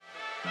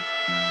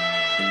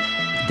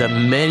the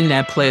men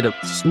that played a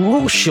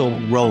crucial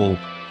role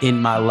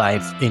in my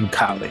life in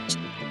college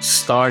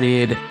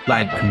started,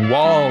 like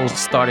walls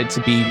started to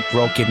be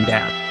broken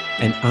down.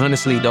 And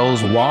honestly,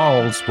 those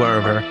walls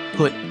were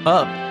put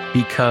up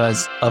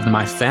because of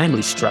my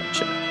family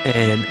structure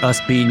and us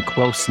being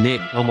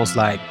close-knit, almost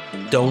like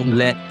don't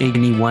let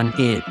anyone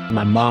in.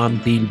 My mom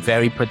being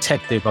very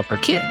protective of her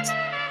kids.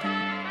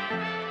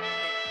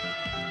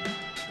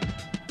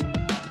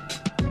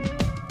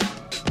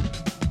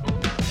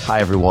 Hi,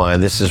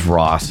 everyone. This is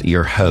Ross,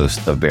 your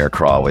host of Bear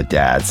Crawl with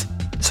Dads.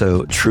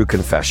 So, true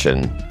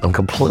confession, I'm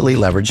completely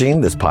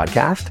leveraging this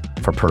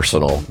podcast for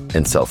personal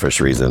and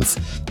selfish reasons.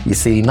 You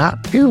see,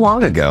 not too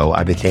long ago,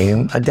 I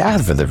became a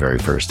dad for the very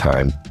first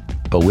time,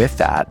 but with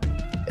that,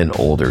 an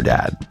older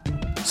dad.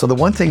 So the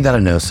one thing that I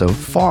know so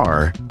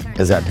far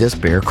is that this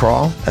bear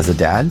crawl as a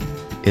dad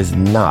is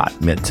not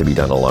meant to be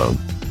done alone.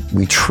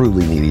 We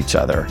truly need each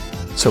other.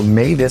 So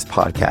may this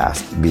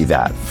podcast be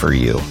that for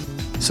you.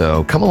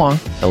 So come along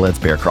and let's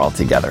bear crawl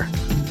together.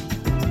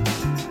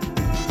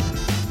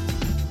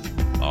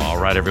 All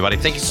right, everybody.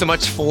 Thank you so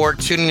much for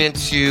tuning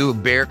into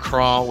Bear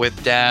Crawl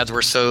with Dads.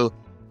 We're so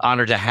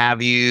honored to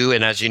have you.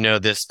 And as you know,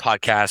 this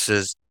podcast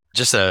is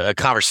just a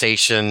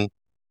conversation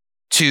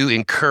to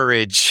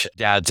encourage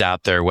dads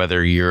out there,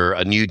 whether you're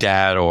a new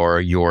dad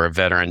or you're a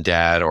veteran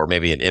dad or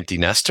maybe an empty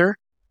nester,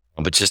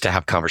 but just to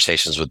have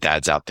conversations with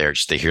dads out there,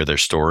 just to hear their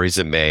stories.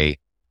 It may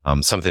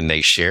something they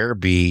share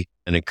be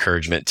an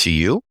encouragement to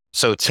you.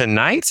 So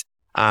tonight,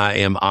 I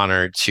am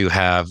honored to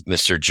have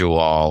Mr.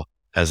 Joaull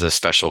as a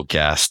special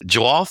guest.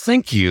 Joaull,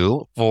 thank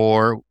you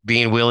for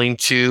being willing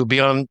to be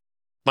on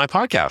my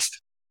podcast.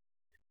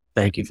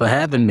 Thank you for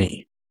having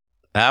me.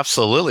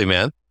 Absolutely,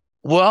 man.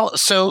 Well,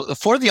 so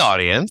for the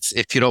audience,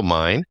 if you don't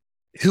mind,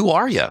 who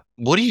are you?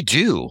 What do you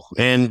do?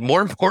 And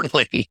more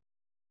importantly,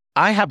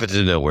 I happen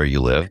to know where you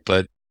live,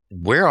 but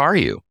where are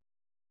you?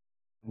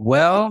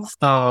 Well,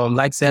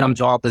 like I said, I'm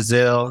Joaull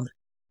Bazil.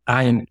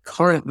 I am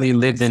currently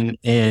living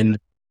in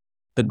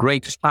the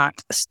great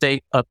hot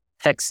state of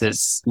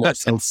Texas,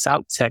 in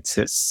South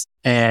Texas.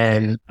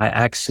 And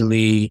I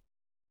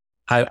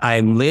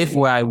live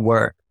where I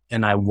work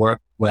and I work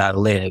where I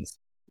live,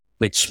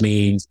 which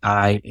means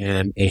I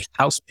am a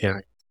house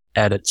parent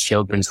at a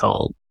children's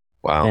home.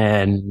 Wow.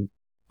 And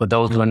for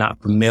those who are not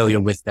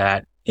familiar with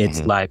that,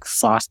 it's like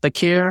foster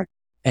care.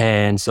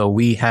 And so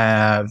we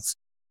have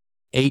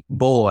 8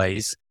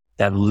 boys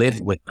that live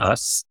with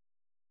us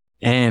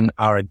and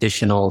our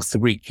additional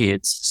 3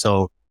 kids.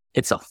 So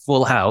it's a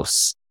full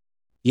house.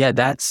 Yeah,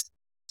 that's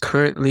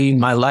currently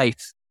my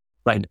life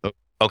right now.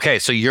 Okay,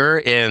 so you're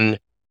in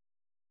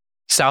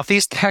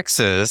Southeast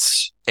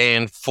Texas.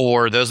 And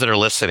for those that are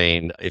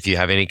listening, if you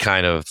have any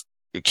kind of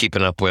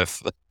keeping up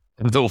with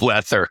the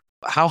weather,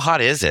 how hot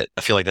is it?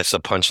 I feel like that's a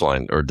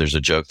punchline or there's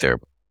a joke there.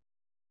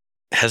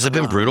 Has it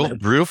been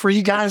brutal for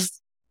you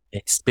guys?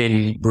 It's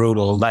been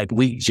brutal. Like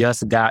we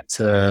just got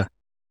to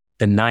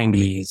the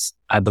 90s,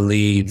 I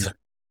believe,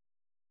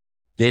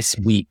 this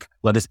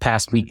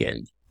past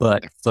weekend.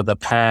 But for the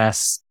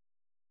past,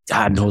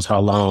 God knows how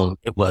long,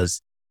 it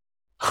was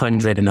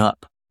 100 and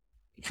up,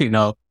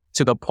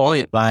 to the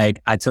point, like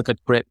I took a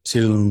trip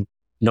to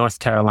North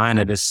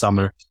Carolina this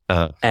summer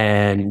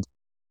and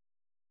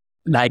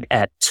like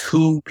at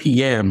 2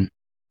 p.m.,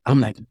 I'm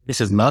like,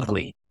 this is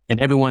lovely. And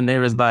everyone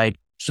there is like,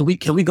 can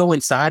we go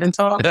inside and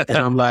talk? And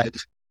I'm like,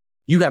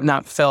 you have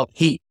not felt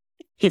heat.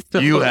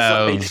 You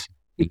have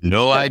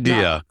no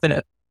idea.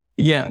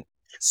 Yeah.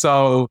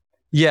 So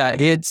yeah,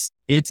 it's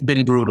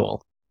been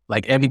brutal.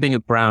 Like everything is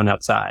brown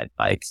outside.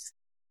 Like,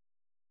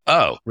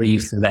 we're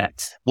used to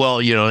that. Well,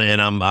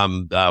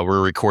 and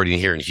we're recording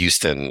here in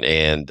Houston,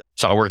 and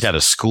so I worked at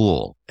a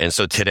school, and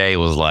so today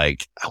was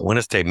like, I want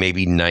to say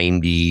maybe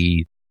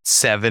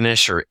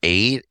 97-ish or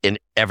 8, and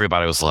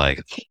everybody was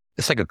like,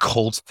 it's like a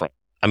cold front.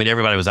 I mean,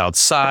 everybody was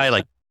outside,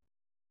 like,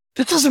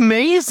 this is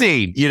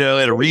amazing,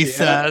 at a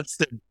recess.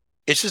 Yeah.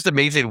 It's just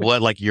amazing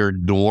what like your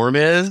norm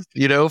is,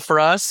 for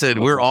us,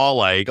 and we're all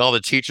like, all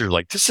the teachers are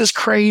like, this is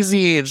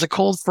crazy. It's a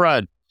cold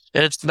front,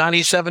 and it's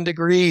 97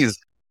 degrees.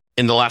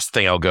 And the last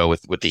thing I'll go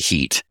with the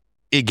heat,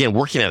 again,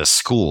 working at a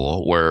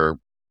school where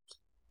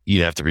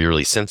you have to be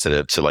really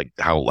sensitive to like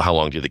how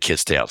long do the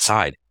kids stay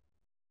outside?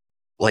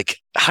 Like,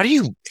 how do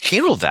you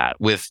handle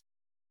that with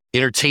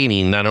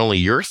entertaining not only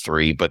your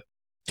 3, but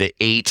the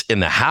 8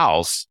 in the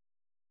house?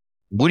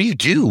 What do you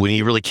do when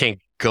you really can't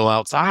go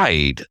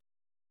outside?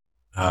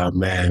 Oh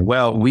man.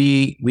 Well,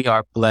 we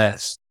are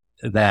blessed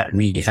that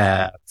we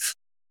have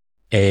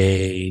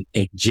a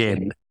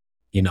gym,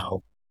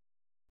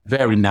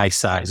 very nice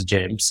sized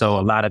gym. So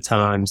a lot of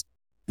times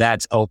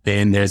that's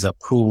open. There's a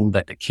pool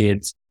that the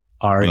kids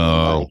are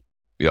in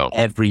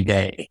every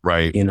day.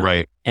 Right.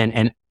 Right.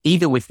 And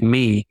even with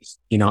me,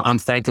 I'm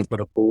thankful for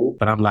the pool,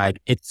 but I'm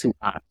like, it's too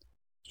hot.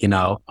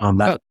 I'm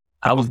like,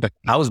 I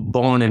was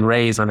born and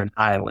raised on an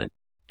island,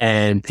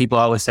 and people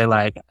always say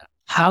like,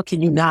 how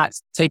can you not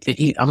take the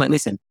heat? I'm like,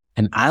 listen,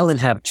 an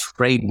island have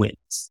trade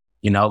winds,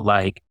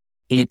 like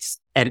it's,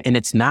 and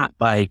it's not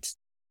like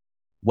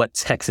what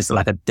Texas is,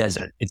 like a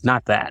desert. It's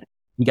not that.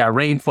 You got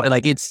rainfall,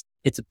 like it's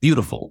it's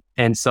beautiful.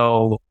 And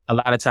so a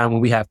lot of time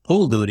when we have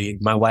pool duty,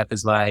 my wife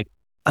is like,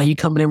 are you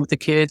coming in with the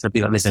kids? I'll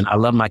be like, listen, I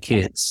love my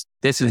kids.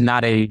 This is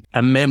not a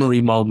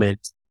memory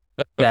moment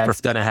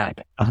that's going to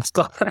happen. I'm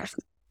sorry.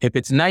 If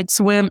it's night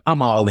swim,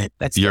 I'm all in.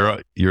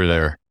 You're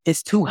there.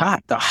 It's too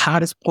hot. The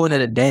hottest point of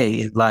the day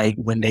is like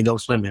when they go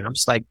swimming. I'm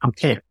just like,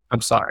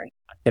 I'm sorry.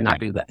 I cannot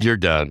do that. You're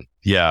done.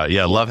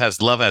 Yeah. Love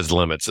has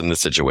limits in this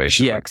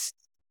situation. Yes.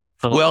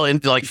 Well,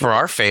 and like for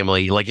our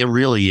family, like it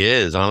really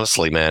is,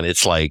 honestly, man.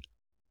 It's like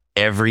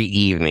every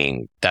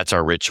evening, that's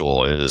our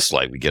ritual. It's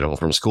like we get home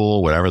from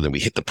school, whatever, then we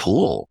hit the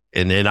pool.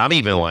 And then I'm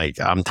even like,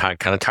 I'm kind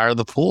of tired of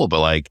the pool, but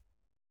like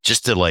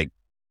just to like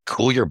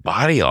cool your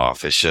body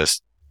off,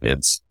 it's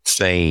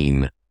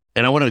insane.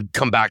 And I want to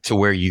come back to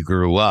where you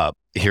grew up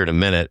here in a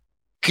minute.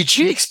 Could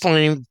you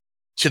explain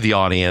to the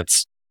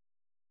audience,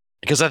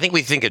 because I think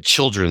we think of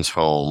children's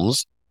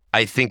homes,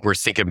 I think we're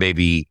thinking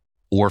maybe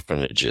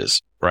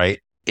orphanages,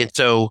 right? And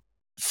so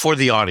for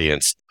the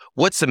audience,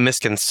 what's the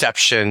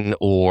misconception,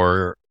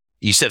 or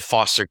you said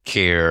foster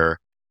care?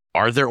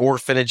 Are there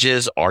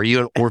orphanages? Are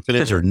you an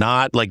orphanage or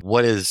not? Like,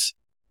 what is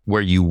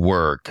where you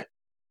work?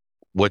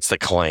 What's the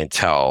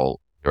clientele?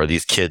 Are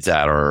these kids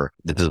that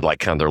this is like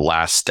kind of their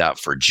last step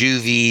for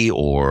juvie,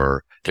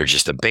 or they're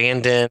just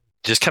abandoned?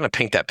 Just kind of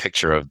paint that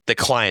picture of the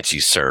clients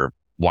you serve,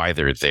 why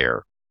they're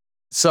there.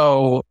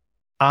 So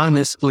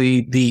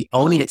honestly, the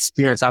only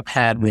experience I've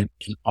had with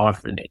an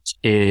orphanage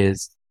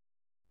is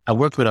I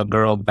worked with a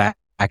girl back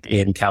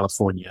in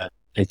California,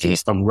 and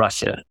she's from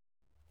Russia.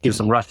 She was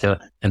from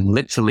Russia and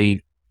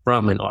literally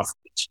from an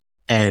orphanage.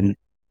 And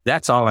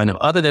that's all I know.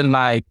 Other than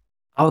like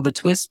Oliver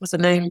Twist, what's the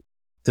name?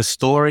 The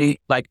story.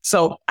 Like,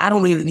 so I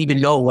don't really even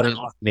know what an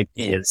orphanage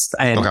is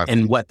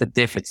and what the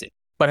difference is.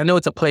 But I know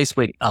it's a place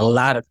where a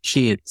lot of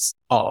kids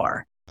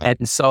are.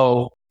 And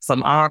so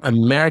from our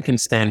American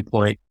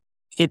standpoint,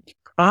 it's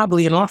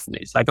probably an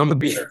orphanage. Like, I'm going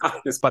to be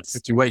honest about the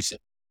situation.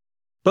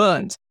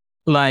 But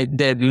like,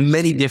 there are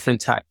many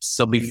different types.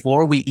 So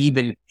before we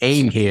even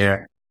came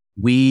here,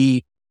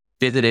 we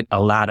visited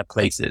a lot of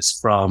places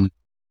from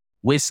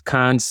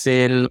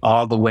Wisconsin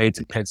all the way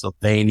to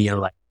Pennsylvania,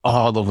 like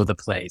all over the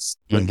place,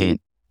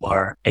 looking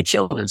for a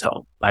children's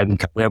home, like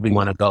where we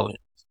want to go.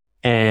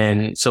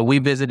 And so we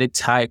visited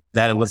type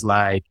that it was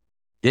like,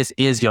 this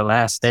is your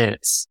last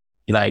dance,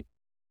 like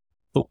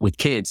with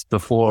kids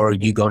before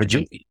you go to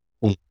juvie,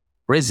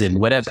 prison,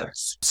 whatever.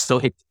 So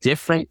it's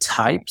different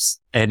types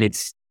and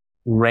it's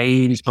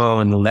range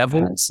on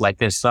levels. Like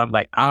there's some,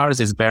 like ours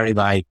is very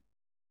like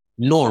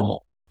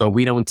normal, but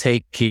we don't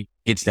take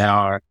kids that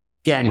are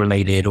gang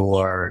related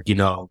or,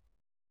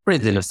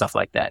 prison or stuff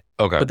like that.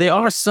 Okay. But there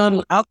are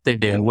some out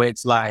there where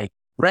it's like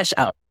fresh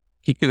out.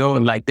 You can go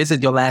and like, this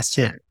is your last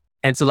chance.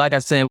 And so, like I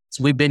said,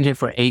 we've been here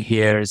for 8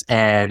 years.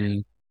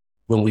 And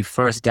when we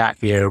first got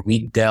here,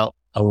 we dealt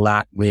a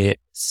lot with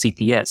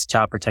CPS,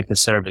 Child Protective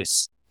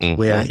Service,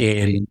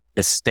 wherein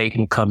the state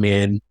will come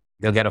in,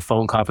 they'll get a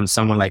phone call from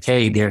someone like,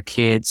 hey, there are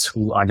kids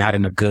who are not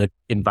in a good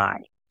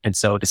environment. And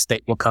so the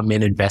state will come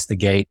in,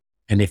 investigate.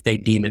 And if they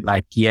deem it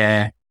like,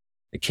 yeah,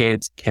 the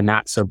kids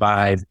cannot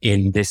survive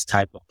in this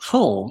type of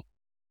home,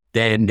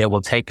 then they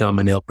will take them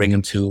and they'll bring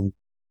them to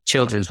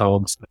children's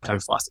homes,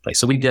 foster place.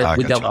 So we dealt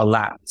a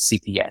lot with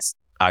CPS.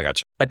 I got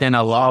you. But then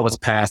a law was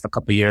passed a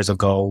couple of years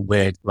ago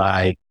with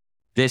like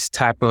this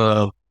type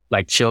of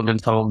like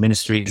children's home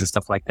ministries and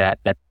stuff like that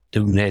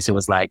do this. It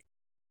was like,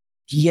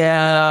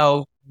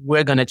 yeah,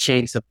 we're going to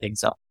change some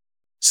things up.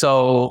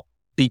 So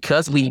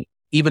because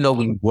even though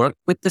we worked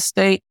with the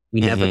state,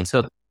 we never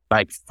took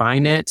like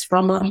finance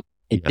from them.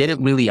 It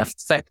didn't really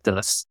affect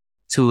us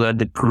to a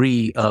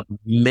degree of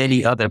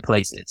many other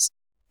places.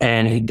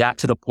 And it got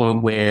to the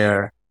point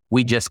where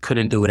we just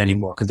couldn't do it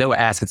anymore because they were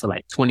asking for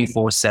like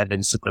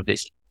 24/7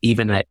 supervision,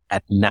 even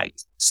at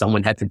night.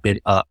 Someone had to be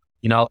up,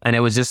 and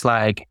it was just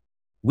like,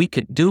 we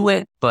could do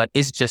it, but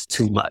it's just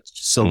too much.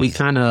 So we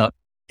kind of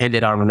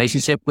ended our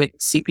relationship with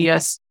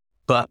CPS,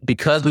 but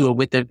because we were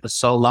with them for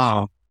so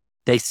long,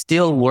 they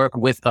still work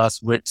with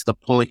us, which the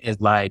point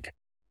is like,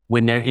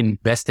 when they're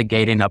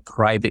investigating a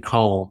private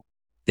home,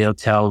 they'll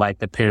tell like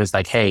the parents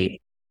like, hey,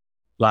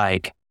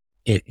 like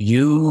if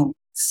you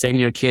send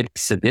your kid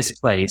to this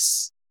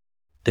place,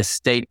 the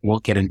state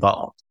won't get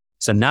involved.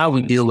 So now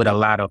we deal with a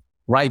lot of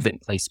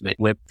private placement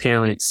where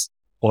parents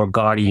or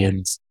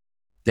guardians,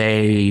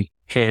 they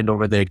hand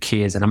over their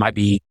kids, and I might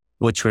be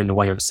butchering the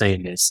way I'm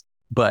saying this,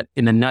 but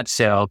in a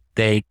nutshell,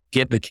 they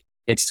give the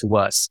kids to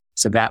us.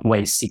 So that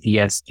way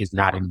CPS is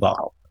not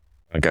involved.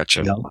 I got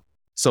you.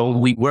 So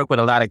we work with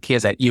a lot of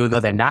kids that even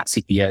though they're not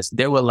CPS,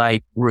 they were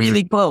like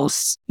really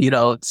close,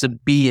 to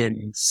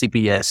being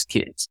CPS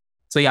kids.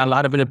 So yeah, a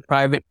lot of it is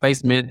private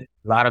placement.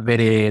 A lot of it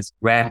is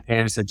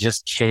grandparents that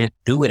just can't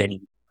do it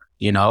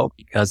anymore,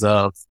 because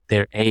of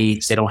their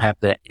age. They don't have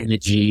the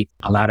energy.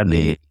 A lot of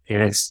the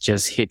parents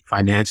just hit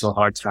financial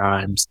hard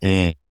times.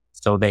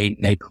 So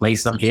they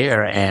place them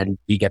here and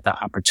we get the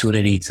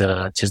opportunity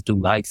to just do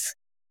life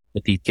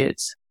with these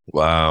kids.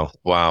 Wow,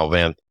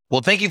 man.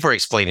 Well, thank you for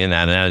explaining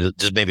that. And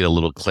just maybe a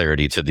little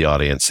clarity to the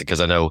audience,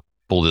 because I know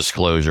full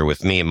disclosure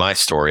with me and my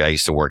story, I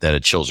used to work at a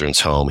children's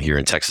home here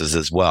in Texas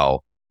as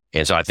well.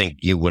 And so I think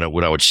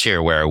when I would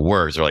share where I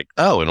worked, they're like,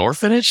 oh, an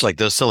orphanage? Like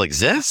those still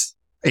exist?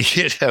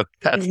 Yeah.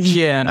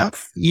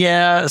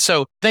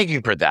 So thank you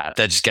for that.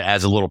 That just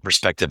adds a little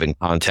perspective and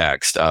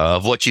context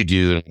of what you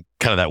do and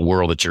kind of that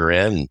world that you're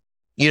in.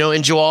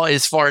 And Joaull,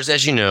 as far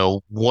as you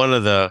know, one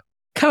of the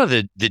kind of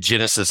the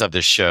genesis of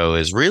this show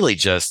is really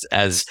just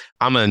as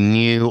I'm a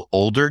new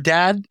older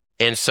dad.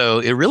 And so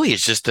it really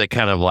is just a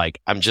kind of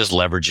like, I'm just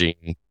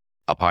leveraging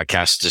a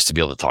podcast just to be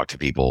able to talk to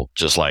people,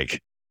 just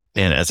like,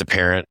 man, as a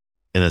parent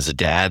and as a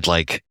dad,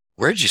 like,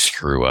 where'd you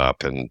screw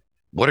up and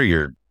what are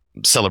your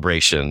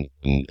celebration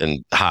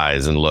and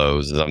highs and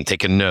lows? As I'm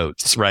taking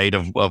notes, right,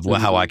 of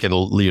how I can,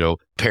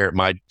 parent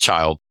my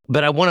child.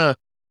 But I want to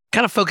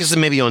kind of focus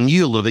maybe on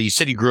you a little bit. You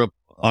said you grew up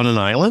on an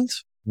island.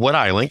 What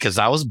island? Because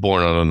I was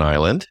born on an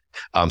island.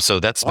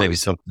 So that's maybe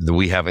something that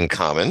we have in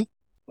common.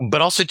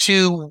 But also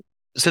too,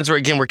 since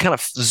we're kind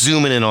of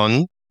zooming in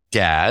on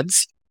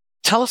dads,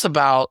 tell us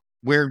about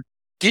where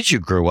did you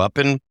grow up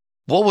and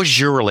what was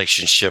your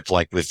relationship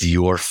like with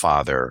your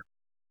father?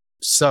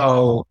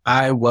 So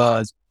I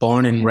was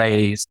born and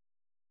raised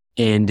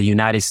in the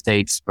United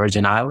States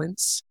Virgin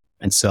Islands.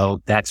 And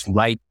so that's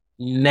right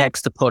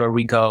next to Puerto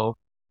Rico,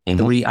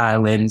 3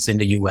 islands in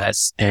the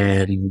U.S.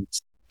 And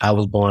I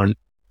was born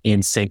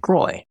in St.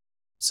 Croix.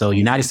 So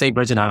United States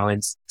Virgin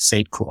Islands,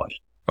 St. Croix.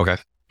 Okay.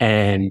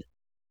 And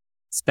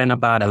spent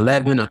about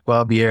 11 or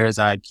 12 years.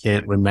 I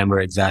can't remember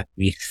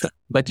exactly.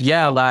 But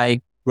yeah,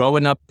 like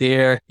growing up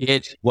there,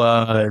 it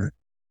was,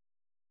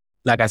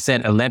 like I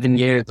said, 11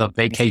 years of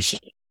vacation.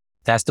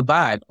 That's the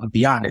vibe, I'll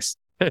be honest.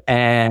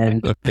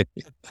 And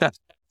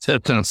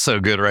that sounds so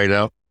good right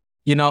now.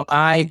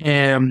 I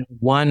am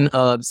one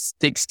of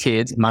 6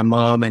 kids. My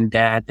mom and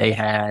dad, they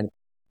had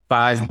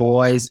 5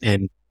 boys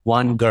and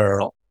 1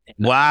 girl.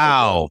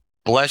 Wow.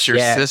 Bless your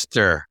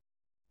sister.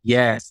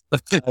 Yes.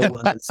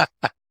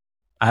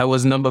 I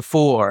was number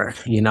 4,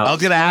 I was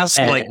going to ask,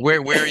 like,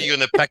 where are you in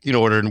the pecking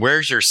order and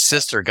where's your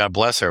sister? God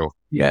bless her.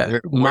 Yeah.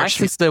 My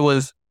sister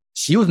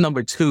she was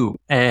number 2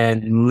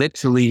 and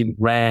literally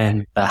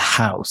ran the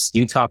house.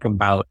 You talking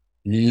about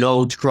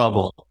no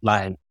trouble.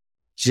 Like,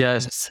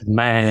 just,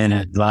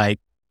 man, like,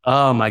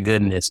 oh my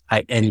goodness,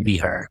 I envy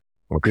her.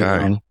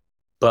 Okay.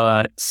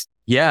 But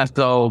yeah,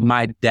 so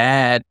my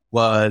dad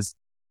was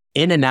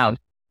in and out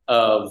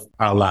of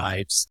our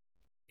lives.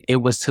 It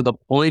was to the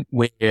point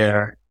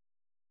where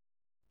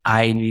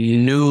I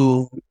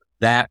knew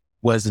that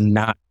was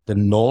not the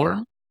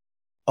norm,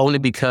 only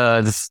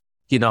because,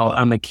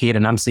 I'm a kid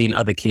and I'm seeing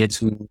other kids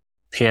whose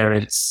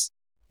parents,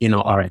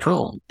 are at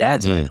home,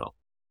 dad's at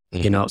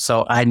home,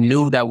 so I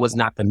knew that was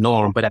not the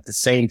norm. But at the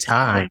same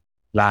time,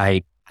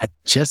 like, I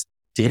just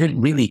didn't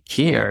really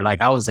care.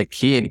 Like, I was a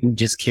kid who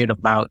just cared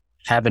about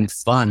having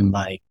fun.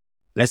 Like,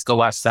 let's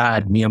go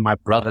outside, me and my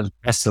brothers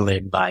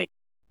wrestling, like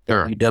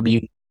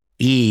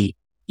WWE,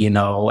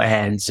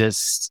 and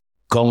just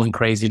going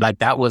crazy. Like,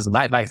 that was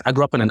like I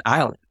grew up on an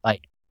island.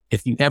 Like,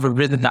 if you ever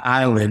visit the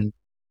island,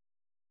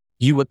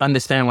 you would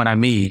understand what I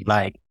mean.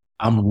 Like,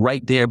 I'm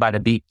right there by the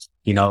beach,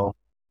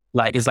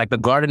 like it's like the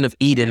Garden of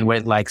Eden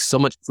with like so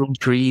much fruit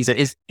trees. And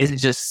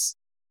it's just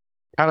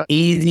kind of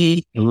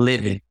easy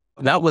living.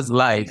 That was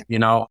life,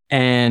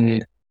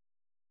 and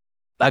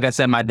like I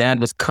said, my dad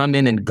was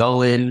coming and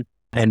going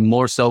and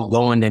more so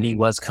going than he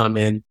was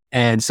coming.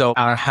 And so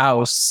our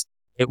house,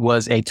 it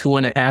was a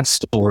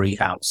 2.5-story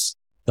house.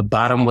 The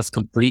bottom was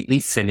completely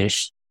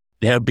finished.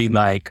 There'd be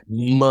like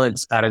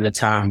months out of the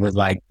time where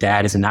like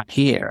dad is not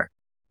here.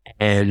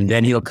 And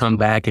then he'll come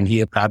back and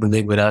he'll probably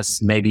live with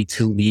us maybe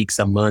 2 weeks,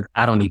 a month.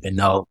 I don't even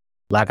know.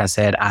 Like I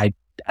said, I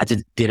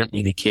just didn't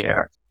really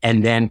care.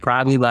 And then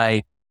probably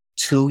like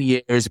 2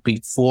 years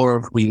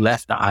before we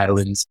left the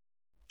islands,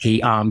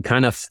 he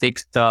kind of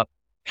fixed up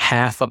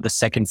half of the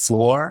second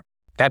floor.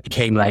 That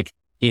became like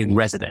his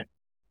resident,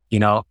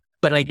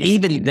 But like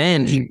even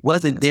then, he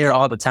wasn't there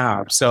all the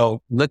time.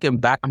 So looking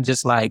back, I'm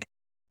just like,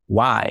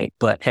 why?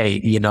 But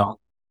hey,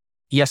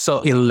 yeah,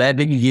 so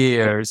 11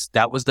 years,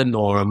 that was the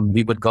norm.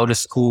 We would go to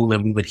school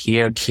and we would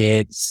hear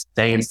kids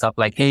saying stuff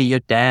like, hey, your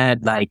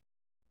dad like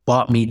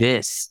bought me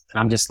this. And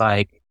I'm just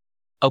like,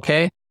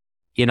 okay,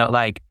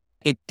 like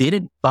it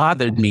didn't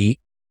bother me.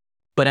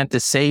 But at the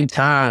same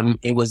time,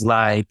 it was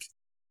like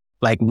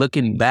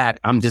looking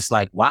back, I'm just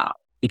like, wow,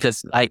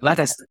 because like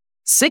I said,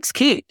 6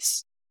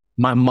 kids,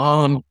 my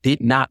mom did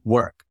not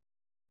work.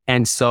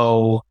 And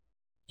so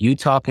you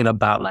talking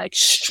about like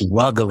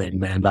struggling,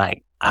 man,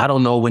 like, I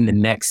don't know when the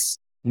next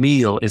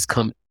meal is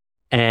coming.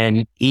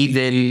 And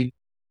even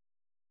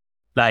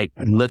like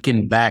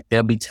looking back,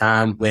 there'll be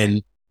times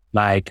when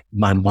like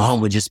my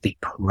mom would just be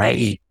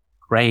praying.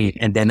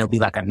 And then there'll be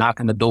like a knock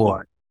on the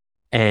door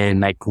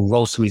and like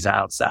groceries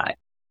outside.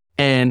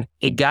 And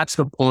it got to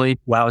the point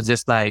where I was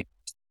just like,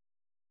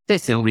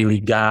 this isn't really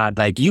God.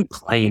 Like, you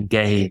playing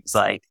games.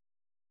 Like,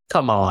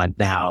 come on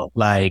now.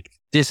 Like,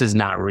 this is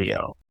not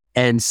real.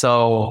 And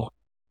so,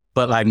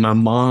 but like my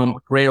mom,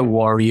 prayer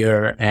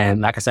warrior.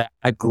 And like I said,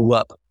 I grew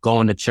up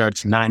going to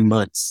church 9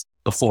 months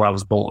before I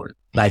was born.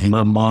 Like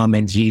my mom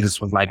and Jesus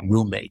was like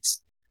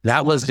roommates.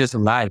 That was just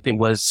life. It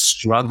was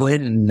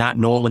struggling and not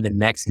knowing when the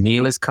next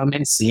meal is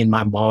coming, seeing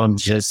my mom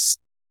just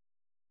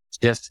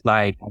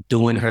like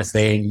doing her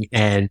thing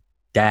and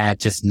dad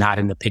just not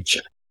in the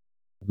picture.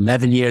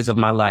 11 years of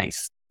my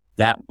life,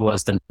 that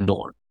was the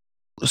norm.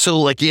 So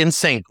like in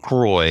St.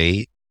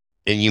 Croix,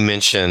 and you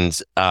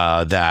mentioned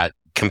that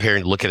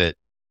looking at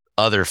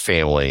other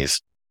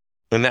families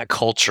in that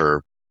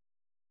culture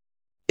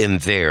in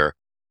there,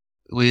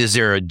 is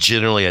there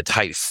generally a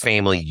tight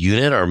family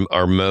unit, or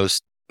are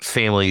most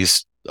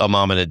families a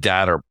mom and a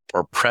dad are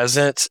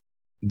present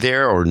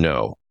there, or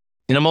no?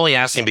 And I'm only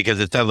asking because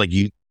it sounds like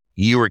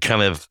you were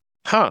kind of,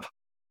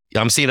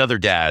 I'm seeing other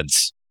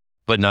dads,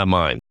 but not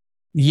mine.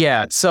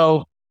 Yeah.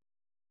 So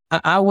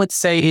I would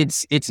say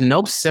it's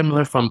no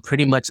similar from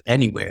pretty much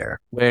anywhere,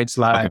 where it's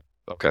like,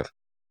 okay.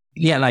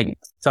 Yeah, like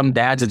some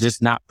dads are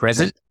just not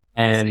present,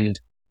 and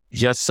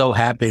just so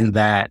happened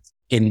that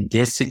in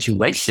this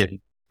situation,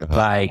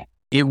 like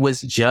it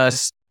was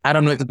just, I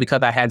don't know if it's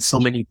because I had so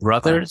many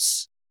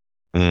brothers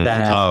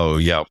that,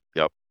 yep.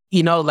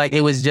 Like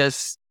it was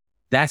just,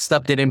 that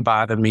stuff didn't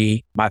bother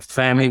me. My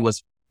family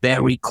was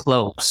very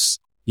close,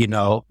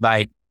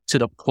 like to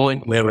the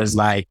point where it was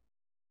like,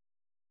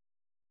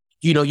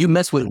 you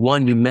mess with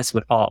one, you mess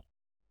with all,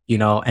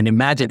 and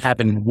imagine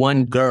having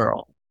one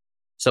girl.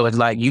 So it's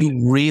like,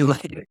 we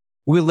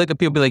look at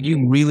people like,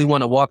 you really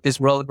want to walk this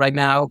road right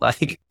now?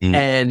 Like,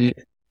 and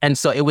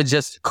so it was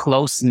just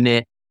close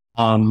knit.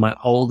 My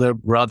older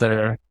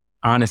brother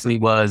honestly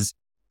was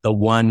the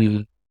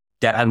one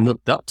that I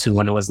looked up to,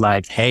 and it was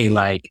like, hey,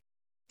 like,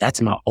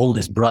 that's my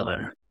oldest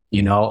brother,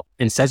 and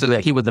essentially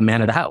like, he was the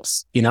man of the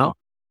house,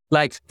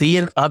 like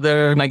seeing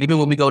other, like even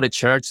when we go to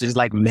church, there's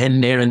like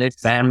men there and their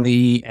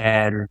family,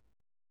 and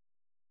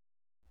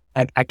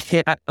I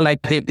can't,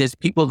 there's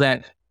people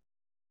that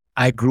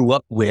I grew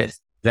up with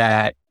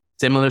that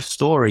similar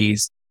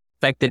stories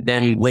affected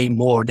them way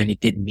more than it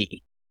did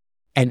me.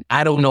 And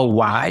I don't know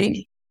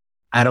why.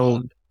 I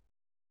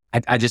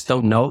just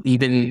don't know.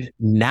 Even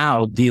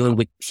now, dealing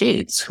with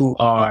kids who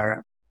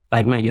are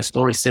like, man, your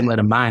story's similar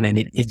to mine, and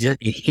it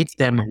hits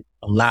them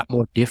a lot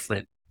more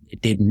different than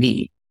it did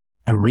me.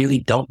 I really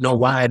don't know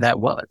why that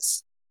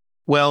was.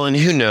 Well, and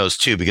who knows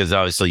too, because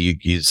obviously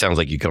you sounds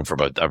like you come from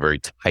a very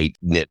tight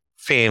knit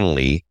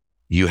family.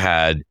 You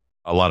had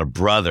a lot of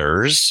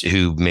brothers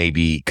who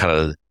maybe kind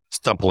of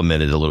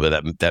supplemented a little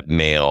bit that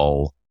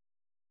male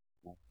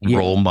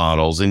role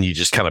models, and you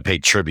just kind of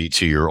paid tribute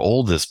to your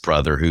oldest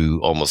brother, who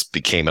almost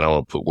became, I don't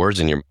want to put words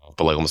in your mouth,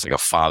 but like almost like a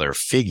father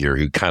figure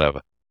who kind of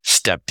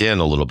stepped in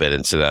a little bit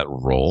into that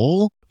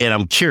role. And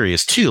I'm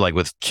curious too, like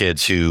with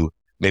kids who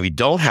maybe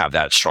don't have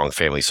that strong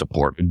family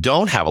support,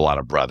 don't have a lot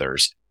of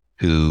brothers,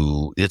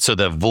 so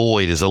the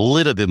void is a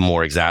little bit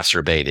more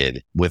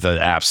exacerbated with an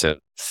absent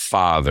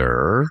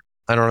father.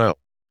 I don't know.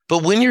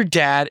 But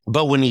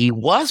when he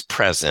was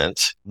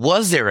present,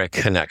 was there a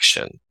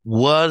connection?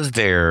 Was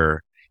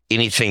there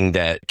anything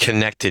that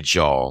connected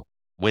y'all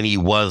when he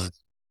was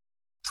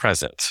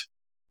present?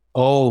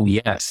 Oh,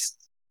 yes.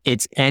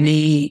 It's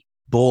any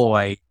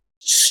boy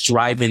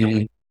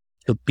striving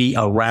to be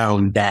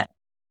around that.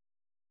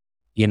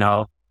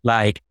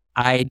 Like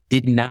I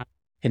did not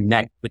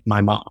connect with my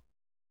mom,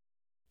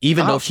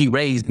 even though she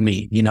raised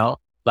me,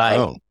 like,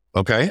 oh,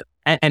 okay.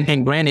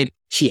 And granted,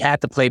 she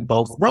had to play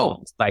both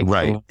roles, like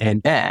mom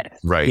and dad,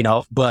 right?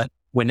 But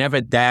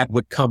whenever dad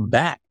would come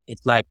back,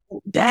 it's like,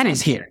 dad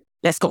is here.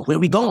 Let's go. Where are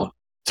we going?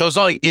 So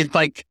it's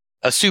like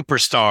a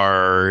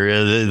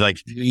superstar, like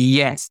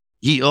yes.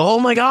 Oh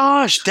my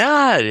gosh,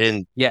 dad,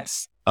 and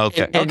yes,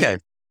 okay, okay.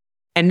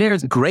 And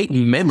there's great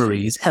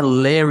memories,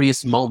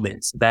 hilarious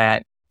moments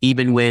that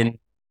even when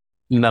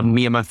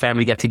me and my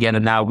family get together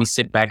now, we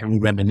sit back and we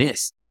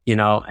reminisce,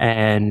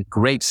 and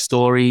great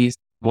stories.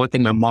 One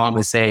thing my mom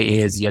would say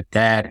is your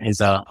dad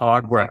is a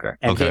hard worker.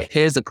 And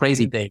here's the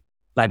crazy thing.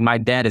 Like my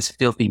dad is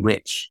filthy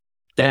rich.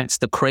 That's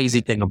the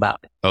crazy thing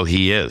about it. Oh,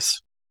 he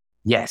is?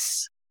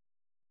 Yes.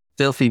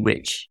 Filthy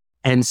rich.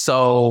 And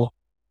so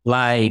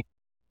like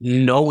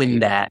knowing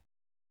that,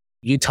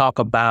 you talk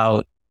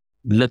about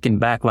looking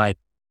back, like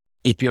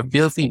if you're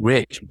filthy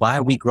rich, why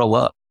we grow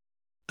up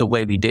the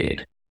way we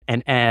did?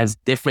 And as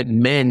different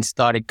men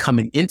started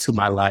coming into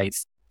my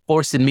life,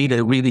 forcing me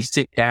to really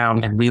sit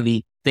down and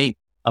really think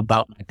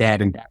about my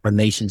dad and that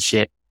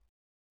relationship,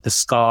 the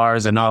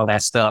scars and all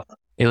that stuff.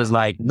 It was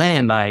like,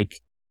 man, like,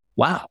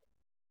 wow.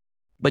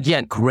 But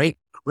yeah, great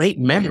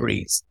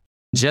memories.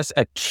 Just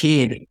a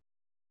kid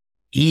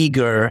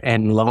eager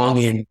and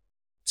longing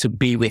to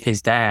be with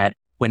his dad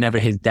whenever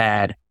his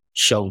dad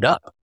showed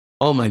up.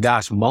 Oh my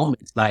gosh,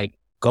 moments like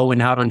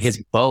going out on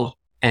his boat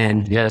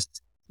and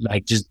just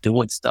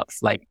doing stuff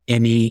like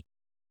any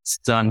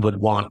son would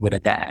want with a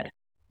dad.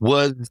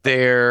 Was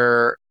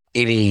there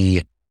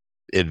any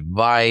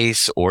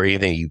advice or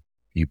anything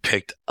you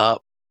picked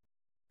up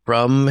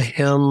from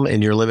him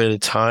in your limited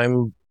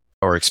time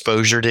or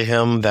exposure to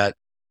him that?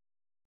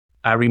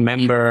 I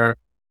remember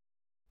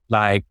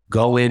like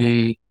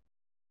going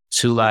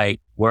to like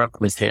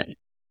work with him.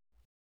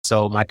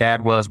 So my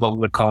dad was what we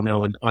would call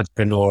now an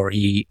entrepreneur.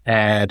 He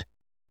had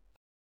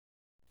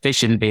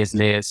fishing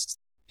business,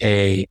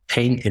 a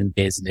painting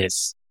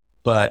business,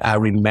 but I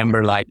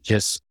remember like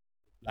just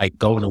like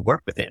going to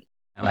work with him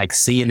and like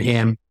seeing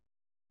him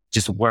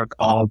just work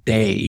all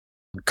day,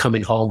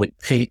 coming home with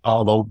paint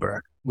all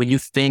over. When you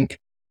think,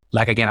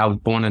 like, again, I was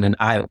born on an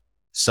island.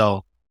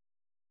 So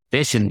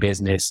fishing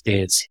business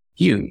is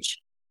huge.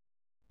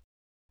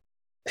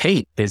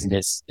 Paint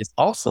business is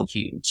also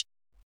huge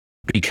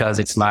because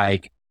it's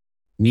like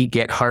we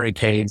get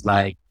hurricanes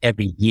like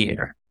every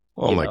year.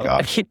 Oh my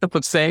God. You know what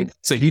I'm saying?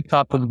 So you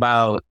talking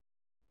about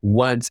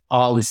once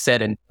all is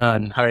said and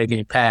done,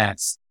 hurricane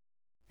pass,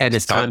 and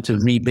it's time to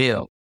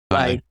rebuild.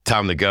 Like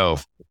time to go.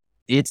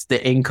 It's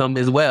the income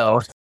as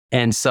well.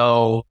 And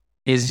so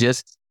it's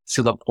just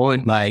to the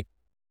point, like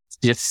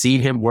just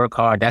seeing him work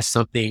hard. That's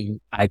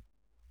something I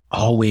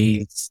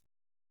always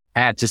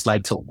had, just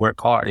like to work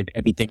hard. And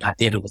everything I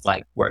did, it was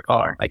like work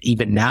hard. Like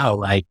even now,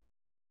 like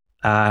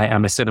I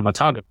am a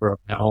cinematographer of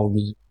my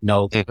own,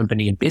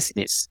 company and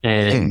business,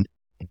 and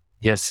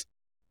just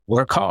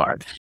work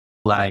hard,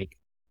 like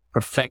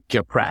perfect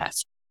your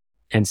craft.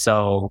 And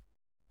so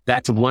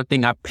that's one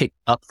thing I picked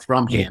up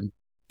from him,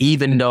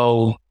 even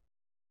though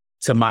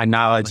to my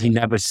knowledge, he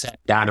never sat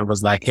down and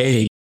was like,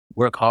 hey,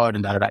 work hard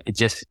and da. It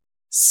just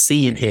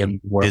seeing him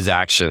work. His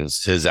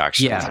actions.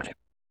 Yeah.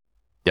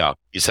 Yeah.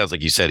 It sounds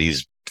like you said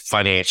he's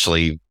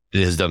financially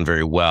has done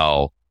very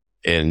well.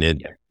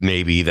 And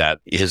maybe that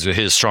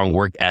his strong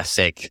work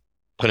ethic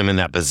put him in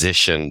that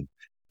position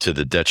to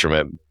the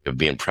detriment of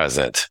being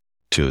present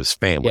to his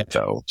family,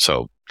 though.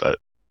 So I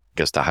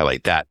guess to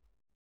highlight that.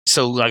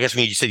 So I guess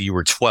when you said you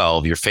were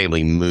 12, your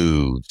family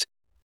moved.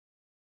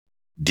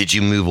 Did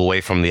you move away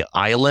from the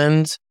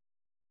island?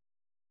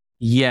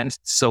 Yes.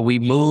 So we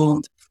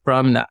moved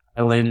from the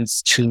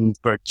islands to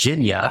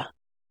Virginia,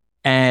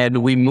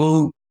 and we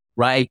moved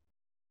right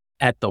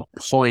at the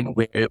point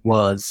where it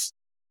was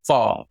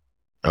fall.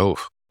 Oh.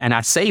 And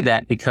I say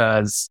that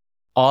because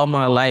all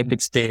my life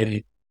it's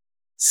been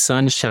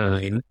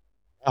sunshine,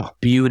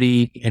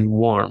 beauty, and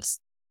warmth.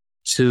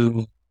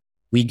 To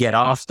we get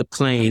off the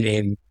plane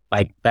in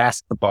like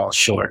basketball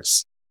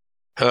shorts.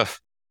 Huh.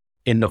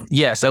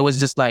 So it was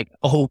just like,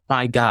 oh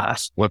my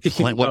gosh. What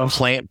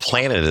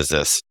planet is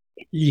this?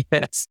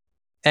 Yes.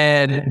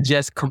 And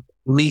just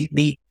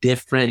completely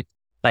different,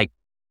 like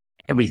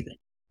everything,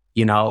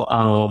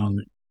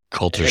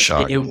 Culture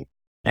shock.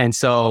 And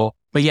so,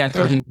 but yeah,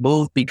 so we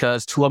moved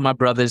because two of my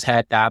brothers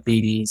had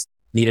diabetes,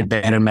 needed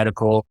better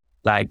medical,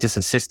 like just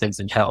assistance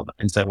and help.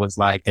 And so it was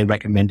like, they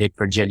recommended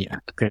Virginia.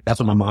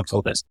 That's what my mom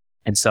told us.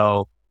 And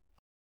so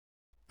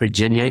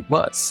Virginia it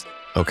was.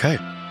 Okay.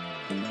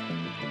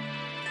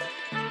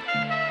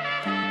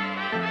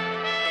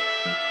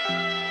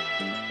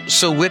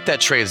 So with that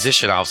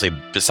transition, obviously,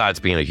 besides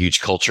being a huge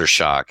culture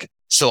shock,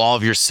 so all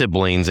of your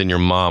siblings and your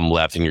mom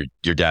left and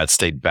your dad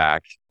stayed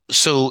back.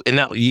 So and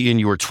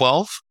you were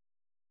 12?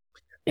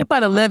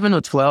 About 11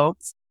 or 12.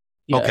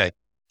 Yeah. Okay.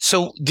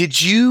 So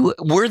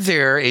were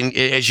there,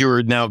 as you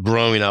were now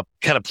growing up,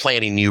 kind of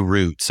planting new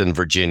roots in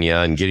Virginia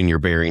and getting your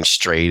bearings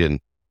straight and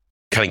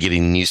kind of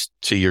getting used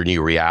to your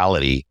new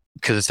reality?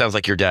 Because it sounds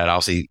like your dad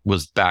obviously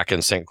was back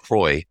in St.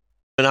 Croix.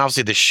 And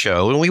obviously the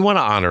show, and we want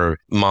to honor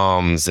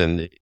moms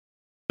and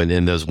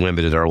in those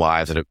women in our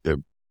lives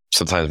that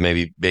sometimes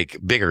maybe make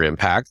bigger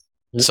impact.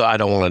 Mm-hmm. So I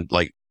don't want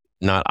to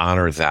not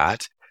honor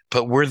that.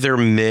 But were there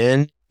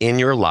men in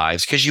your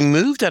lives? Because you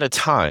moved at a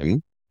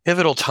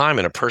pivotal time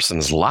in a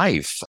person's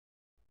life.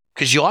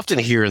 Because you often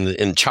hear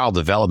in child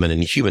development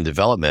and human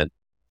development,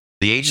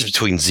 the ages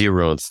between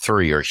 0 and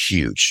 3 are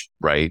huge,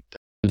 right?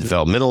 Mm-hmm.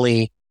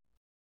 Developmentally,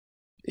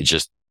 it's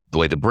just the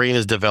way the brain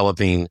is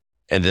developing.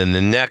 And then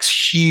the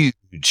next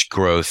huge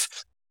growth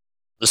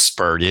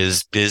spurt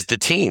is the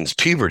teens,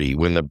 puberty,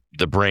 when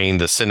the brain,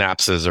 the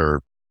synapses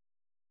are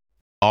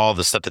all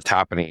the stuff that's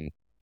happening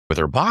with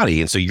our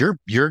body. And so you're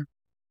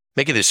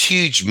making this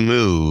huge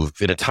move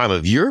in a time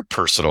of your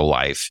personal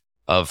life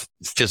of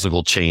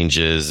physical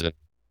changes and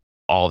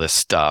all this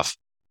stuff.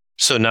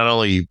 So not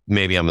only,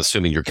 maybe I'm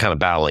assuming you're kind of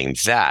battling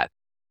that,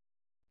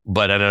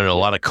 but I know in a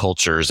lot of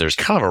cultures, there's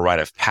kind of a rite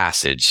of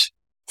passage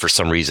for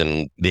some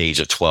reason, the age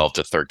of 12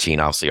 to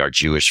 13, obviously our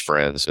Jewish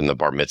friends and the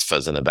bar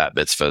mitzvahs and the bat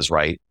mitzvahs,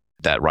 right?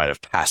 That rite of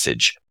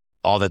passage.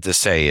 All that to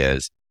say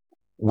is,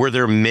 were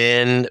there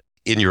men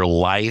in your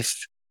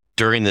life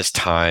during this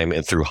time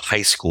and through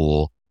high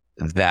school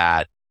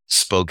that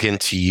spoke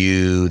into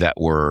you, that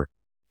were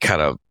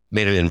kind of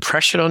made an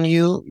impression on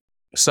you?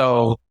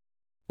 So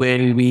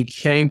when we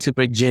came to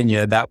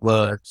Virginia, that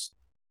was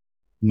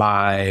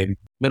my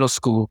middle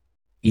school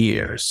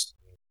years.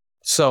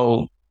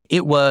 So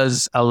it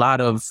was a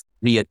lot of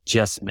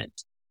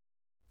readjustment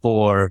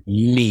for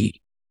me.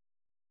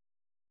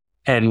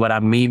 And what I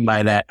mean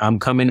by that, I'm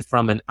coming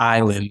from an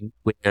island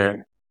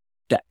where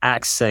my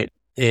accent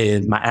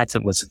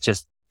was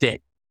just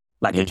thick,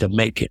 like a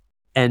Jamaican.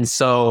 And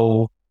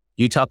so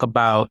you talk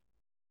about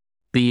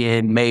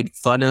being made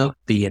fun of,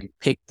 being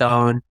picked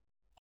on.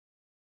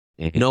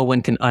 Mm-hmm. No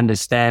one can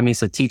understand me.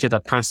 So teachers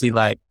are constantly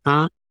like,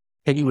 huh?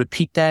 can you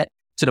repeat that?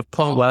 To the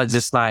point where I was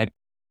just like,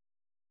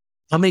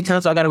 how many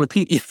times do I got to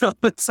repeat? It's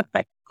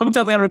like, how many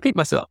times I got to repeat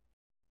myself?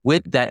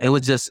 With that, it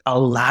was just a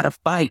lot of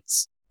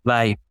fights.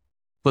 Like,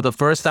 for the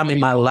first time in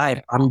my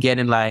life, I'm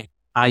getting like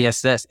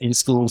ISS, in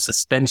school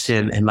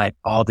suspension, and like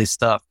all this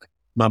stuff.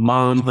 My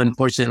mom,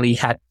 unfortunately,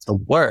 had to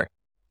work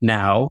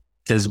now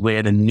because we're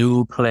in a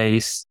new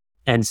place.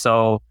 And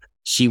so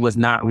she was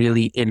not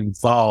really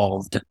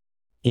involved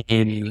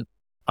in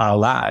our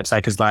lives.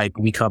 Like, it's like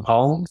we come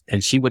home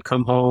and she would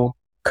come home,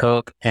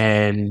 cook,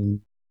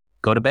 and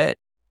go to bed.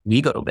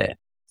 We go to bed,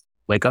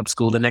 wake up,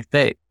 school the next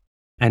day.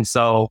 And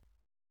so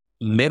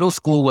middle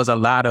school was a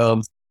lot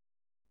of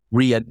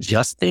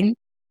readjusting,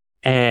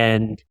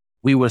 and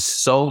we were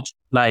so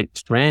like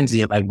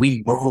transient, like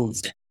we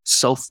moved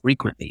so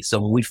frequently.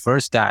 So when we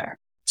first got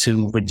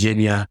to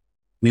Virginia,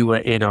 we were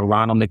in a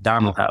Ronald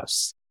McDonald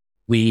house.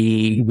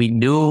 We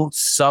knew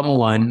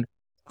someone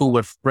who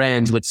were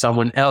friends with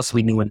someone else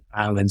we knew in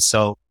Ireland.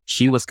 So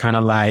she was kind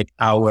of like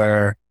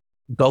our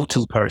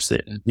go-to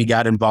person. We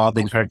got involved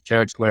in her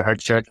church, where her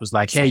church was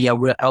like, hey, yeah,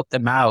 we'll help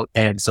them out.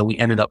 And so we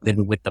ended up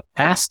living with the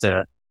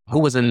pastor, who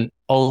was an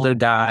older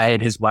guy,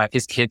 and his wife,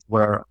 his kids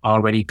were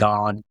already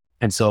gone.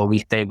 And so we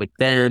stayed with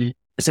them.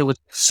 So it was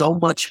so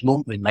much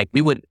movement. Like,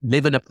 we would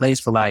live in a place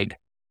for like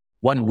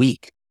 1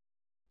 week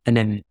and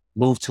then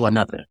move to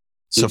another.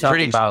 So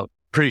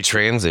pretty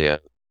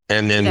transient.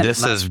 And then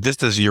this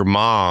is your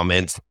mom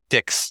and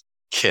 6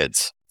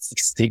 kids.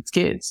 6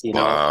 kids, you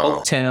know,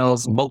 Wow.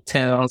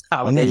 motels,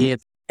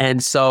 holidays.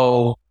 And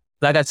so,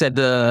 like I said,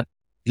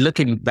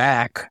 looking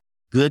back,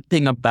 good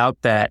thing about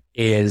that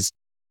is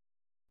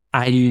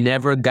I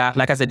never got,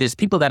 like I said, there's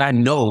people that I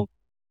know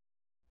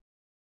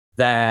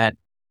that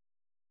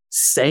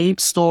same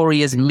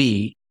story as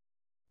me,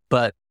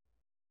 but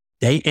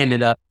they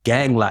ended up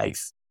gang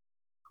life,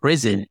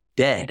 prison,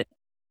 dead.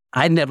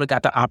 I never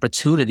got the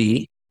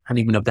opportunity. I don't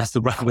even know if that's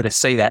the right way to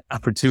say that,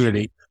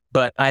 opportunity.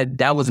 But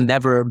that was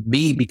never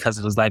me, because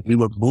it was like we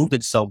were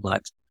moving so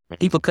much.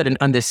 People couldn't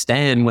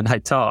understand when I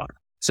talked.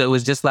 So it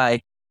was just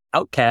like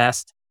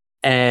outcast.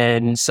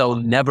 And so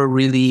never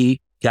really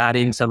got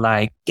into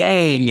like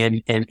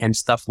gang and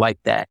stuff like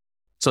that.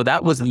 So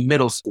that was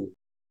middle school.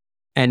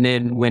 And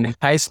then when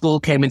high school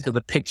came into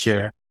the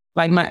picture,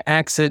 like my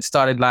accent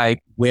started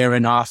like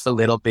wearing off a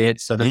little bit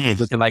so that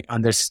people could like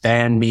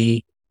understand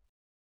me.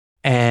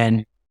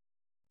 And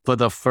for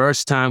the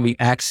first time, we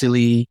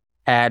actually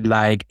had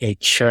like a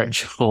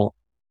church home,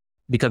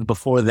 because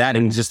before that,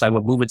 it was just like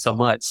we're moving so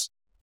much.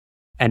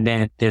 And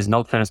then there's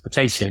no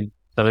transportation.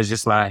 So it's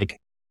just like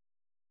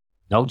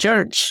no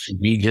church.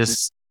 We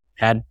just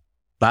had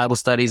Bible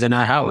studies in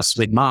our house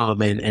with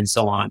mom and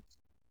so on.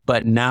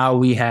 But now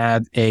we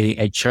have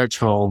a church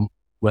home.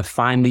 We're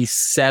finally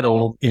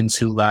settled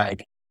into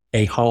like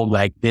a home,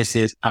 like this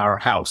is our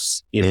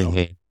house, you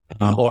know,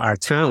 or our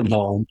town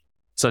home.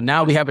 So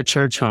now we have a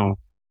church home.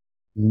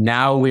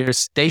 Now we're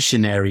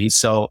stationary.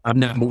 So I'm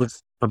not moving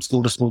from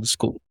school to school to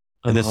school.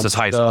 And this is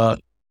high school.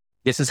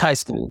 This is high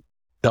school.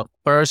 The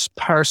first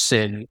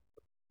person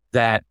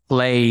that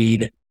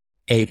played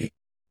a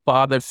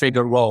father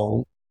figure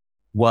role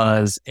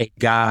was a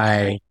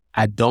guy.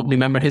 I don't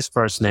remember his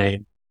first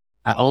name.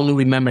 I only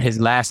remember his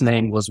last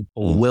name was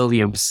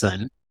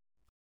Williamson.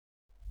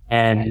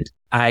 And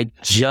I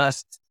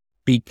just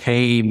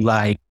became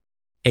like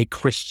a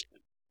Christian,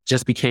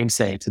 just became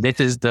saved. So this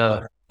is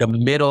the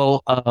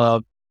middle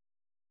of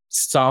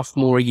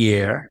sophomore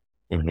year,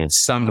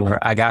 summer,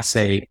 I got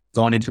saved,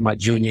 going into my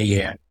junior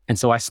year. And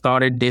so I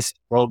started this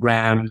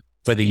program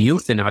for the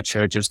youth in our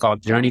church. It was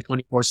called Journey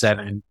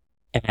 24/7.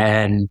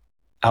 And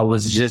I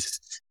was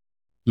just,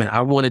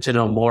 I wanted to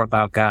know more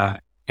about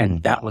God.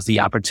 And that was the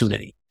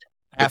opportunity.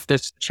 After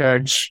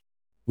church,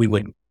 we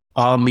would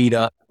all meet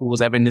up, who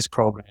was ever in this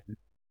program.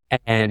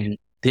 And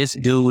this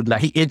dude,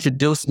 like, he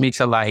introduced me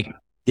to like,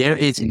 there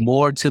is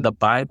more to the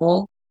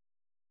Bible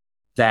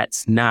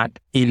that's not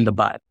in the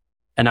Bible.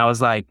 And I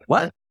was like,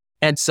 what?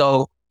 And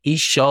so he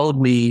showed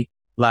me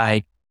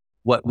like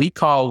what we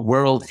call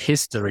world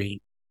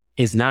history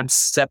is not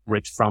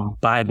separate from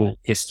Bible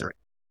history.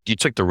 You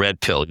took the red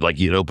pill, like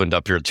you opened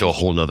up to a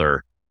whole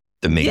nother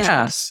dimension.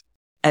 Yes.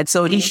 And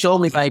so he showed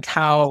me like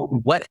how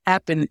what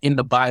happened in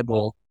the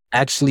Bible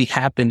actually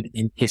happened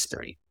in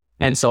history.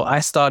 And so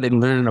I started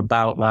learning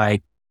about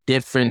like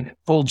different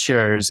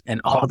cultures and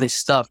all this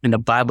stuff. And the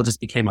Bible just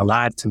became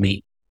alive to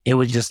me. It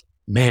was just,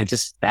 man,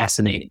 just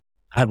fascinating.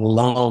 I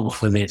long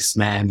for this,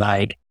 man.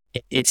 Like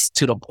it's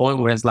to the point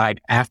where it's like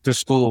after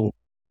school,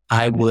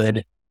 I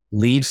would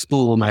leave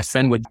school. My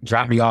friend would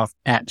drop me off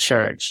at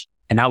church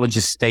and I would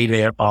just stay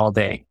there all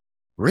day.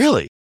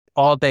 Really?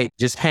 All day,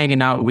 just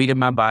hanging out, reading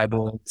my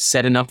Bible,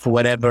 setting up for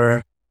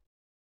whatever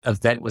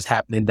event was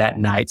happening that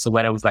night. So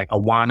whether it was like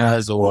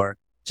Awanas or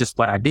just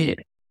what I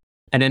did.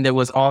 And then there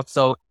was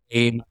also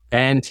a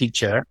band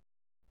teacher.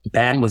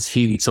 Band was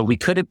huge. So we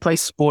couldn't play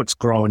sports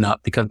growing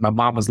up because my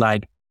mom was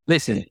like,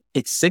 listen,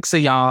 it's 6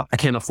 of y'all. I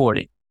can't afford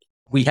it.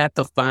 We had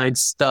to find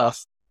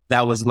stuff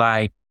that was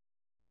like,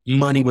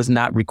 money was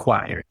not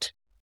required.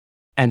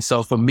 And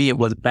so for me, it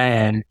was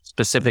band,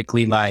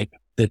 specifically like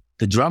the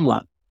the drum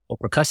line or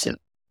percussion.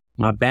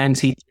 My band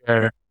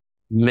teacher,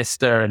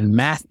 Mr.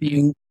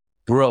 Matthew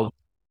Brodt,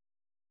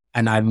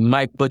 and I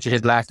might butcher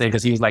his last name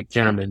because he was like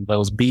German, but it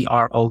was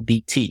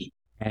Brodt.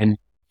 And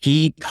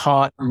he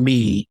taught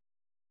me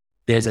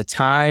there's a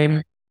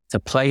time to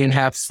play and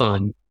have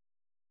fun,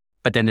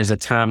 but then there's a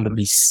time to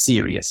be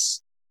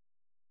serious.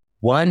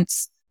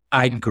 Once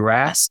I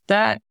grasped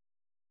that,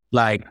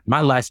 like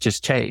my life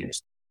just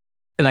changed.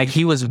 And like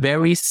he was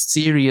very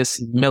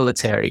serious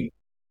military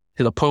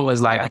to the point where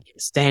it's like, I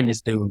can't stand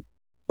this dude.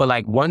 But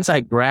like once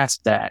I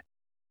grasped that,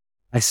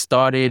 I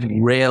started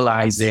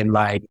realizing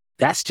like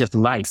that's just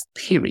life,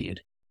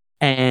 period.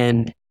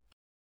 And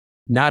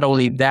not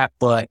only that,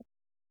 but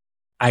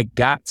I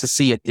got to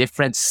see a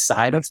different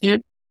side of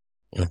him.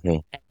 Mm-hmm.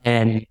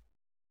 And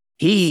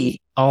he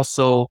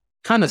also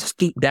kind of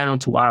stooped down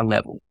to our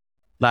level.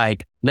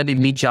 Like, let me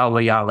meet y'all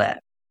where y'all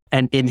at.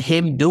 And in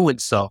him doing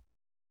so,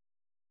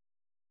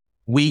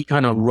 we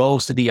kind of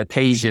rose to the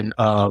occasion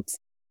of,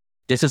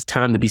 this is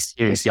time to be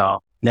serious,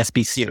 y'all. Let's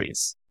be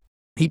serious.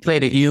 He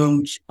played a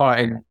huge part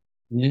and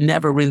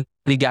never really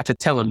got to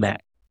tell him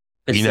that.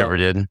 And you never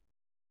did?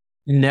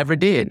 Never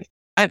did.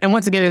 And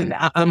once again,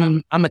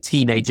 I'm a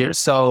teenager,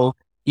 so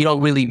you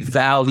don't really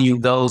value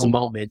those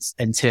moments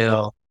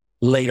until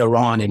later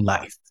on in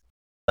life,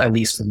 at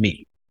least for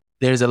me.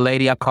 There's a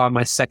lady I call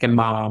my second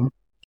mom.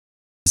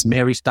 It's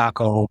Mary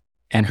Stockholm,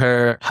 and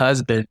her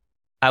husband,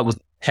 I was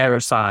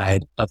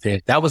terrified of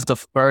him. That was the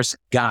first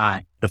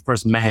guy, the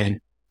first man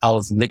I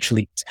was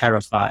literally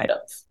terrified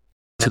of,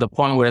 to the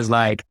point where it's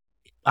like,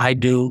 I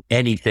do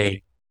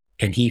anything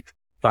and he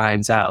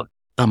finds out,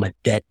 I'm a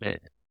dead man.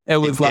 It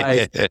was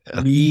like,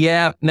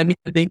 yeah, let me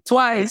think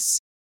twice.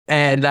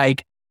 And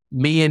like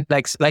me and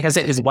like I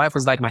said, his wife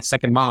was like my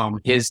second mom.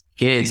 His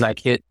kids, like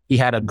he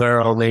had a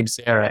girl named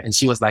Sarah and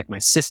she was like my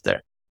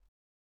sister,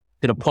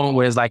 to the point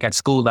where it's like at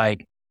school,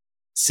 like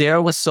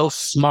Sarah was so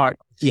smart.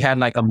 She had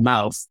like a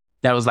mouth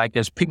that was like,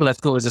 there's people at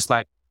school is just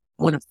like,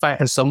 I want to fight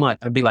her so much.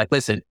 I'd be like,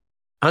 listen,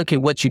 I don't care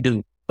what you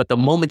do, but the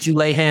moment you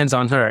lay hands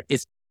on her,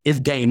 it's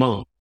game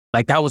on.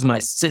 Like that was my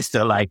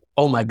sister. Like,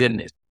 oh my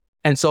goodness.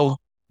 And so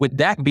with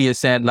that being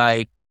said,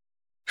 like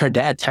her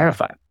dad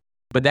terrified,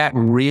 but that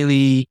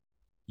really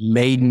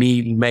made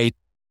me make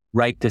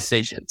right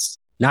decisions.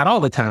 Not all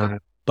the time,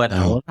 but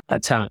a lot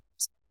of times.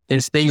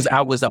 There's things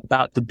I was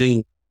about to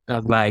do. I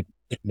was like,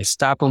 if Miss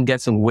Stockholm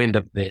gets some wind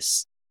of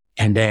this,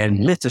 and then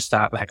Mr.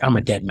 Stock, like, I'm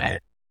a dead man.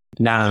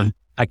 Nah,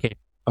 I can't.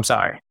 I'm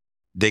sorry.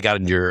 They got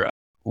in your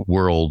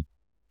world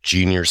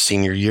junior,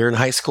 senior year in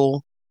high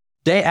school?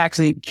 They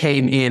actually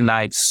came in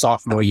like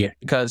sophomore year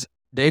because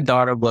their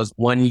daughter was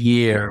 1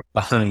 year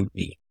behind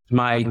me.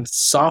 My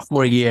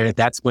sophomore year,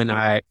 that's when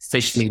I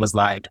officially was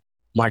like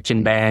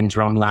marching band,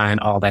 drumline,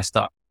 all that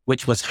stuff,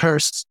 which was her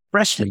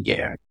freshman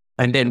year.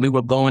 And then we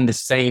were going to the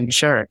same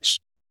church.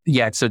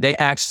 Yeah, so they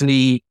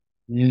actually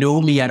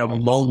knew me at a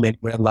moment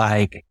where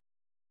like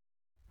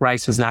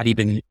Christ was not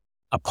even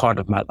a part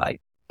of my life.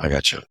 I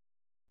got you.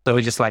 So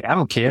it's just like, I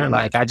don't care.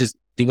 Like, I just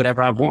do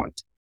whatever I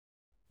want.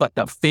 But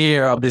the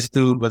fear of this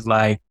dude was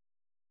like,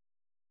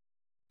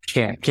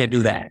 can't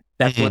do that.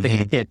 That's what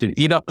they can't do.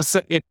 You know,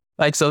 so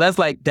so that's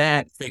like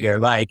dad figure.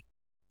 Like,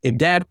 if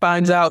dad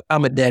finds out,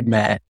 I'm a dead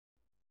man.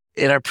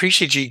 And I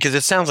appreciate you because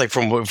it sounds like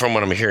from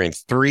what I'm hearing,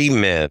 three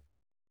men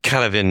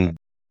kind of in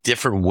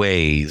different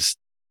ways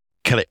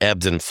kind of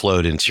ebbed and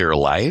flowed into your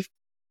life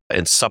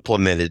and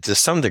supplemented to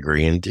some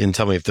degree, and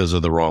tell me if those are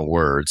the wrong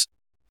words,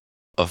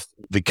 of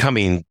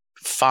becoming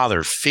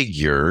father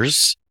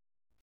figures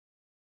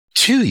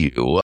to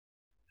you.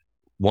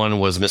 One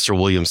was Mr.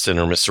 Williamson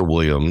or Mr.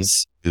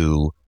 Williams,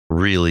 who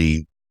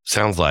really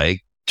sounds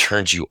like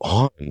turned you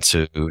on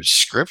to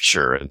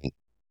scripture and,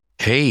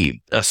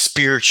 hey, a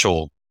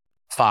spiritual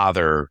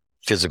father,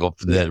 physical,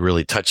 that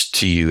really touched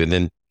to you. And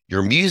then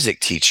your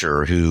music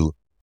teacher who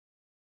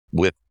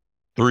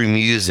through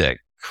music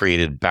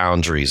created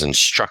boundaries and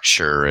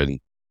structure, and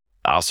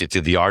also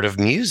through the art of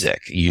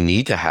music, you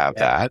need to have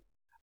that.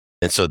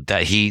 And so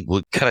that he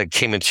kind of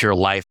came into your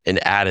life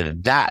and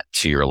added that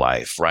to your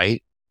life,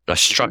 right? A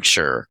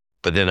structure,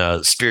 but then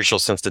a spiritual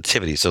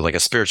sensitivity. So like a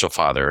spiritual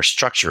father, a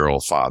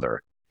structural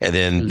father. And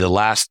then the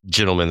last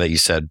gentleman that you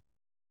said,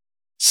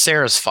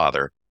 Sarah's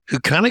father, who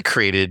kind of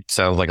created,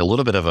 sounds like a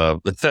little bit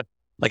of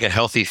like a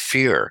healthy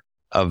fear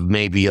of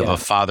maybe of a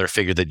father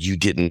figure that you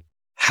didn't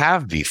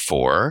have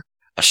before,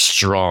 a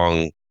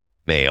strong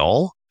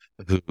male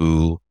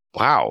who,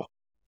 wow.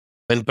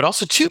 But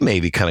also too,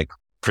 maybe kind of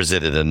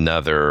presented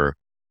another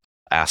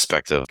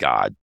aspect of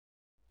God,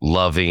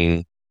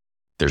 loving.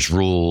 There's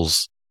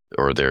rules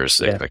or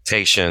there's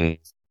expectation,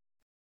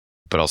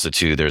 but also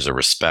too, there's a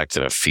respect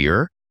and a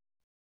fear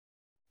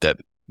that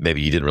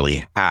maybe you didn't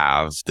really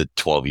have the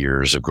 12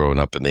 years of growing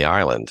up in the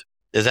island.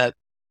 Is that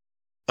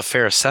a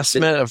fair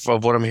assessment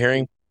of what I'm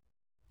hearing?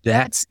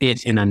 That's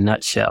it in a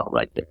nutshell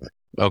right there.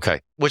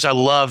 Okay. Which I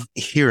love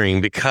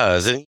hearing,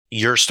 because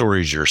your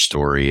story is your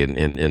story,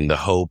 and the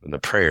hope and the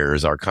prayer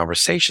is our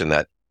conversation,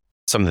 that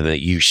something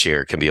that you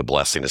share can be a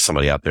blessing to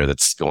somebody out there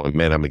that's going,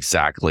 man,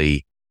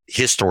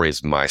 his story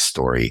is my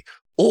story.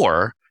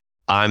 Or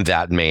I'm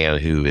that man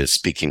who is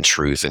speaking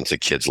truth into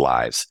kids'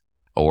 lives.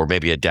 Or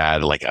maybe a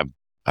dad, like,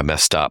 I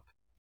messed up.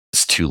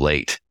 It's too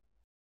late.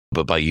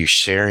 But by you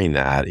sharing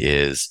that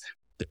is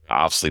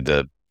obviously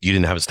you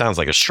didn't have, it sounds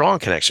like, a strong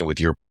connection with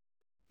your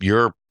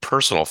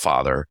personal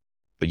father,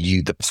 but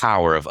the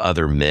power of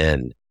other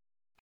men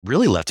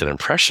really left an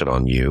impression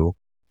on you.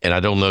 And I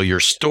don't know your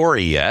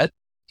story yet,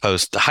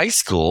 post high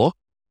school,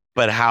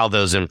 but how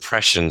those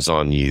impressions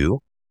on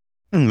you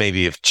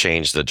maybe have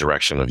changed the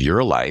direction of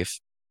your life,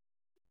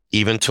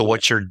 even to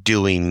what you're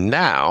doing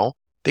now.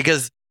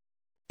 Because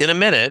in a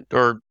minute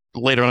or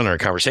later on in our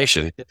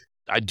conversation,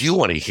 I do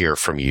want to hear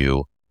from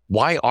you.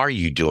 Why are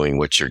you doing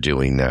what you're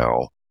doing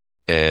now?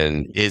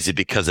 And is it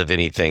because of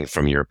anything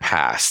from your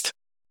past,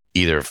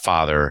 either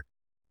father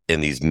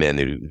and these men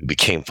who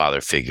became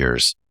father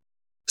figures?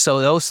 So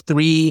those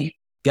 3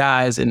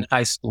 guys in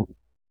high school,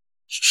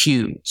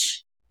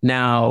 huge.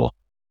 Now,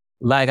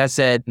 like I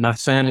said, my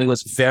family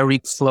was very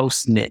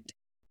close knit.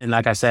 And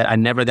like I said, I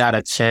never got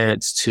a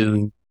chance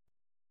to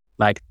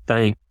like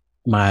thank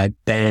my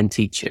band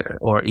teacher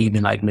or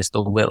even like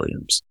Mr.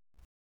 Williams.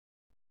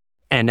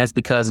 And that's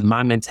because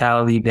my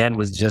mentality then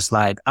was just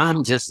like,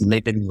 I'm just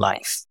living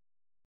life.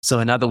 So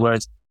in other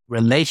words,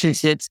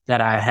 relationships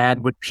that I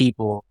had with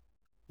people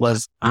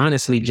was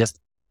honestly just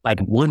like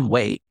one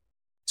way,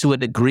 to a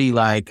degree,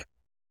 like,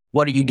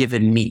 what are you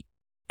giving me?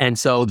 And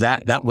so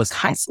that was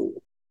high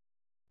school.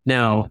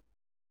 Now,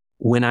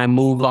 when I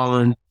moved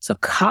on to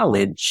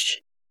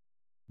college,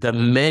 the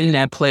men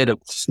that played a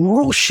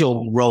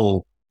crucial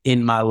role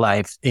in my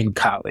life in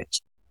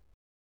college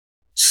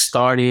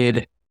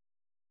started,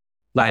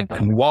 like,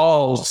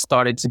 walls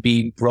started to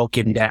be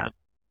broken down.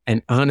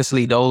 And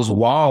honestly, those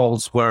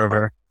walls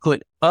were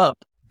put up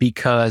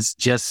because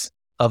just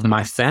of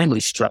my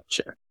family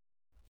structure.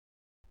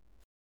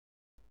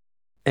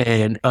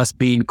 And us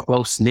being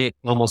close-knit,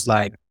 almost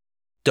like,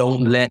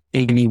 don't let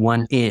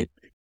anyone in.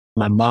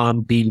 My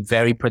mom being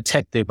very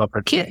protective of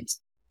her kids.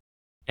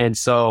 And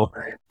so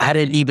I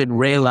didn't even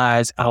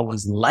realize I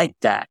was like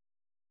that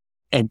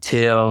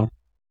until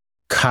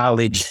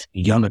college,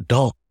 young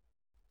adult.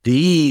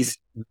 These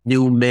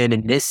new men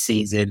in this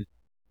season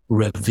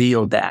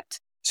revealed that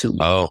to me.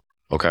 Oh,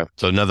 okay.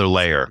 So another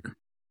layer.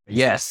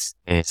 Yes.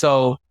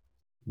 So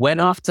went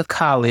off to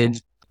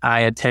college. I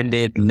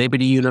attended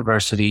Liberty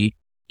University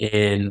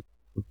in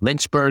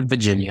Lynchburg,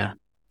 Virginia.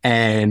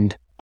 And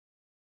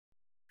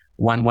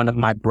one of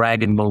my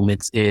bragging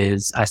moments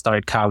is I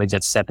started college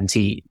at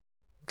 17.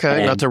 Okay,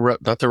 And not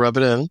to rub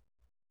it in.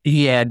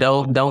 Yeah,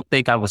 don't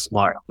think I was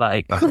smart.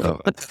 Like, when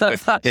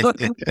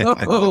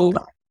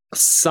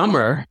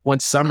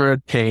summer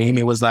came,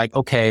 it was like,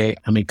 okay,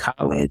 I'm in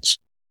college.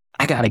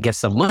 I got to get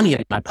some money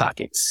in my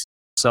pockets.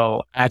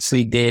 So I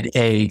actually did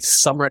a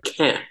summer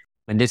camp.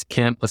 And this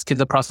camp was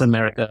Kids Across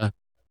America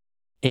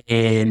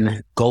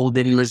in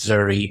Golden,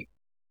 Missouri.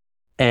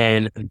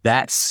 And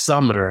that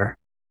summer,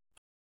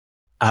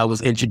 I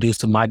was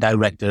introduced to my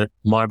director,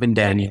 Marvin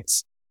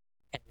Daniels.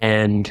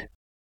 And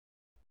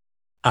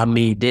I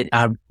mean, he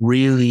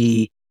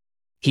really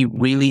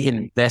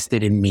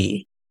invested in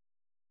me,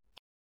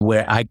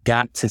 where I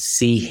got to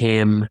see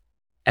him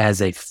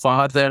as a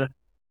father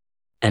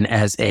and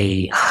as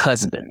a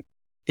husband.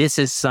 This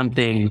is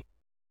something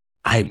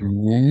I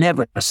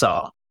never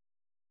saw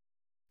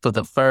for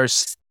the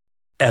first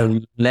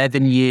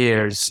 11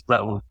 years,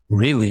 well,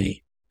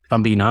 really, if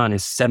I'm being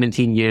honest,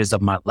 17 years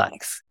of my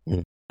life.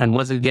 Mm. And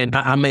once again,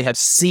 I may have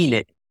seen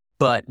it,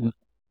 but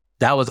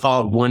that was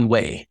all one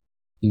way.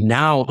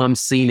 Now I'm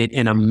seeing it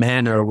in a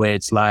manner where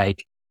it's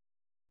like,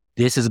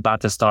 this is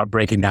about to start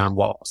breaking down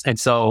walls. And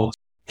so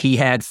he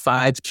had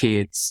 5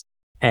 kids,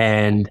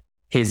 and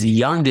his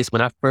youngest,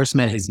 when I first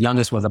met, his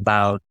youngest was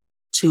about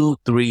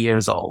 2-3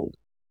 years old.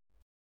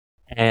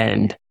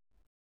 And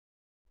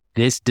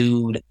this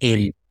dude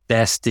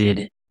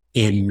invested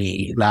in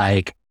me,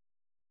 like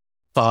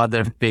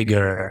father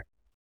figure,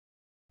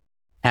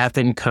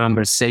 having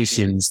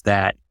conversations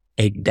that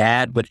a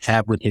dad would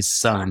have with his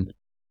son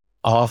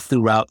all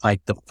throughout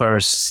like the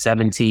first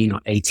 17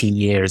 or 18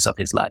 years of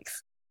his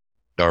life.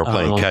 Or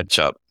playing catch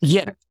up.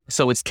 Yeah.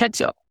 So it's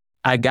catch up.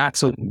 I got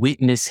to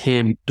witness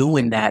him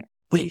doing that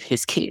with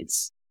his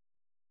kids.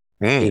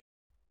 Mm.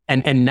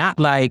 And not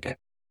like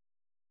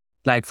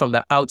from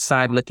the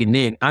outside looking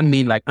in. I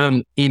mean, like,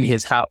 I'm in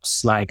his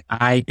house. Like,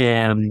 I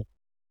am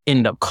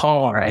in the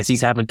car as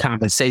he's having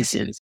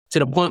conversations, to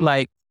the point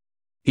like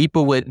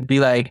people would be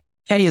like,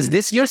 hey, is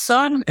this your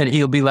son? And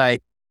he'll be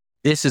like,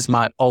 this is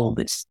my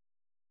oldest.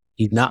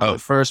 He's not my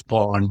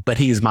firstborn, but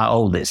he's my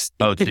oldest.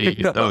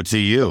 To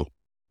you.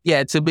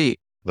 Yeah, to me.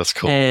 That's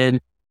cool. And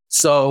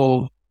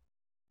so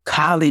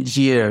college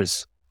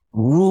years,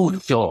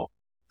 crucial.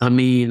 I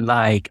mean,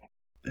 like,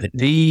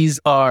 these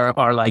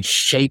are like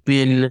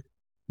shaping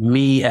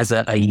me as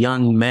a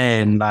young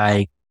man.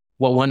 Like,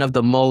 well, one of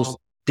the most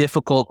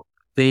difficult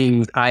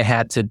things I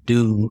had to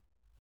do,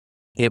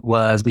 it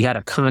was, we had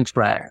a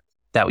contract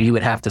that you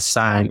would have to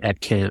sign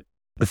at camp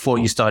before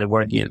you started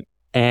working.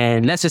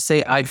 And let's just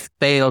say I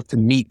failed to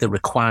meet the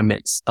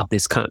requirements of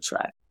this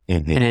contract.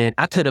 And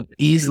I could have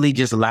easily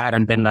just lied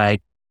and been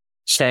like,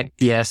 check,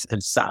 yes,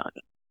 and sign.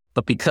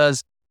 But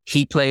because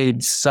he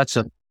played such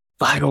a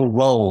vital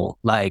role,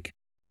 like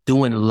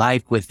doing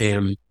life with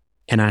him,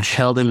 and I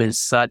held him in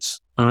such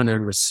honor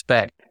and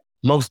respect,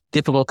 most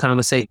difficult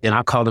conversation,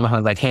 I called him, I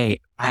was like, hey,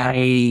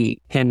 I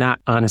cannot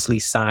honestly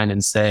sign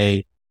and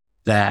say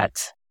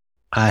that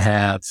I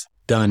have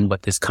done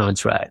what this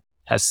contract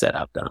has said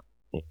I've done.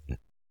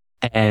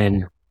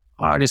 And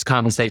hardest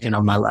conversation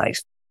of my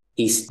life.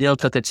 He still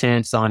took a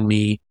chance on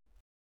me,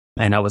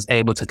 and I was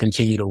able to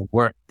continue to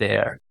work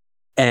there.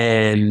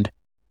 And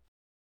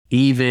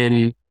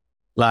even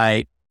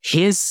like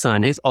his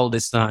son, his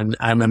oldest son,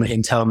 I remember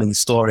him telling me the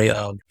story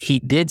of he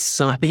did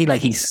something,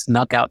 like he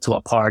snuck out to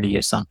a party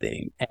or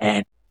something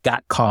and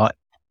got caught.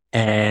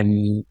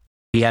 And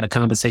we had a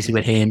conversation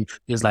with him.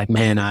 He was like,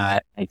 man,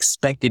 I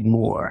expected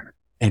more.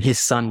 And his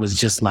son was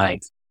just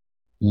like,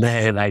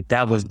 man, like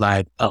that was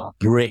like a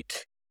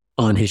brick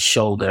on his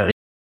shoulder.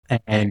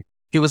 And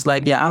he was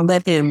like, yeah, I'll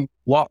let him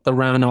walk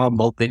around all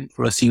moping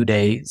for a few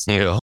days.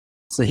 Yeah.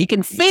 So he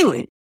can feel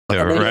it.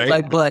 Yeah, right.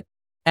 Like, but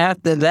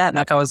after that,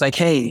 like I was like,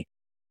 hey,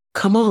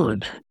 come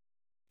on.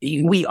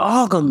 We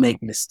all gonna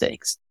make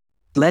mistakes.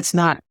 Let's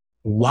not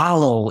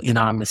wallow in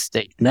our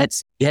mistakes.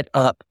 Let's get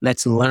up.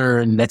 Let's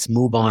learn. Let's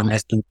move on.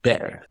 Let's do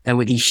better. And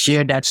when he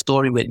shared that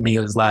story with me,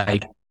 it was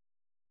like,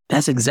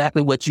 that's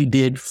exactly what you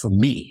did for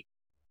me.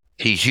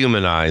 He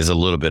humanized a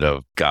little bit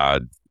of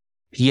God.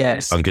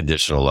 Yes.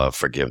 Unconditional love,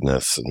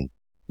 forgiveness. And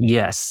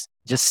yes.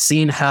 Just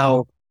seeing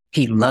how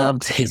he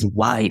loved his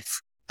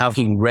wife, how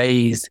he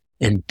raised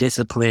and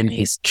disciplined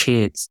his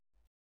kids.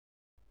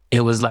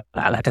 It was like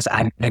I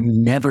said, I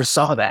never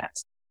saw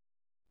that.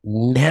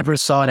 Never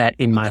saw that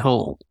in my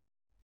home.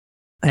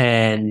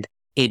 And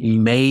it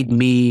made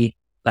me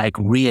like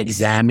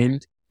re-examine,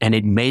 and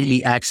it made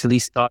me actually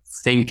start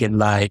thinking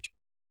like,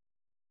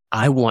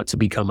 I want to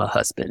become a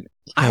husband.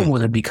 I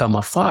want to become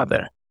a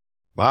father.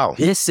 Wow.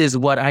 This is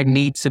what I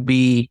need to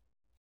be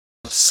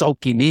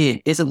soaking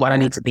in. This is what I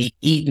need to be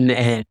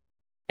eating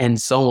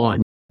and so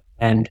on.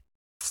 And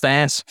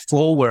fast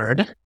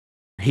forward,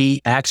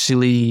 he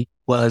actually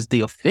was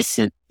the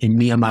officiant in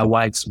me and my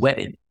wife's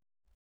wedding.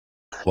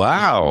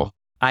 Wow.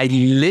 I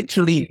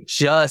literally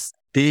just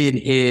did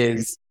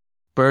his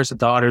first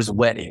daughter's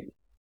wedding.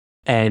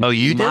 And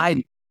you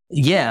did?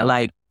 Yeah,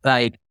 like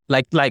I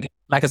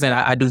said,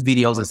 I do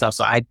videos and stuff.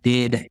 So I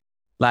did,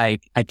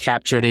 like, I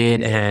captured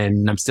it,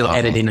 and I'm still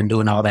editing and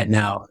doing all that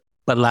now.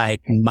 But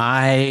like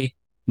my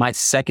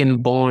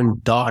second born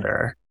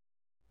daughter,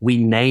 we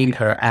named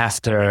her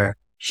after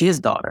his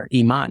daughter,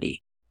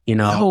 Imani. You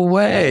know? No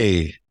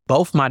way.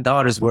 Both my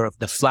daughters were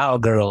the flower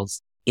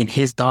girls in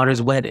his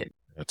daughter's wedding.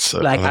 That's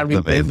like I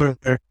remember,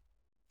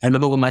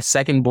 when my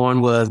second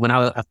born was, when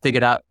I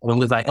figured out, when it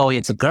was like, oh,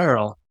 it's a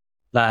girl.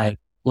 Like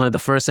one of the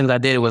first things I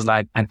did was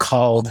like, I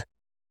called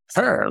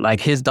her, like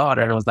his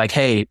daughter, and I was like,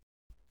 hey,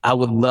 I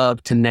would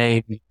love to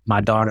name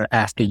my daughter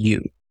after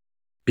you,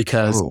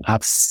 because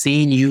I've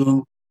seen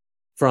you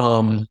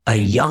from a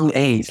young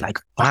age, like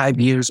 5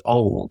 years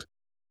old,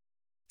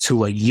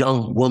 to a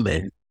young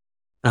woman.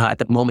 At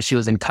the moment she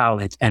was in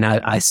college, and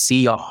I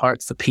see your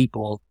heart for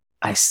people.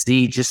 I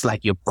see just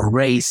like your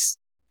grace.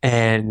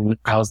 And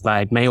I was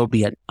like, man, it would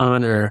be an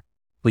honor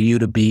for you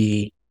to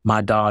be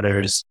my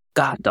daughter's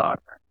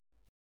goddaughter.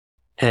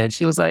 And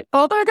she was like,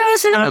 oh my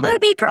gosh, you know,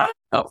 let me cry.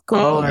 Of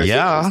course.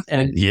 Yeah.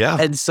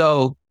 And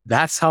so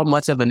that's how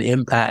much of an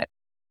impact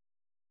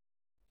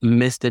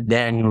Mr.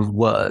 Daniels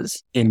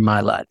was in my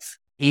life.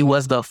 He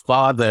was the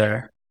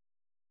father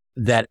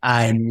that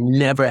I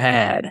never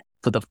had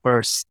for the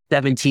first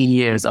 17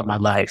 years of my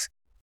life.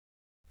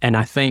 And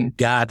I thank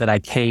God that I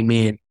came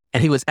in,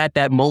 and he was at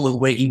that moment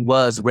where he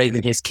was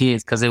raising his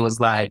kids, because it was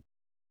like,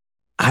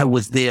 I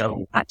was there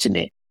watching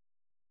it.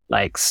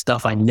 Like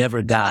stuff I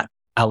never got,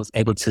 I was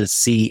able to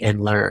see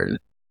and learn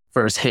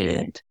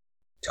firsthand.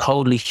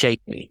 Totally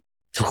shaped me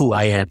to who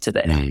I am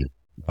today.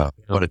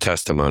 What a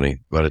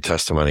testimony. What a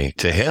testimony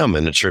to him,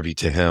 and a tribute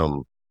to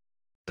him.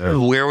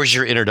 Where was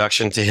your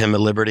introduction to him at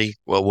Liberty?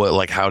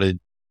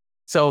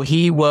 So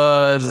he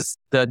was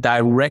the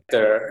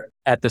director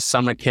at the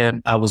summer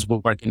camp I was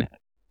working at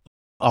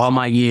all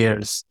my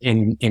years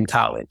in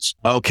college.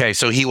 Okay,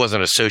 so he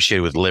wasn't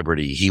associated with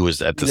Liberty. He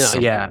was at the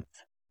summer. Yeah,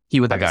 he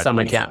was at the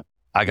summer camp.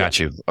 I got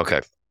you.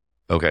 Okay.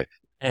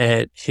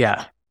 And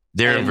yeah.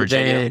 They're in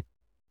Virginia.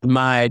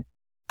 My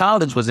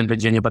college was in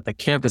Virginia, but the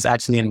camp is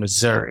actually in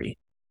Missouri.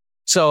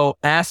 So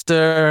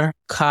after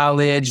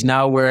college,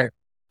 now we're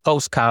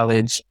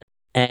post-college,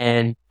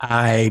 and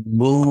I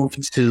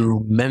moved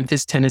to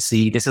Memphis,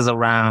 Tennessee. This is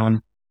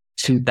around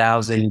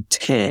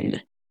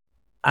 2010.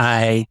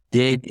 I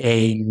did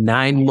a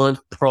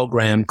 9-month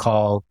program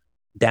called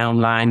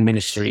Downline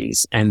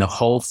Ministries. And the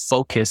whole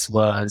focus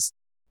was,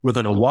 we're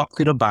going to walk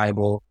through the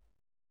Bible,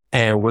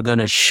 and we're going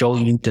to show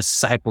you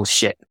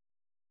discipleship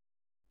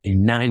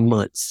in 9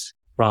 months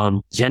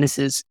from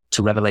Genesis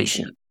to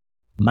Revelation.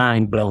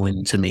 Mind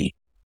blowing to me.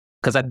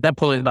 Because at that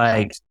point,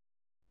 like,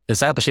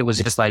 discipleship was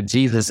just like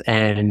Jesus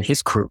and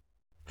his crew.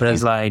 But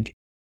it's like,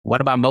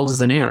 what about Moses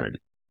and Aaron?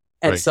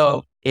 And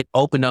so it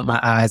opened up my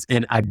eyes,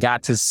 and I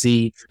got to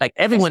see, like,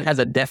 everyone has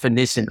a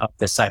definition of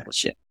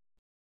discipleship.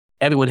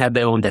 Everyone had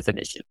their own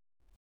definition.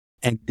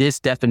 And this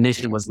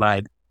definition was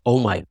like, oh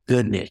my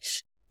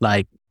goodness,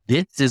 like,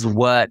 this is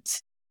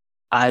what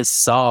I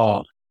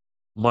saw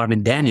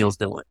Marvin Daniels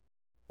doing,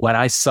 what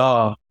I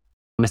saw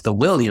Mr.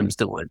 Williams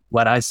doing,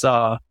 what I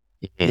saw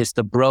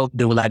Mr. Bro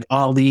doing, like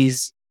all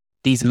these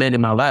men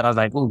in my life. I was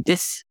like, oh,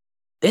 this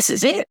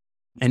is it.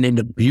 And then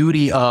the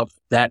beauty of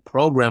that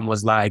program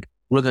was like,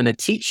 we're going to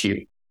teach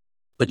you,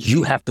 but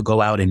you have to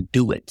go out and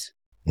do it.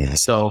 Yeah.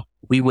 So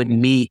we would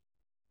meet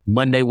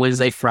Monday,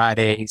 Wednesday,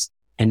 Fridays,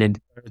 and then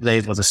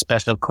Thursdays was a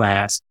special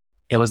class.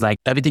 It was like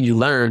everything you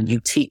learn, you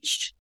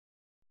teach.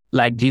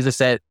 Like Jesus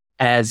said,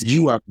 as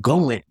you are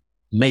going,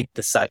 make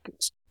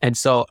disciples. And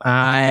so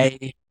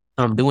I,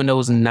 doing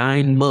those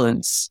 9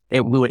 months,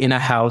 we were in a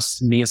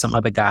house, me and some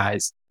other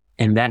guys,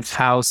 and that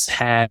house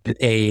had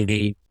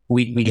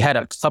we had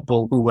a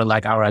couple who were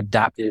like our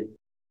adopted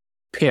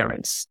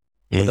parents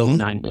for those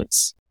 9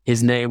 months.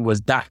 His name was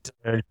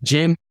Dr.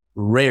 Jim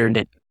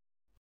Reardon,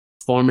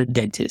 former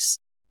dentist.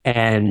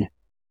 And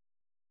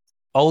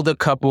older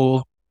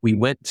couple, we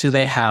went to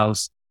their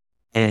house,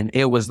 and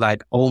it was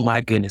like, oh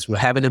my goodness, we're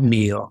having a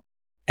meal,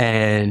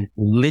 and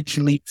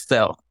literally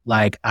felt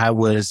like I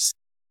was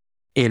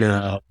in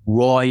a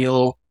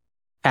royal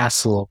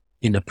castle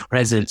in the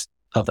presence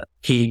of a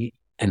king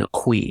and a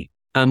queen.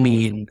 I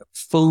mean,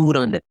 food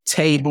on the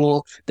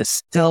table, the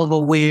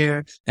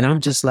silverware, and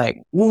I'm just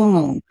like,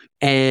 woo.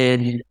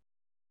 And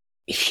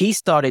he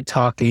started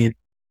talking,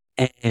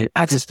 and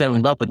I just fell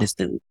in love with this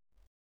dude.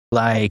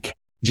 Like,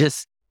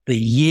 just the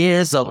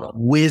years of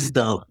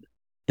wisdom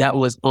that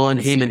was on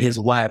him and his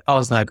wife. I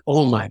was like,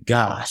 oh my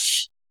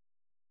gosh,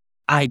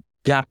 I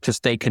got to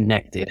stay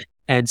connected.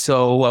 And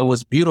so what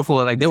was beautiful,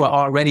 like, they were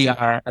already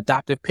our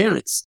adoptive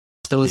parents.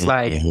 So it's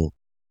like,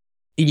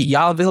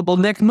 y'all available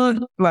next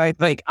month?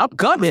 Like I'm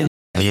coming.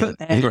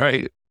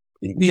 Right.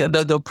 Yeah,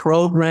 the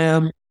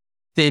program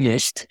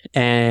finished,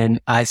 and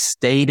I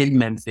stayed in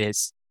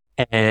Memphis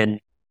and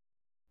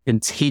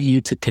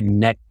continued to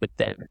connect with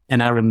them.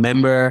 And I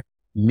remember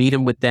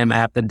meeting with them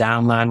after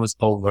Downline was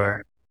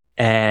over.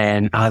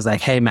 And I was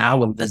like, hey, man, I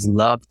would just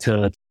love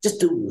to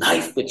just do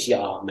life with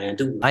y'all, man,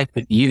 do life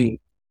with you.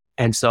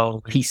 And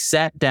so he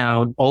sat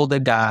down, older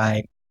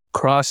guy,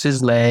 crossed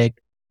his leg,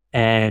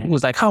 and he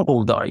was like, how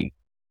old are you?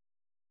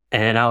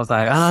 And I was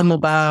like, I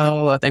think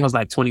I was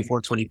like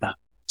 24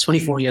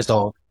 years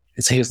old.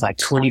 And so he was like,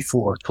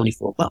 24.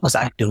 What was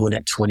I doing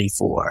at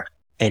 24?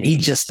 And he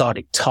just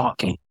started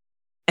talking.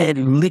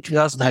 And literally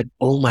I was like,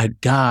 oh my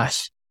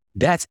gosh,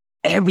 that's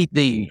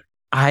everything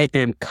I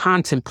am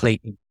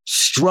contemplating,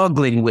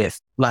 struggling with,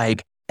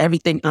 like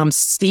everything I'm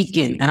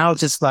seeking. And I was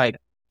just like,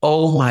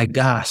 oh my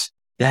gosh,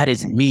 that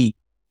is me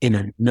in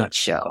a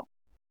nutshell.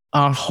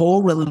 Our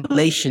whole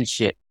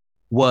relationship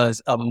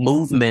was a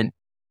movement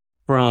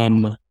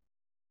from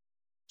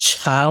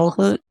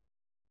childhood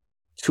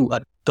to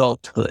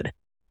adulthood.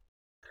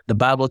 The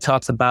Bible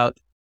talks about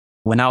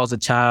when I was a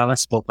child, I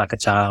spoke like a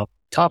child,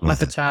 talked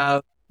like a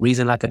child,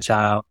 reasoned like a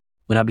child.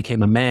 When I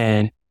became a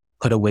man,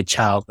 put away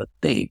childhood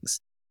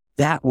things.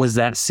 That was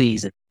that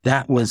season.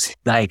 That was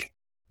like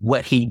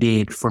what he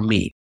did for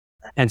me.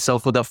 And so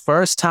for the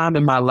first time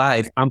in my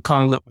life, I'm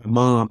calling up my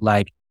mom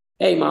like,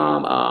 hey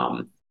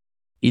mom,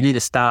 you need to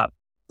stop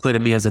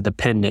putting me as a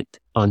dependent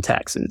on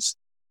taxes.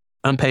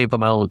 I'm paying for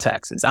my own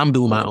taxes. I'm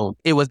doing my own.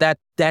 It was that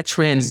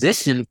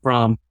transition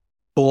from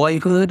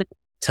boyhood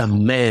to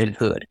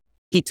manhood.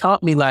 He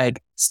taught me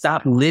like,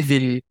 stop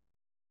living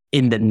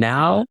in the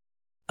now.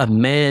 A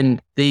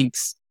man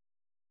thinks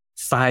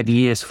 5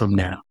 years from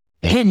now,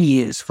 10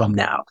 years from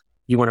now.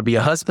 You want to be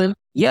a husband?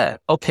 Yeah,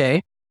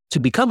 okay. To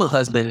become a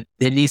husband,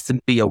 there needs to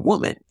be a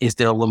woman. Is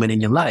there a woman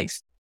in your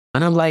life?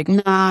 And I'm like,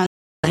 nah.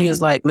 He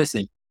was like,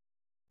 listen,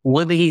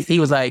 one thing he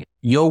was like,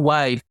 your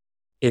wife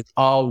is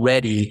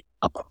already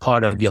a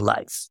part of your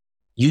life.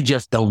 You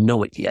just don't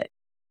know it yet.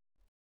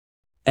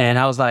 And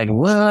I was like,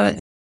 what?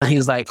 And he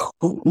was like,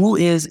 who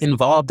is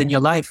involved in your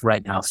life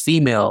right now?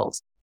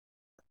 Females,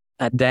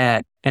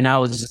 dad. And I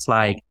was just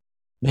like,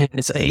 man,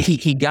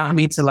 he got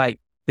me to like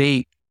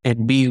think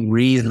and be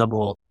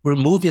reasonable.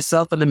 Remove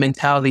yourself from the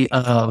mentality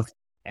of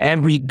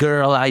every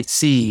girl I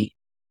see,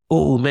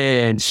 oh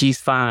man, she's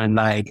fine.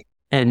 Like,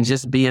 and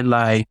just being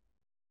like,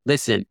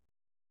 listen,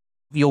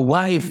 your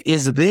wife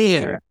is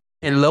there.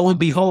 And lo and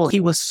behold, he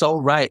was so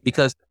right,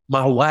 because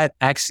my wife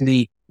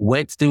actually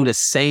went through the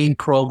same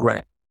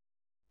program,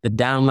 the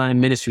Downline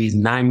Ministries,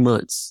 9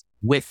 months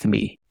with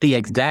me, the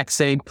exact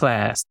same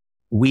class.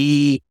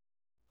 We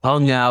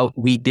hung out,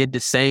 we did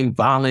the same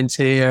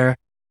volunteer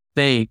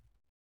thing,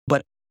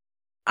 but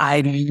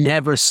I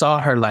never saw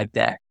her like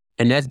that.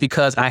 And that's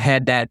because I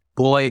had that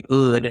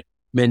boyhood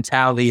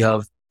mentality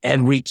of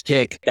every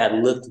chick that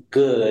looked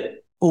good,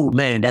 oh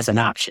man, that's an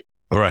option.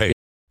 Right.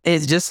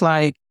 It's just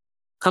like,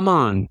 come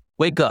on,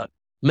 wake up,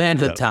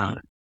 manhood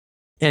time.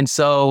 And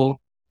so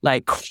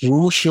like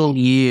crucial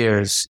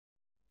years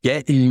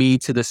getting me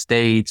to the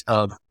stage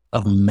of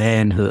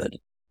manhood.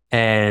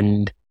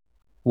 And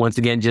once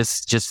again,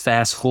 just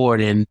fast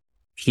forward, and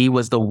he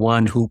was the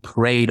one who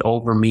prayed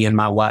over me and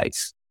my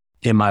wife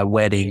in my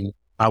wedding,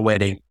 our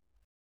wedding.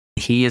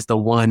 He is the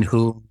one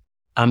who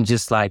I'm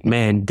just like,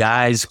 man,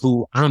 guys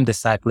who I'm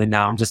discipling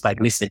now, I'm just like,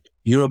 listen,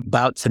 you're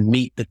about to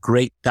meet the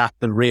great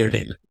Dr.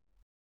 Reardon.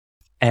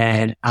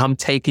 And I'm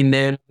taking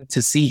them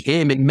to see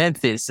him in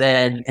Memphis.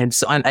 And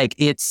so I'm like,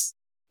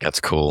 that's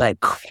cool. Like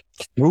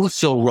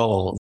crucial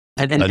role.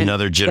 And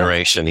another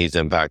generation he's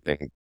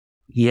impacting.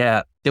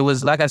 Yeah. It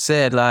was, like I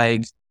said,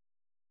 like,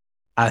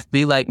 I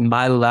feel like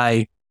my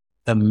life,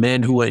 the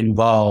men who were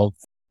involved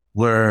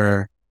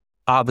were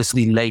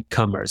obviously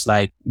latecomers,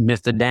 like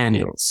Mr.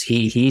 Daniels.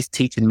 He's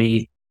teaching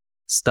me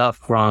stuff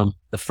from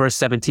the first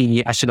 17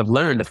 years. I should have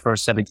learned the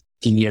first 17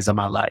 years of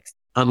my life.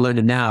 I'm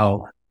learning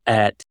now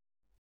at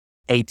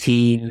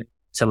 18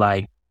 to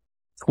like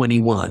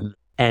 21.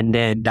 And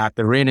then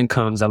Dr. Reardon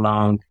comes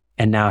along,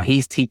 and now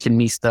he's teaching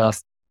me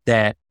stuff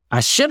that I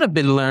should have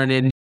been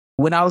learning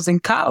when I was in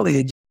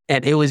college.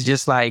 And it was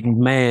just like,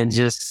 man,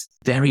 just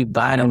very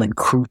vital and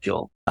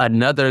crucial.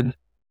 Another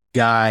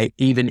guy,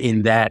 even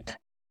in that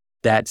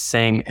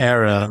same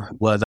era,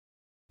 was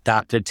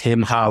Dr.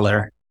 Tim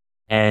Holler.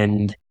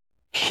 And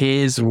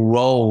his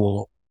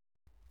role,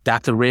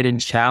 Dr. Reardon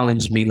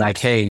challenged me like,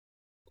 hey,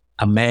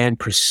 a man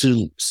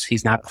pursues.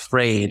 He's not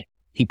afraid.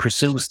 He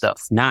pursues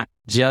stuff, not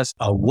just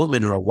a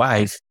woman or a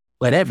wife,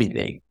 but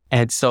everything.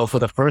 And so for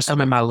the first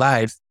time in my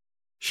life,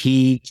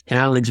 he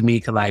challenged me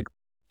to like,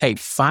 hey,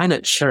 find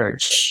a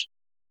church,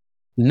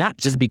 not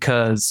just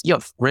because your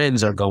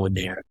friends are going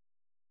there,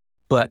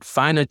 but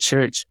find a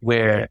church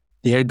where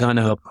they're going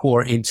to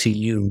pour into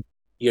you.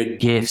 Your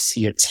gifts,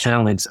 your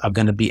talents are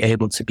going to be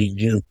able to be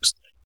used.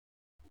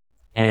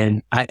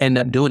 And I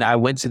ended up doing it. I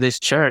went to this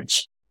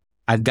church.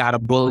 I got a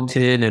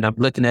bulletin and I'm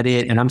looking at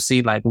it and I'm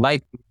seeing like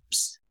life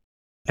groups.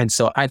 And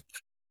so I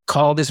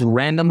called this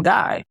random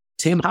guy,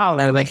 Tim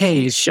Holland. I'm like,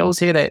 hey, it shows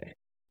here that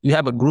you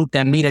have a group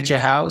that meet at your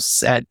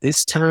house at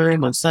this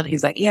time on Sunday.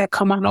 He's like, yeah,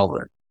 come on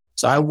over.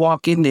 So I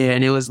walk in there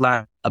and it was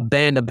like a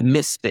band of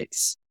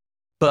misfits,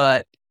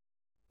 but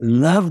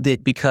loved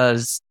it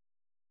because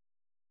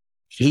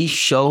he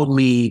showed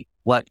me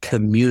what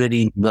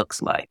community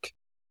looks like.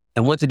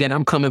 And once again,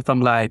 I'm coming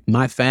from like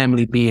my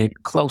family being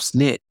close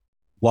knit,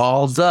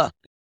 walls up,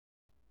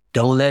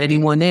 don't let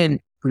anyone in,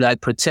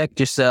 like protect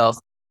yourself.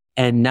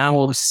 And now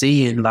I'm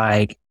seeing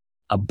like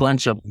a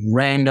bunch of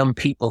random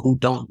people who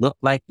don't look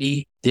like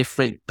me,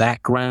 different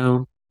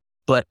background,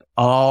 but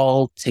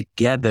all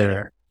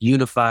together,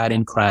 unified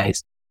in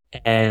Christ.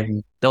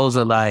 And those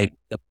are like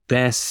the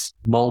best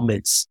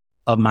moments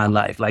of my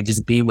life, like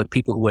just being with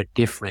people who are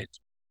different,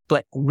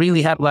 but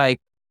really have like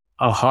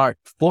a heart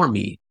for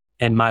me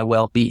and my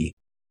well-being.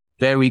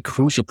 Very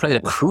crucial, played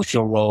a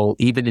crucial role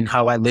even in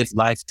how I live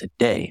life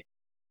today.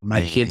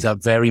 My kids are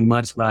very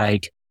much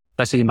like,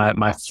 especially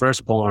my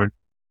firstborn,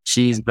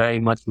 she's very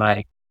much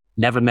like,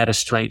 never met a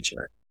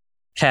stranger.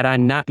 Had I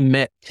not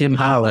met Tim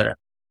Holler,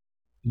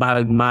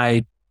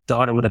 my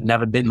daughter would have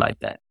never been like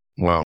that.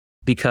 Wow.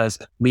 Because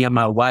me and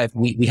my wife,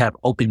 we have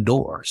open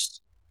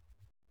doors.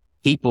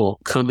 People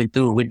coming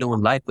through, we're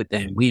doing life with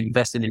them. We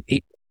invested in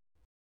people.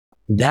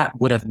 That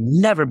would have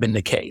never been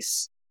the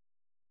case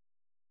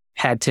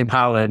had Tim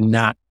Holler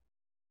not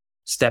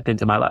stepped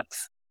into my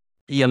life.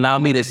 He allowed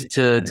me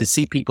to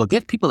see people,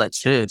 get people at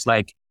church,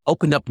 like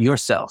open up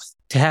yourself.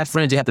 To have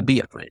friends, you have to be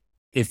a friend.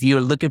 If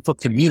you're looking for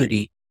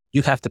community,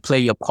 you have to play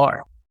your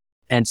part.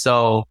 And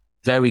so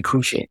very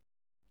crucial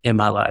in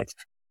my life.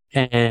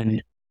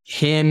 And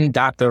him,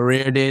 Dr.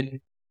 Reardon,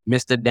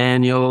 Mr.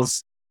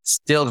 Daniels,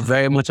 still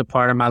very much a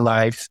part of my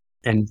life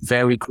and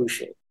very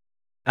crucial.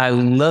 I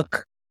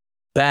look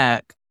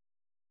back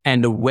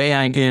and the way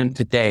I am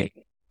today,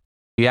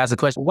 you ask the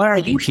question, why are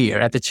you here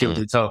at the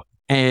children's home?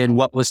 And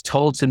what was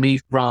told to me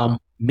from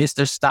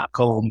Mr.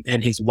 Stockholm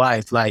and his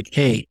wife, like,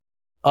 hey,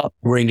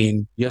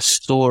 upbringing, your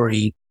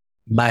story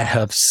might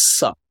have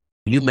sucked.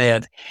 You may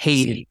have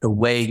hated the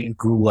way you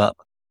grew up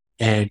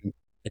and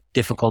the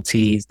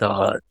difficulties,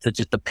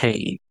 just the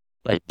pain,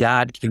 but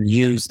God can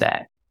use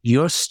that.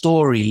 Your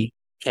story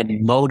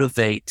can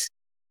motivate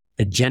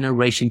the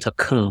generation to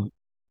come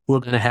who are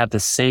going to have the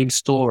same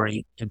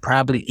story and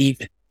probably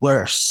even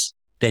worse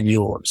than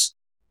yours.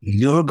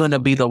 You're going to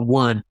be the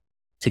one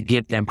to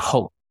give them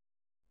hope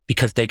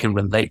because they can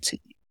relate to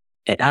you.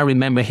 And I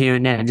remember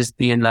hearing that and just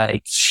being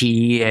like,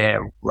 yeah,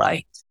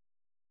 right.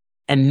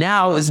 And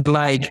now it's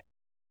like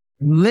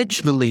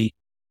literally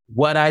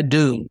what I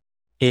do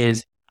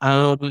is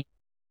I'm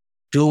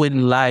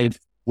doing life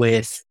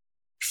with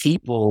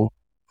people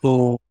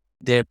who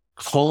their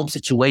home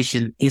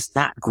situation is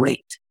not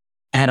great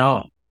at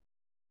all.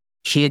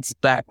 Kids'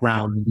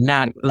 background,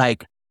 not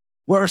like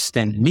worse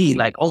than me.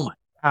 Like, oh my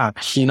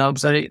gosh, you know what I'm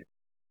saying?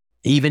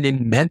 Even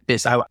in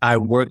Memphis, I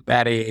worked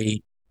at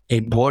a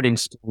boarding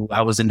school.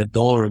 I was in the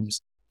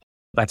dorms.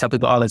 I tell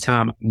people all the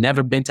time, I've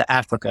never been to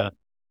Africa.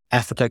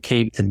 Africa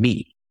came to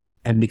me.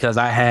 And because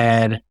I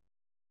had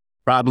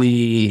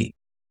probably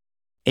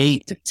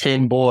 8 to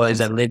 10 boys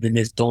that lived in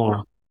this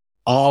dorm,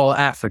 all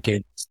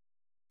Africans,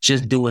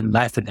 just doing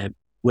life with them.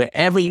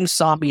 wherever you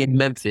saw me in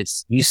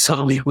Memphis, you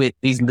saw me with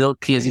these little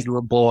kids, these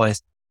little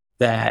boys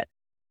that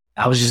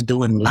I was just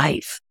doing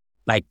life,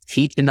 like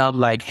teaching them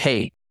like,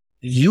 hey,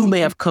 you may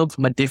have come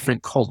from a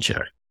different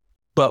culture,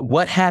 but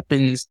what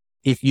happens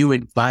if you're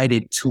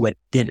invited to a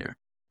dinner?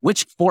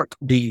 Which fork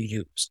do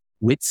you use?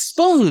 Which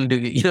spoon do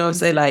you know what I'm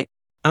saying? Like,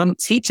 I'm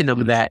teaching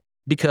them that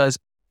because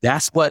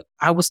that's what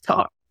I was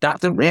taught.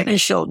 Dr. Reardon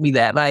showed me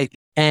that. Like,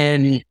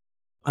 and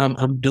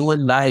I'm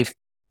doing life.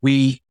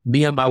 Me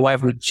and my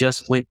wife, we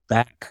just went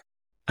back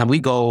and we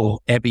go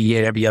every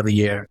year, every other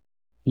year.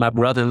 My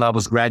brother-in-law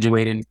was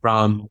graduating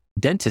from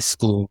dentist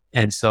school.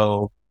 And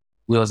so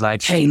we was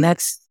like, hey,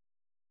 let's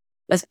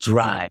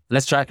drive.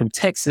 Let's drive from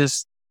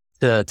Texas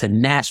to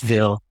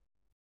Nashville,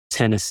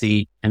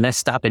 Tennessee, and let's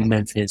stop in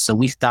Memphis. So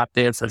we stopped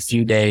there for a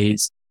few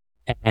days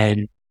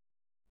and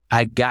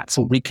I got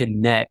to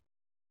reconnect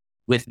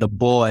with the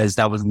boys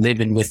that was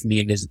living with me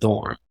in this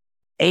dorm.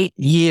 8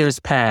 years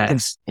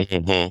passed.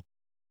 Mm-hmm.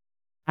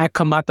 I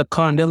come out the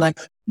car and they're like,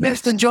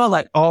 Mr. Joaull,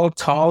 like all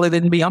taller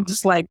than me. I'm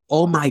just like,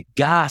 oh my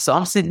gosh. So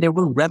I'm sitting there,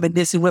 we're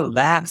reminiscing, we're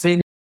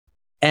laughing.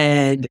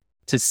 And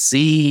to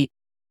see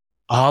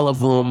all of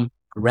them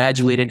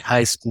graduated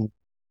high school,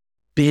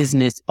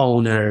 business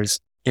owners,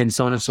 and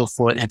so on and so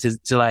forth. And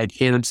to like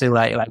hear them say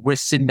like we're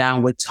sitting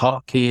down, we're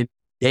talking.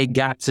 They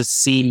got to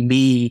see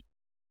me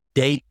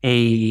date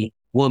a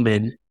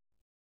woman,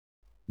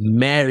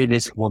 marry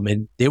this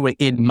woman. They were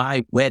in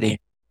my wedding,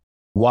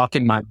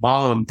 walking my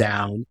mom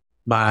down,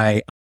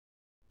 my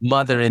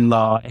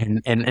mother-in-law,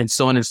 and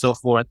so on and so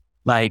forth.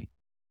 Like,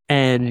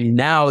 and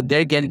now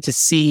they're getting to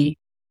see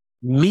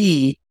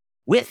me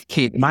with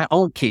kids, my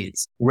own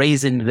kids,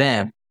 raising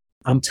them.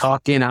 I'm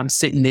talking, I'm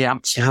sitting there,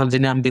 I'm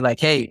challenging them, be like,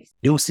 hey,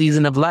 new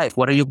season of life.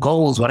 What are your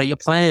goals? What are your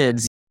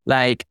plans?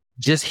 Like,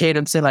 just hear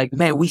them say like,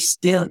 man, we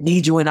still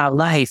need you in our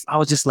life. I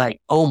was just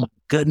like, oh my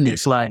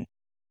goodness. Like,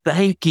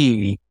 thank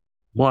you,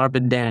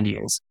 Marvin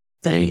Daniels.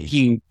 Thank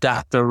you,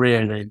 Dr.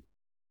 Reardon.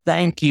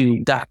 Thank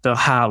you, Dr.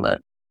 Holler.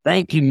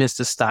 Thank you,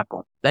 Mr.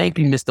 Stockwell. Thank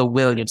you, Mr.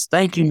 Williams.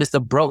 Thank you,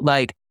 Mr. Bro.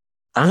 Like,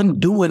 I'm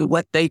doing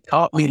what they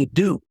taught me to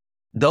do.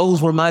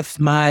 Those were my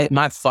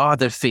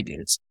father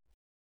figures.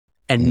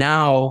 And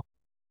now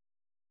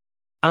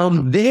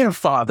I'm their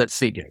father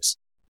figures.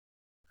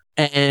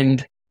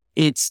 And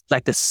it's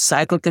like the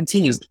cycle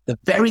continues. The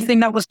very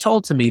thing that was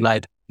told to me,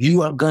 like,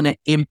 you are going to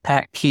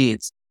impact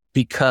kids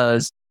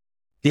because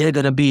they're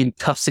going to be in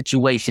tough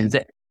situations.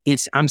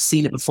 I'm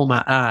seeing it before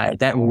my eye.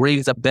 That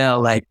rings a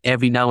bell like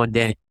every now and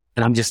then.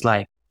 And I'm just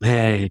like,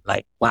 man,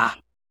 like, wow.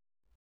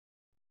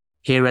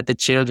 Here at the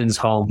children's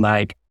home,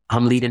 like,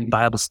 I'm leading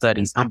Bible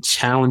studies. I'm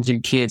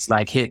challenging kids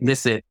like, hey,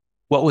 listen,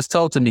 what was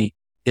told to me,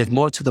 there's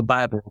more to the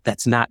Bible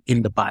that's not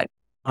in the Bible.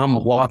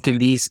 I'm walking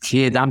these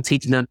kids. I'm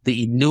teaching them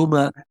the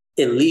Enuma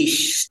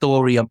Elish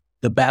story of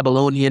the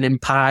Babylonian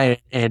Empire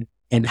and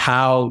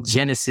how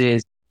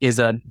Genesis is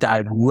a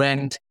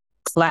direct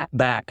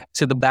clapback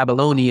to the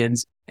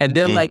Babylonians. And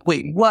they're like,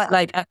 wait, what?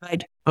 Like,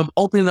 I'm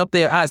opening up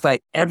their eyes.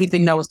 Like,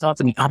 everything that was taught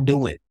to me, I'm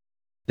doing.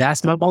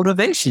 That's my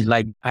motivation.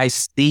 Like, I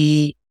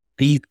see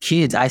these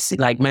kids. I see,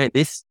 like, man,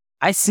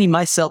 I see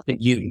myself in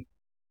you.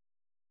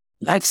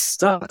 Life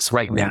sucks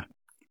right now.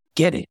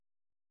 Get it.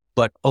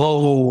 But,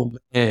 oh,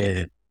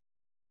 man,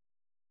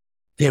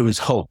 there is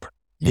hope.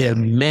 There are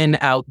men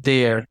out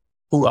there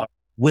who are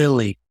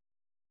willing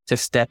to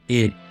step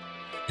in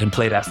and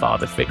play that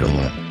father figure.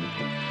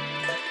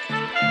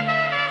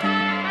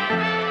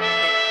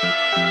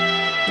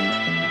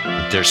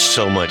 There's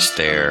so much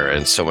there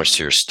and so much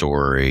to your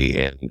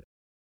story. And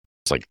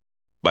it's like,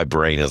 my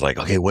brain is like,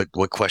 okay, what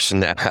question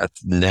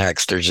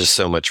next? There's just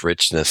so much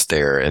richness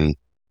there. And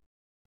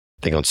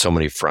I think on so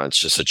many fronts,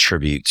 just a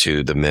tribute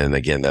to the men,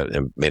 again,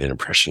 that made an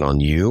impression on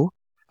you,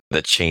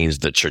 that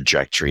changed the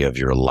trajectory of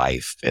your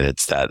life. And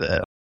it's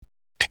that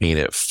paying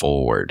it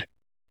forward.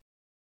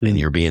 And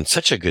you're being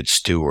such a good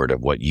steward of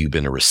what you've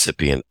been a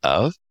recipient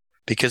of,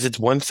 because it's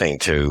one thing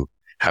to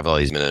have all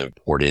these men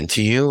poured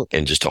into you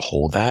and just to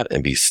hold that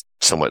and be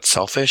somewhat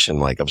selfish and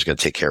like, I'm just going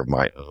to take care of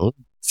my own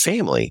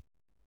family.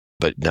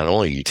 But not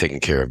only are you taking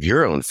care of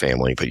your own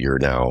family, but you're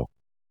now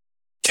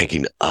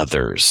taking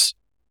others,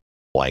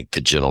 like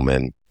the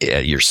gentleman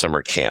at your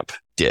summer camp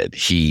did.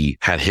 He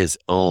had his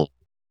own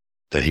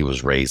that he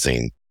was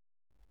raising,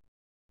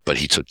 but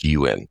he took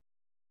you in.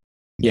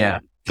 Yeah.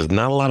 Because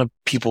not a lot of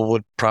people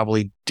would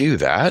probably do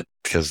that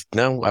because,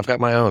 no, I've got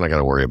my own I got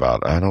to worry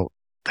about. I don't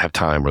have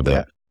time or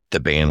the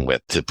bandwidth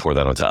to pour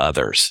that onto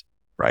others,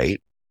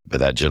 right? But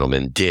that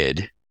gentleman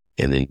did.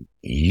 And then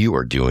you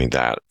are doing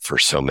that for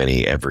so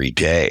many every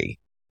day.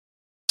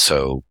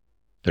 So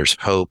there's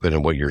hope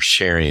in what you're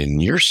sharing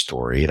in your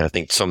story. And I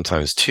think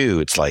sometimes too,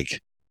 it's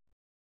like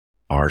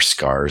our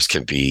scars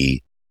can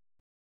be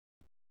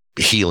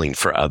healing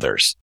for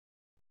others,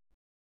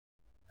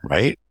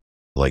 right?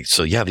 Like,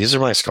 so yeah, these are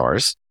my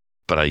scars,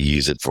 but I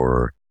use it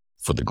for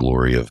the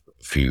glory of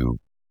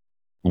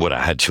what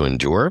I had to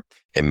endure.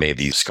 And may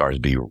these scars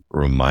be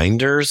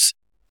reminders,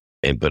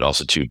 but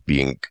also to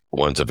being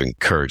ones of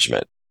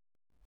encouragement.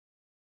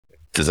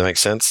 Does that make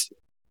sense?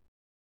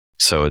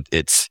 So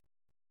it's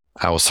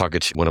I was talking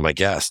to one of my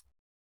guests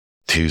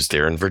who's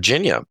there in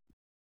Virginia.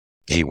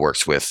 He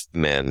works with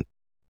men.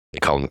 They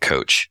call him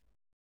coach,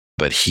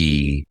 but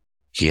he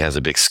has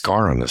a big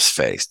scar on his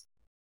face.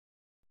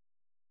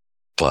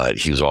 But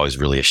he was always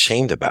really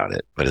ashamed about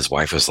it. But his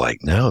wife was like,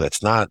 no, that's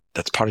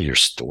part of your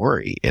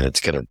story. And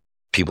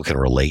people can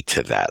relate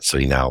to that. So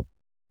he now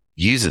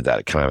uses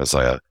that kind of as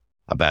like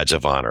a badge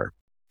of honor.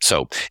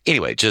 So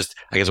anyway, I guess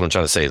what I'm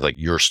trying to say is like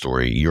your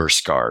story, your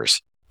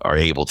scars are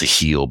able to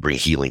heal, bring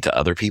healing to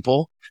other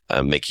people,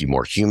 make you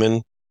more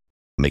human,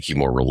 make you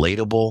more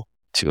relatable,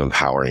 to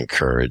empower and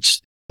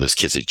encourage those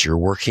kids that you're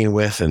working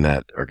with and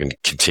that are going to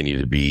continue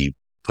to be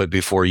put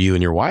before you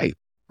and your wife,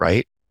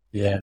 right?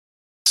 Yeah.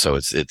 So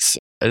it's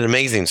an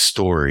amazing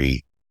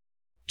story,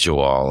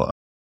 Joaull,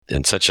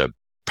 and such a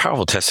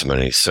powerful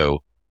testimony.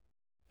 So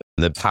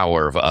the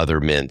power of other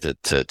men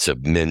to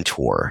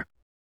mentor.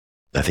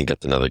 I think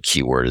that's another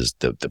key word is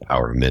the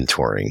power of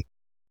mentoring.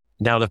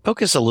 Now to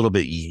focus a little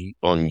bit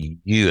on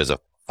you as a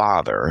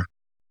father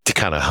to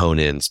kind of hone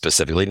in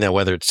specifically. Now,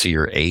 whether it's to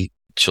your 8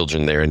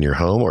 children there in your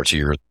home or to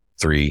your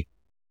 3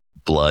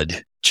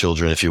 blood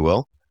children, if you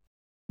will.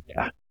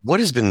 Yeah.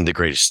 What has been the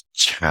greatest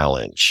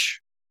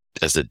challenge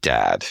as a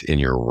dad in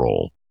your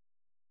role?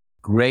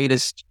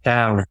 Greatest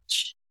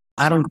challenge.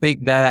 I don't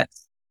think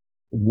that's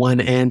one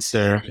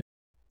answer,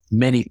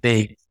 many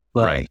things,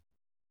 but Right.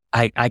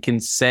 I can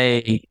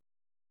say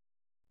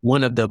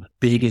one of the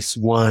biggest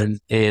ones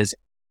is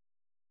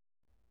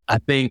I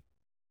think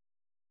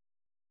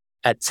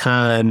at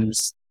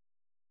times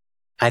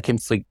I can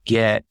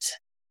forget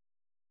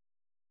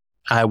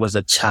I was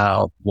a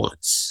child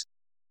once.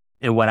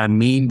 And what I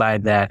mean by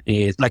that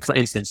is, like, for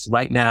instance,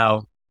 right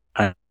now,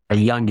 our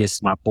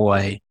youngest, my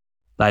boy,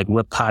 like,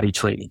 we're potty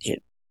training him.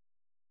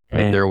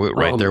 Right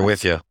there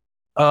with you.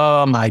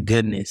 Oh my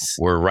goodness.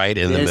 We're right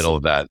in the middle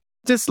of that.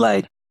 Just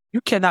like,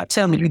 you cannot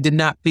tell me you did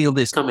not feel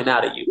this coming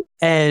out of you.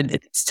 And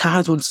it's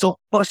times when I'm so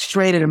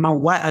frustrated and my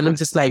wife, and I'm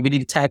just like, we need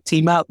to tag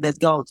team out. Let's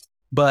go.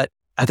 But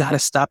I got to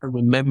stop and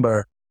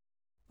remember,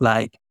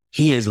 like,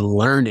 he is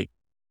learning.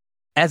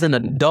 As an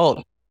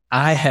adult,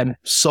 I am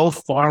so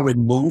far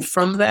removed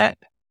from that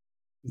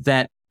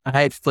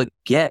I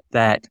forget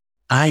that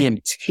I am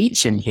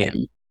teaching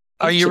him.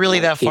 Are you really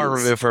that far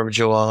removed from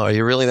Joaull? Are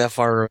you really that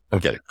far?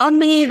 Okay. I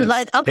mean,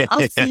 like,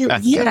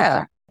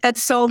 yeah. And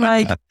so,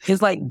 like,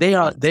 it's like they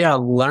are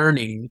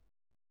learning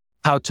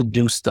how to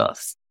do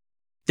stuff.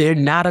 They're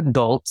not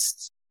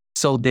adults,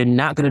 so they're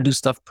not going to do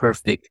stuff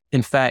perfect.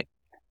 In fact,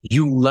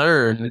 you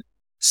learn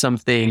some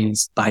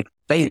things by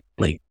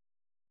failing.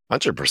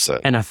 100%.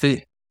 And I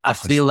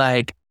feel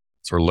like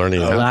so we're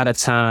learning a lot of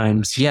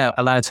times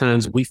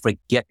we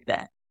forget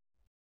that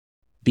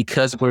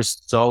because we're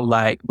so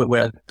like,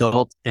 we're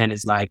adults and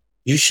it's like,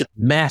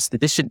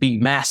 this should be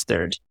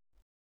mastered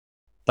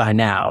by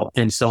now.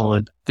 And so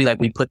I feel like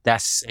we put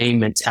that same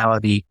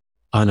mentality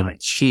on our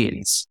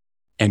kids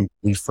and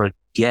we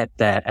forget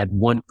that at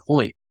one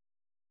point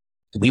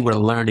we were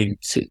learning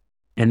too.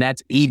 And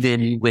that's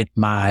even with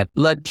my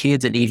blood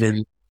kids and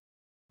even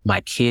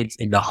my kids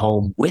in the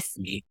home with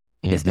me.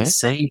 It's the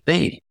same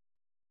thing.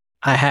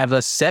 I have a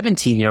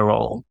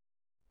 17-year-old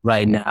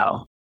right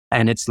now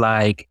and it's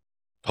like,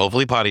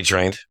 hopefully potty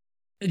trained.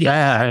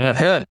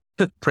 Yeah.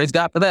 Praise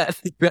God for that.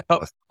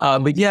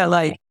 But yeah,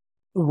 like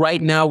right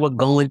now we're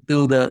going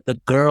through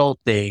the girl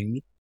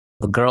thing,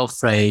 the girl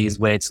phase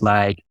where it's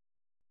like,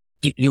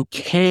 you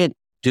can't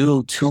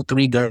do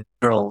 2-3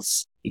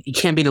 girls. You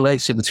can't be in a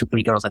relationship with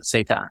 2-3 girls at the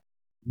same time.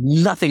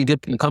 Nothing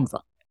good can come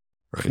from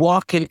it. Right.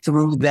 Walking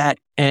through that.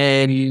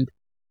 And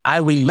I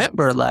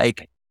remember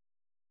like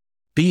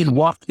being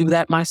walked through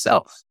that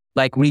myself,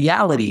 like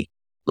reality,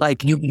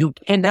 like you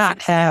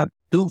cannot have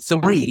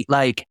 2-3,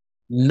 like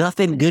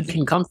nothing good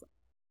can come from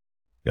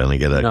it. Gonna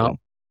get ugly. You know?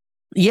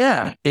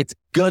 Yeah, it's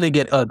gonna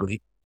get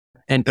ugly.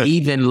 And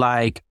even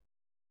like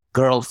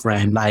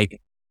girlfriend,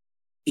 like,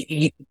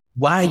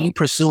 why are you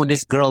pursuing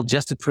this girl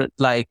just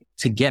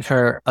to get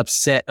her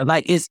upset?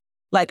 Like, it's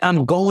like,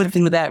 I'm going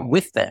through that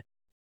with them.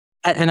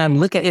 And I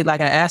look at it, like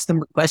I asked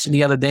him a question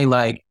the other day,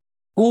 like,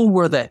 who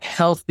were the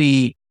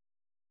healthy,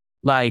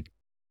 like,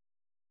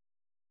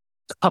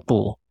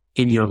 couple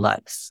in your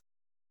life?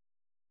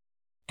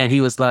 And he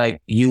was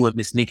like, you and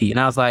Miss Nikki. And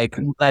I was like,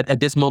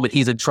 at this moment,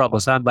 he's in trouble.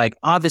 So I'm like,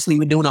 obviously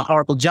we're doing a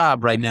horrible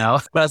job right now.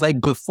 But I was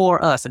like,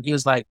 before us. And he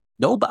was like,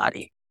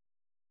 nobody.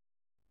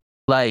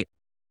 Like,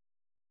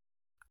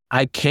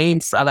 I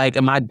came from,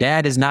 like, my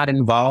dad is not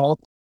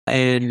involved.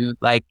 And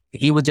like,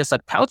 he was just a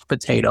couch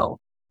potato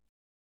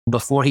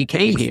before he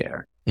came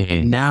here.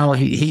 Mm-hmm. Now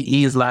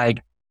he's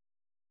like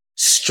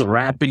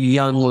strapping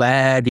young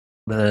lad,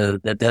 the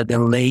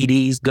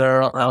ladies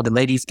girl, the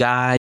ladies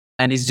guy.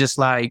 And it's just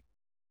like,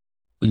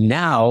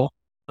 now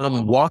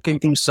I'm walking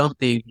through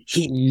something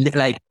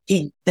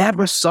he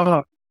never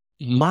saw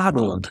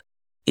modeled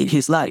in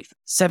his life.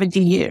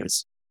 17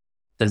 years.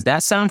 Does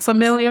that sound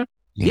familiar?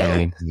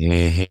 Yeah.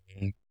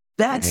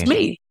 That's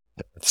me.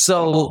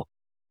 So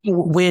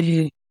when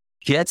he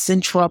gets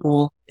in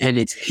trouble and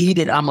it's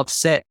heated, I'm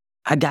upset.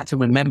 I got to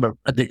remember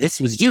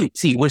this was you.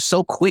 See, we're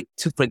so quick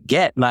to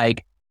forget,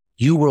 like,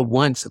 you were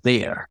once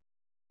there.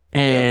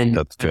 And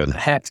that's good.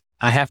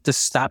 I have to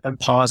stop and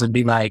pause and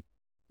be like,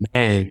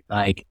 man,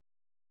 like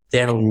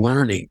they're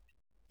learning.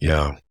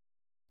 Yeah.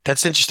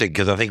 That's interesting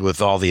because I think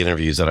with all the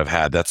interviews that I've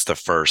had, that's the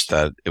first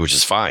which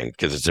is fine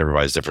because it's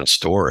everybody's different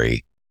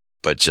story.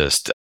 But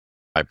just,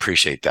 I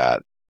appreciate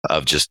that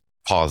of just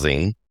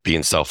pausing,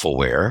 being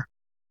self-aware,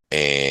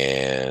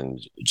 and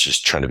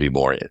just trying to be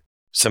more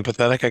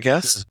sympathetic, I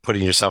guess,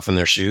 putting yourself in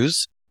their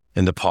shoes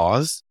and to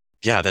pause.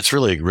 Yeah, that's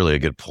really, really a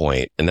good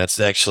point. And that's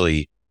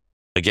actually,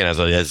 again,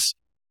 as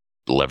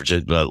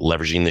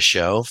leveraging the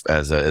show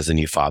as a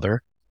new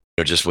father,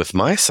 just with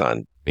my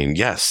son. I mean,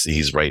 yes,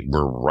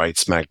 we're right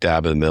smack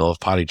dab in the middle of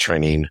potty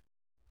training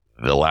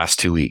the last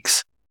 2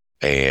 weeks.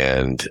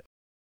 And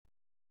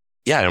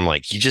yeah, I'm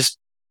like, you just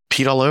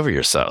peed all over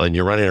yourself and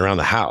you're running around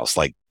the house.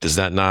 Like, does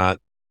that not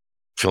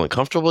feel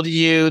uncomfortable to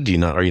you?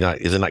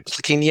 Is it not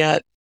clicking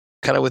yet?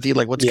 Kind of with you?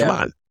 Like, come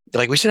on.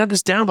 Like, we should have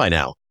this down by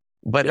now.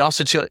 But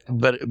also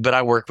but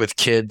I work with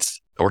kids,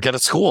 I work at a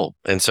school.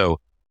 And so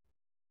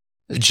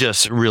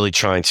just really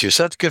trying to,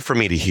 so that's good for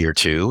me to hear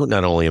too,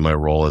 not only in my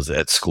role as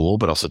at school,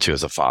 but also too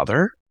as a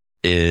father,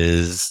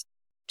 is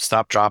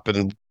stop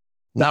dropping,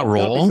 not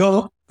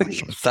roll.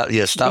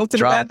 Stop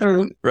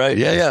dropping. Right.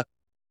 Yeah.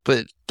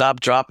 But stop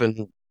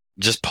dropping,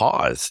 just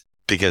pause,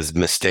 because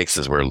mistakes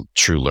is where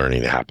true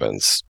learning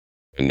happens.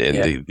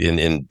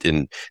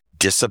 And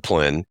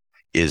discipline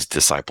is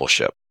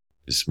discipleship,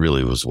 is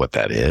really was what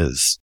that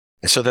is.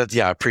 And so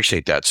I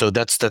appreciate that. So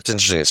that's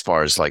interesting as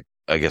far as like,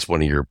 I guess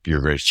one of your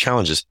greatest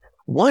challenges.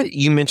 What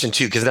you mentioned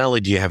too, because not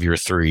only do you have your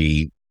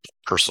 3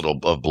 personal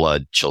of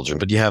blood children,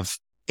 but you have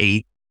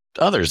 8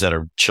 others that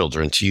are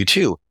children to you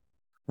too.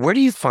 Where do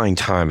you find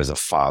time as a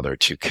father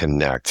to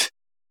connect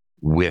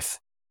with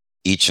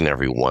each and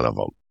every one of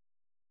them,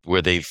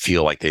 where they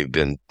feel like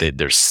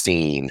they're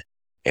seen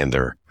and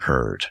they're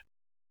heard?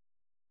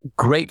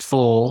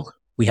 Grateful.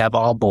 We have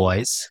all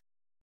boys.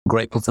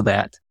 Grateful for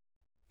that.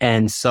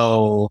 And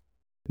so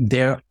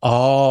they're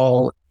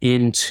all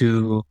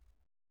into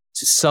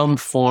some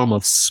form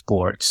of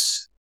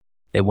sports.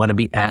 They want to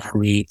be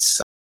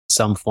athletes,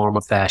 some form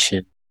of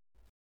fashion.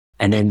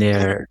 And then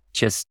they're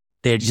just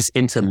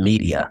into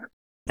media.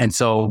 And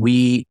so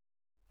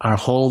our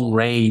whole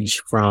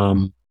range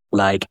from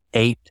like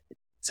 8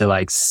 to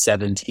like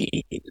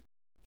 17.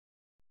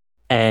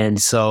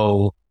 And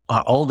so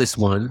our oldest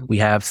one, we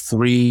have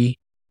 3,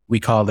 we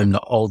call them the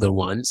older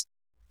ones,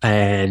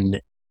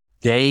 and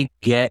they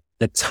get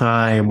the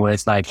time where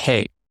it's like,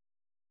 hey,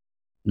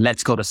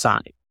 let's go to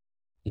Sonic.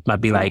 It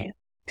might be like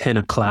 10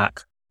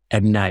 o'clock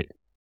at night.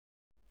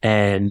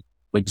 And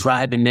we're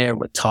driving there,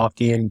 we're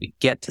talking, we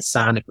get to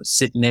Sonic, we're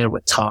sitting there,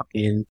 we're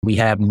talking. We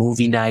have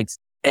movie nights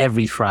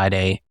every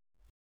Friday.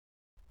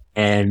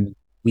 And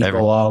we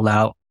go all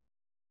out.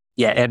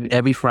 Yeah,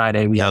 every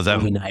Friday we have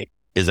movie night.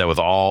 Is that with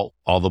all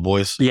the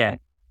boys? Yeah,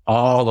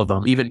 all of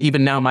them.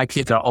 Even now my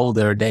kids are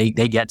older, they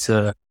get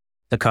to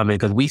come in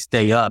because we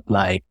stay up.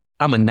 Like,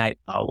 I'm a night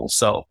owl,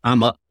 so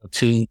I'm up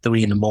 2,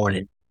 3 in the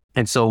morning.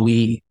 And so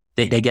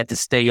they get to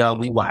stay up.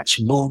 We watch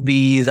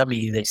movies. I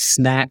mean, there's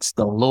snacks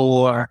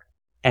galore.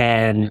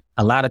 And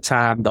a lot of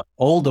time, the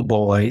older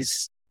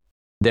boys,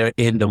 they're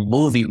in the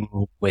movie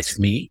room with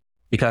me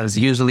because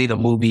usually the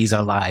movies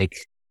are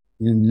like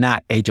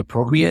not age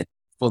appropriate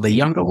for the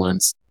younger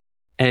ones.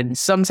 And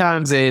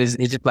sometimes it's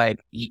just like,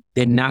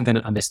 they're not going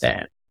to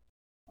understand.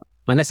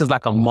 Unless it's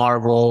like a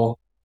Marvel,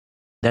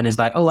 then it's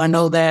like, oh, I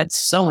know that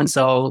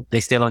so-and-so,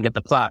 they still don't get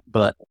the plot,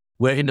 but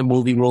we're in the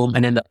movie room.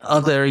 And then the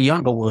other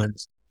younger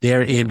ones,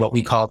 they're in what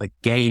we call the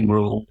game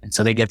room. And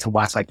so they get to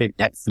watch like their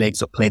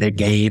Netflix or play their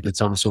game and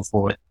so on and so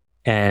forth.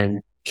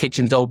 And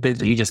kitchen's open,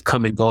 so you just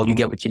come and go, you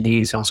get what you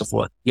need, so on and so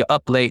forth. You're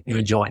up late, you're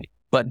enjoying it.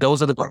 But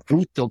those are the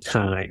crucial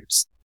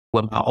times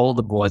with my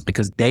older boys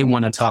because they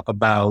want to talk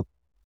about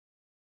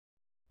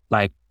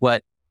like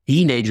what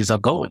teenagers are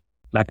going.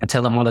 Like I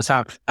tell them all the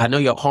time, I know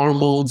your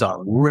hormones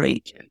are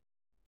raging.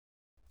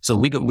 So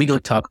we're going to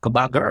talk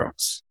about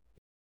girls.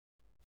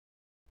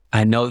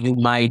 I know you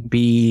might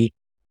be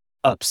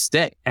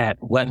upset at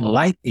what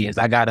life is.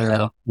 I got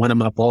one of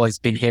my boys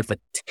been here for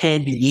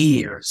 10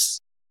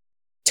 years.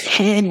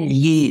 10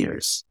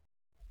 years.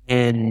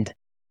 And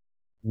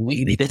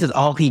this is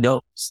all he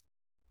knows.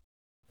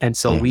 And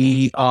so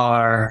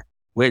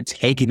we're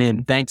taking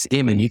in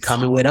Thanksgiving. You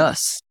coming with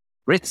us.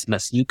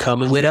 Christmas, you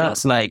coming with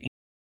us. Like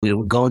we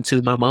were going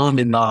to my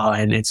mom-in-law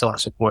and so on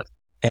and so forth.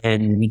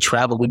 And we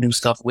travel, we do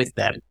stuff with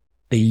them.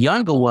 The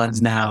younger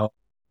ones now,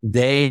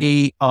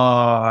 they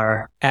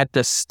are at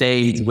the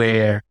stage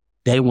where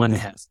they want to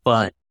have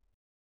fun.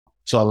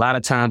 So a lot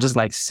of times it's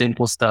like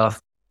simple stuff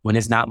when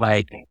it's not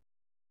like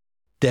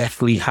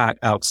deathly hot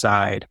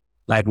outside.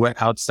 Like we're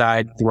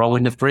outside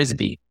throwing the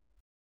Frisbee.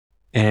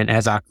 And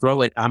as I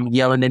throw it, I'm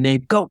yelling and they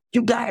go,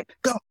 you got it,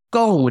 go,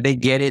 go. They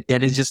get it.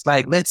 And it's just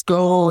like, let's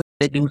go.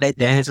 They do that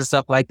dance and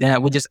stuff like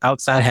that. We're just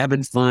outside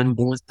having fun,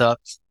 doing stuff.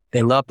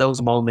 They love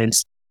those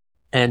moments.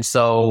 And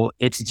so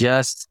it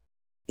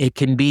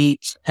can be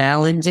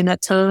challenging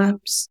at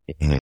times,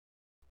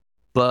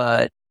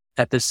 but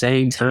at the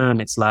same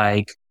time, it's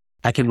like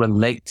I can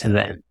relate to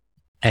them.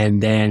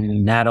 And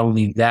then not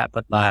only that,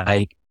 but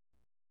like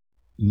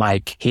my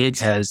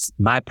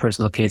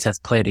personal kids has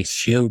played a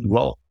huge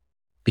role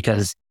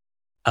because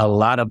a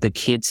lot of the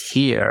kids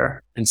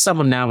here, and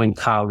some are now in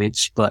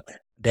college, but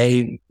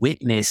they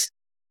witnessed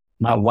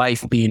my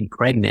wife being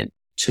pregnant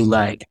to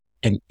like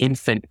an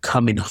infant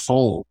coming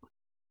home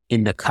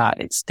in the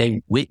cottage.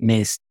 They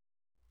witnessed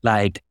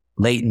like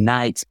late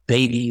nights,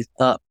 babies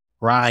up,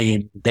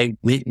 crying. They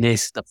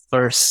witnessed the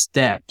first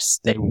steps.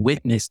 They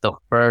witnessed the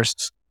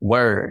first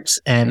words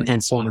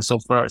and so on and so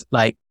forth.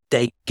 Like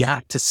they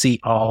got to see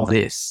all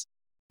this.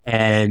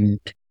 And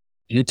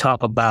you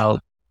talk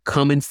about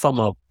coming from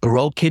a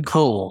broken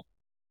home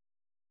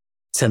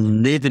to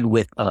living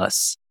with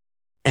us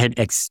and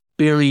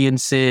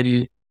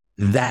experiencing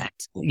that.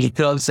 You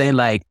know what I'm saying?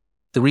 Like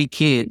 3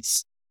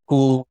 kids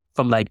who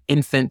from like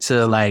infant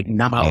to like,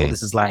 now my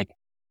oldest is like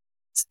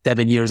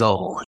 7 years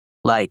old.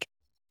 Like,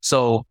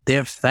 so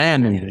their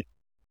family,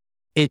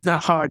 it's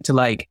not hard to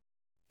like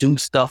do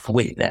stuff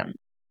with them.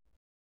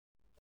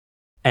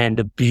 And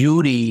the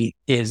beauty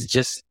is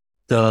just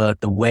the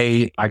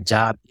way our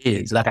job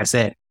is. Like I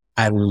said,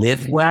 I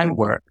live where I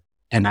work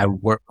and I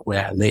work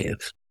where I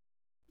live.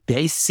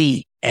 They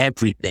see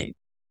everything.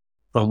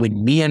 From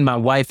when me and my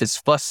wife is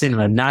fussing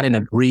or not in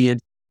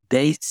agreement,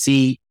 they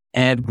see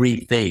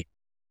everything.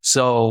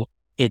 So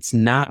it's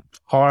not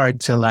hard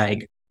to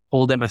like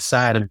pull them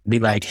aside and be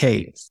like,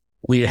 hey,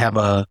 we have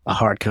a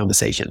hard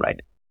conversation right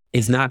now.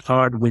 It's not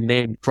hard when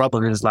they're in trouble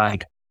and it's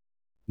like,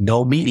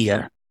 no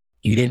media.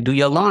 You didn't do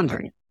your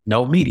laundry.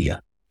 No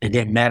media. And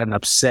they're mad and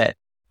upset.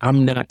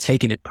 I'm not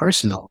taking it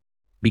personal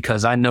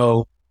because I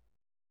know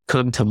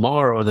come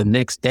tomorrow or the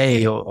next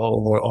day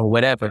or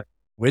whatever,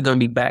 we're going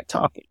to be back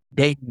talking.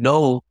 They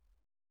know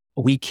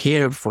we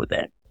care for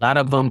them. A lot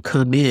of them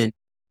come in,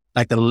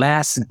 like the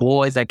last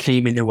boys that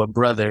came in, they were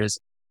brothers.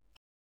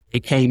 They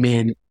came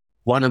in,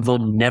 one of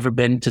them never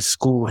been to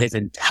school his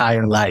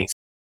entire life.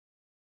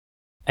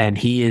 And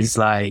he is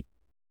like,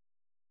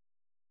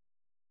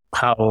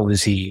 how old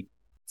is he?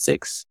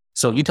 6.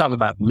 So you talk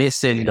about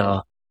missing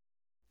the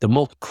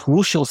most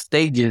crucial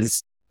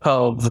stages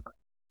of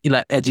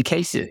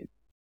education.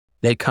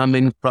 They come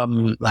in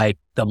from like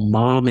the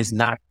mom is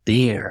not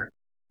there.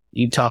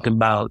 You talking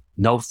about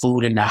no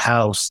food in the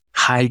house.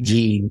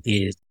 Hygiene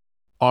is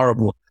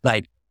horrible.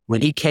 Like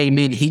when he came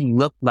in, he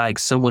looked like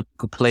someone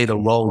who could play the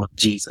role of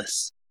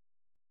Jesus.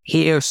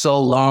 Here so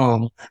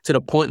long to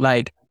the point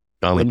like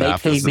when they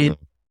came in,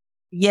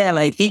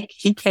 like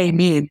he came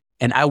in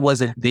and I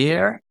wasn't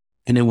there.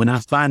 And then when I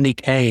finally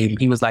came,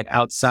 he was like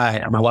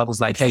outside and my wife was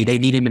like, hey, they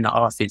need him in the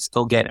office.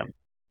 Go get him.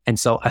 And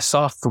so I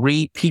saw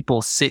 3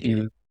 people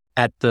sitting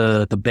at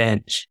the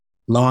bench,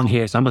 long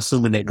hair. So I'm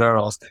assuming they're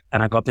girls.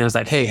 And I go up there and was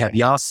like, hey, have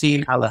y'all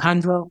seen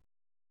Alejandro?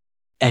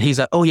 And he's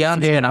like, oh yeah,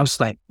 I'm here. And I was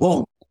like,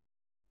 whoa.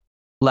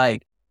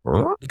 Like,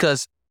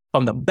 because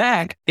from the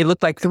back, it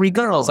looked like 3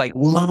 girls, like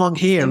long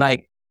hair.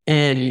 Like,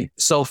 and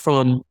so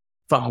from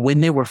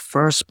when they were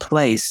first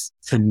placed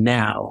to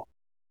now,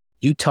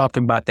 you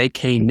talking about they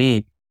came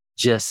in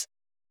just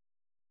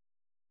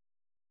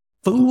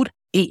food,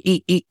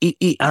 eat.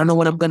 I don't know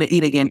what I'm going to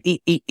eat again.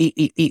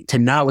 Eat. To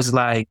now it's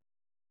like,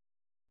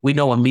 we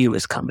know a meal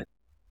is coming.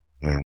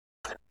 Mm.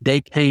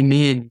 They came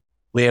in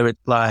where it's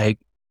like,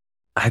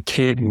 I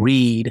can't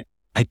read.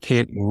 I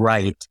can't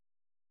write.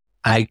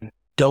 I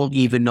don't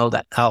even know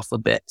the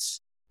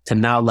alphabets. To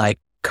now like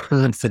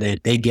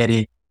confident. They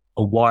getting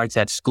awards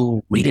at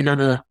school, reading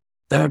on a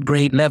 3rd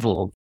grade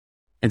level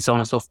and so on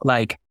and so forth.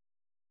 Like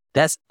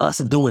that's us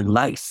doing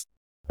life.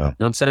 You know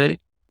what I'm saying?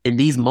 In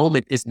these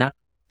moments, it's not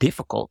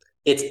difficult.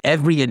 It's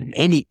every and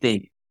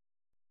anything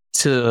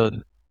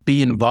to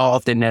be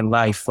involved in their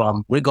life.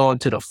 From we're going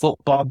to the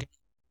football game.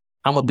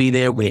 I'm going to be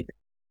there with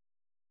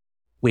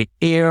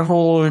air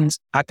horns.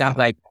 I got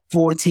like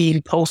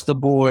 14 poster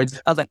boards.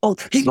 I was like, oh,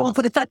 he's going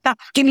for the touchdown.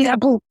 Give me that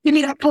ball. Give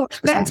me that ball.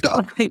 Let's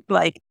go.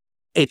 Like,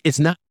 it's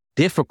not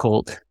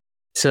difficult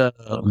to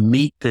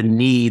meet the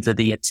needs or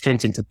the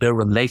attention to build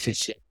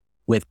relationship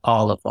with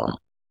all of them.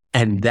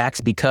 And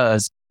that's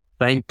because,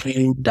 thank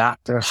you,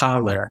 Dr.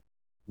 Holler,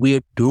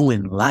 we're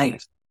doing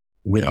life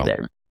with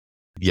them.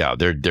 Yeah,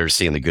 they're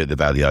seeing the good, the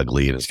bad, the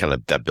ugly, and it's kind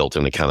of that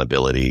built-in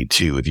accountability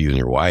too with you and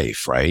your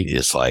wife, right?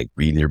 It's like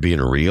you're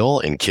being real,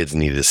 and kids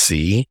need to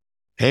see,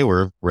 hey,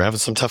 we're having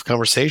some tough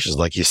conversations,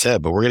 like you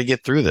said, but we're going to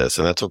get through this,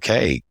 and that's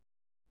okay,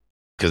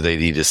 because they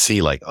need to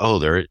see, like, oh,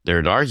 they're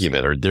an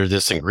argument or they're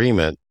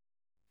disagreement,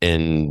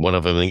 and one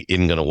of them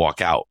isn't going to walk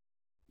out,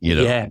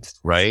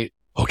 right?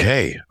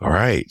 Okay, all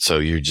right. So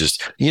you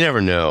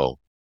never know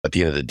at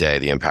the end of the day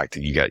the impact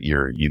that you got,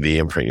 the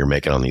imprint you're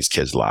making on these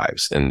kids'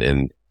 lives,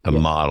 and to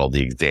model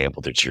the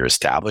example that you're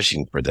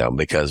establishing for them.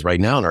 Because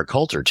right now in our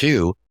culture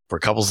too, for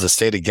couples to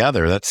stay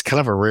together, that's kind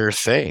of a rare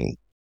thing.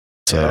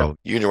 So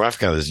you and your wife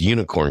kind of this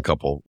unicorn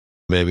couple,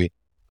 maybe.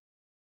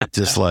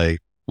 Just like,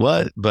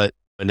 what? But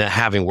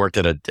having worked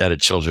at a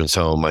children's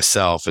home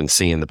myself and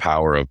seeing the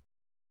power of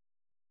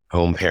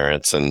home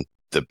parents and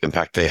the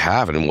impact they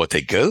have and what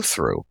they go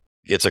through,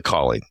 it's a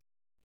calling.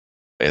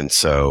 And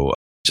so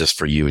just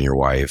for you and your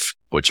wife,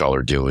 what y'all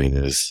are doing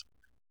is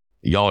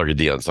y'all are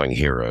the unsung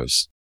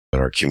heroes in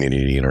our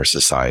community, in our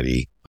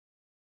society.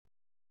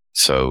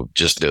 So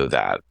just know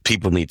that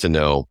people need to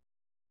know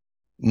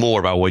more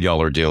about what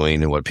y'all are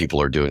doing and what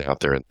people are doing out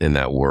there in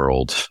that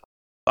world.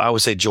 I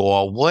would say,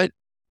 Joaull, what,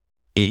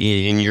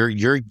 and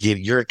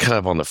you're kind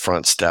of on the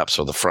front steps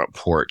or the front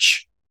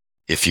porch,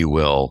 if you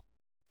will,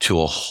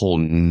 to a whole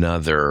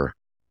nother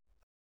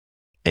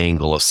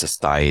angle of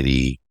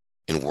society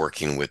in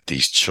working with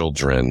these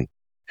children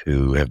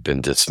who have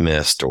been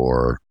dismissed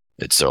or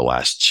it's their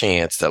last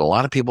chance that a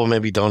lot of people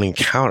maybe don't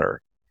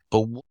encounter.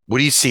 But what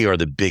do you see are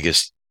the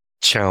biggest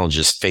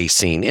challenges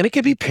facing, and it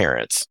could be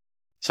parents.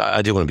 So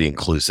I do want to be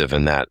inclusive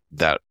in that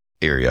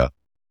area.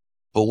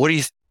 But what do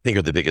you think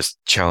are the biggest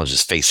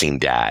challenges facing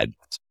dad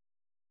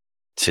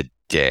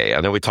today?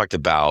 I know we talked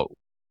about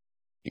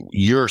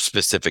your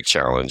specific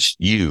challenge,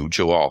 you,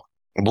 Joaull.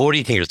 But what do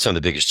you think are some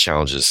of the biggest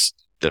challenges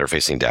that are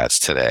facing dads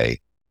today?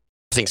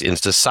 I think in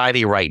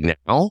society right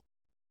now,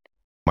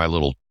 my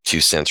little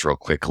 2 cents real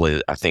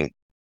quickly, I think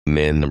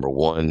men, number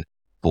one,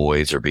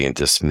 boys are being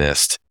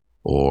dismissed,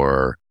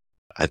 or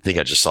I think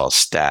I just saw a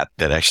stat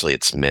that actually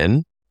it's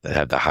men that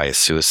have the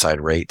highest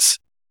suicide rates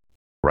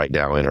right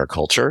now in our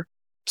culture.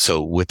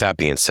 So with that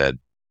being said,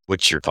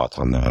 what's your thoughts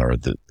on that, or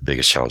the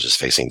biggest challenges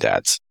facing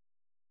dads?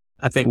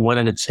 I think one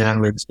of the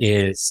challenges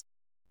is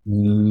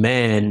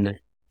men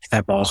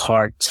have a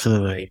hard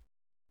time,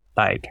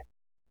 like,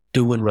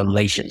 doing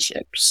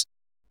relationships.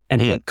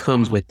 And it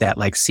comes with that,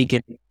 like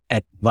seeking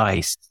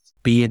advice,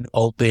 being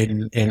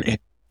open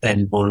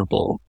and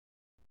vulnerable.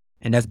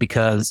 And that's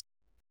because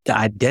the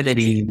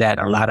identity that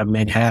a lot of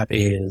men have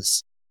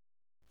is,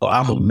 oh,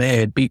 I'm a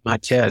man, beat my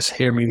chest,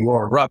 hear me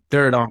roar, rub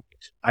dirt on me.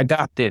 I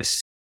got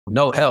this,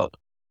 no help.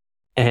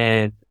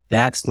 And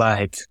that's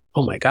like,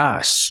 oh my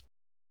gosh.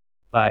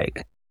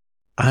 Like,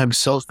 I'm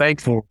so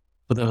thankful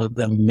for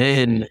the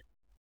men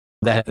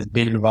that have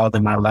been involved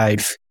in my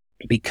life,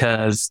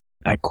 because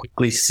I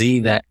quickly see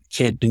that I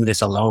can't do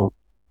this alone.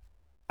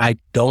 I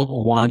don't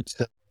want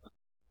to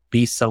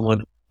be someone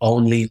who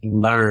only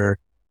learn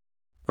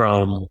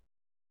from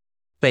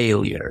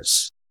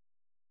failures.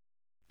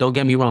 Don't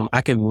get me wrong.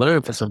 I can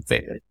learn from some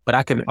failures, but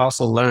I can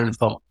also learn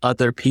from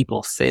other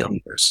people's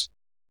failures.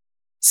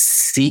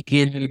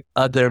 Seeking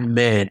other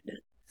men,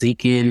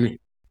 seeking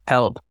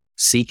help,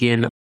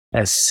 seeking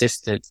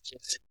assistance,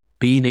 just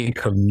being in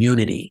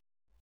community.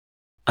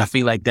 I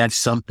feel like that's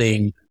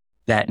something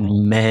that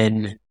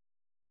men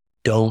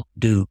don't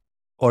do,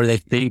 or they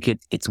think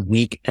it's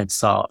weak and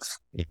soft.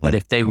 Mm-hmm. But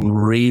if they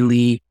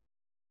really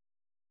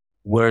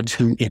were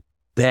to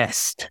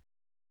invest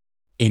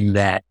in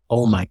that,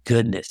 oh my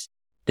goodness,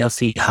 they'll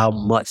see how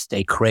much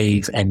they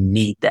crave and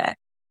need that.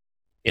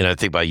 And I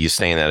think by you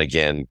saying that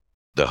again,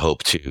 the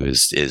hope too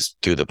is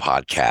through the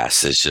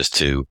podcast is just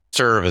to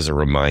serve as a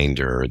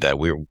reminder that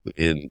we're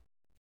in.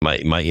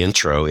 My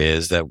intro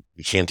is that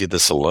we can't do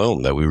this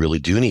alone, that we really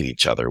do need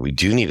each other. We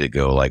do need to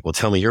go like, well,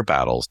 tell me your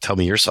battles. Tell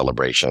me your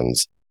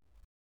celebrations.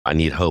 I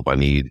need hope. I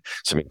need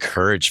some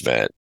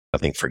encouragement. I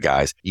think for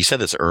guys, you said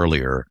this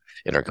earlier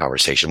in our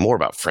conversation, more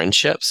about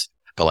friendships,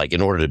 but like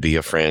in order to be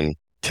a friend,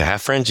 to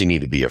have friends, you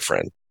need to be a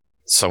friend.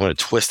 So I'm going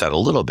to twist that a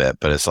little bit,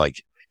 but it's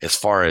like, as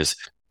far as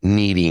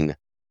needing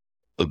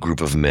a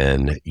group of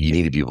men, you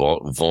need to be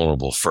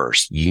vulnerable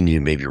first. You need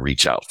to maybe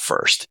reach out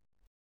first.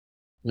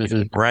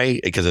 Mm-hmm.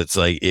 Right? Because it's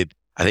like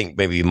I think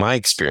maybe my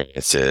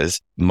experience is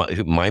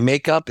my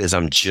makeup is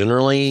I'm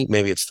generally,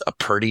 maybe it's a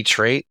pretty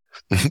trait,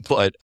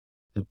 but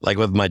like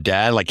with my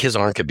dad, like his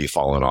arm could be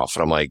falling off.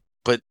 And I'm like,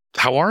 but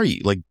how are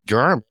you? Like your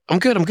arm, I'm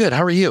good.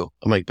 How are you?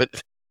 I'm like, but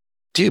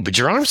dude, but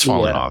your arm's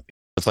falling off.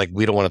 It's like,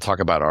 we don't want to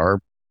talk about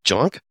our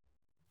junk.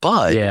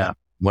 But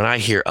when I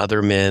hear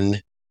other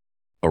men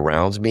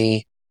around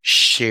me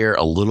share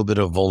a little bit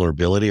of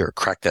vulnerability or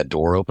crack that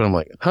door open, I'm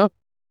like, huh?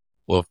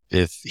 Well,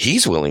 if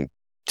he's willing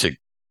to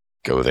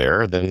go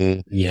there,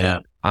 then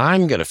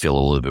I'm going to feel a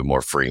little bit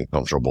more free and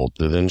comfortable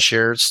to then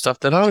share stuff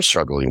that I'm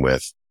struggling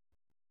with.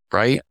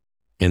 Right.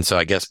 And so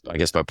I guess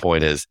my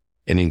point is,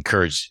 and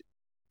encourage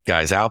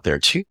guys out there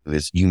too,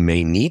 is you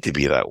may need to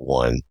be that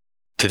one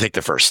to take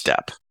the first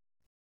step.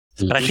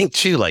 Mm-hmm. But I think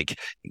too, like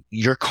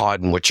you're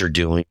caught in what you're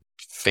doing,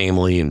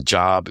 family and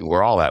job.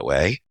 We're all that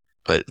way.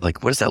 But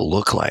like, what does that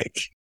look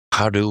like?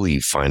 How do we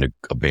find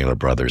a band of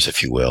brothers,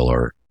 if you will,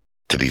 or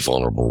to be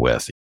vulnerable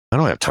with? I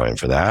don't have time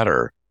for that.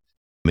 Or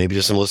maybe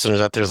there's some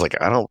listeners out there is like,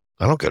 I don't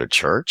go to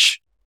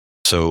church.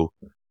 So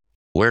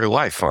where do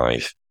I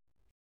find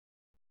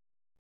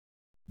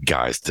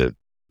guys to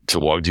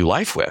do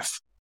life with?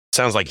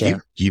 Sounds like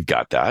you've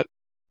got that.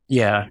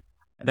 Yeah,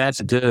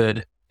 that's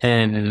good.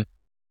 And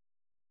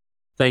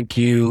thank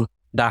you,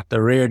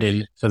 Dr.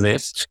 Reardon, for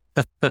this.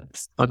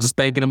 I'm just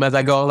thanking him as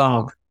I go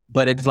along.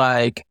 But it's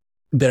like,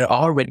 they're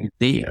already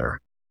there.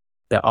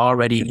 They're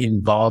already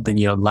involved in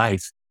your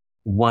life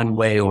one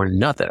way or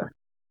another.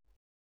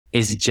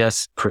 It's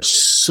just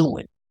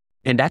pursuing.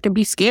 And that can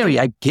be scary.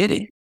 I get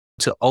it.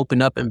 To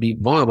open up and be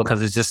vulnerable,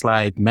 because it's just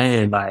like,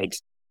 man, like,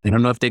 I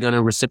don't know if they're going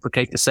to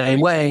reciprocate the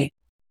same way,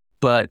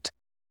 but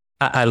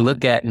I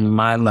look at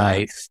my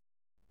life,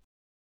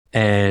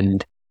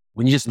 and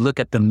when you just look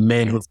at the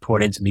men who've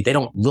poured into me, they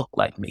don't look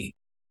like me,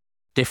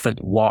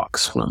 different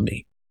walks from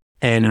me.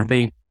 And I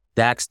think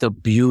that's the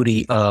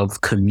beauty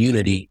of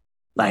community.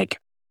 Like,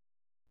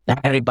 not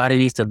everybody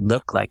needs to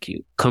look like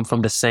you, come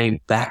from the same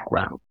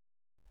background.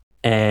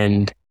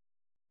 And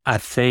I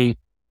think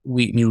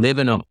we live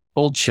in a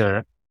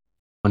culture,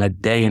 in a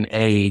day and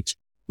age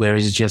where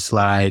it's just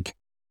like,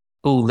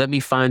 oh, let me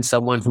find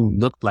someone who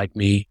looked like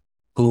me,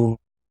 who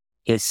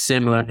is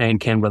similar and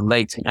can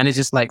relate to me. And it's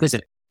just like, listen,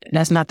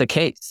 that's not the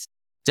case.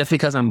 Just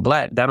because I'm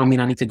Black, that don't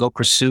mean I need to go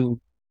pursue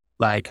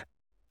like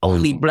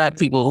only Black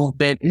people who've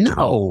been,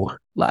 no,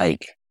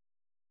 like,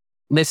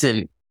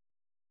 listen,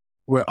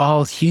 we're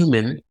all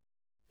human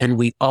and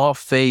we all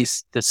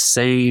face the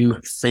same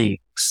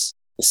things,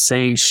 the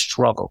same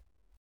struggle.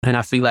 And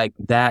I feel like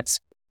that's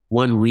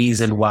one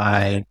reason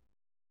why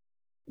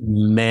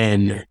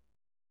men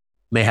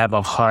may have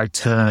a hard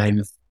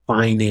time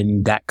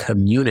finding that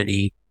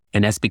community.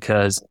 And that's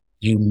because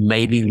you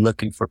may be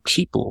looking for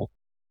people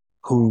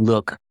who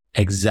look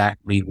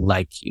exactly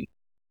like you.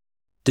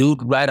 Dude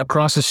right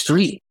across the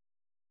street,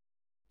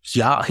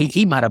 y'all,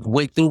 he might have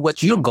went through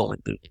what you're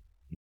going through.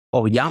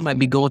 Or y'all might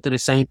be going through the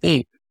same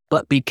thing.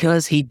 But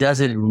because he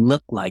doesn't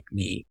look like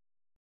me,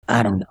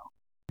 I don't know.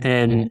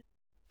 And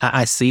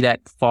I see that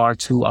far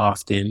too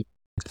often,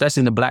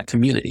 especially in the Black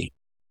community,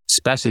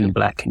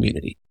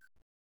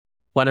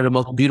 One of the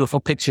most beautiful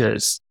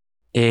pictures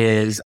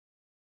is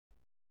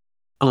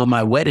on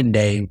my wedding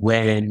day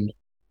when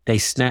they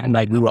snapped,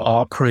 like we were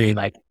all praying,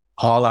 like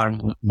all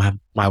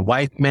my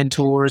wife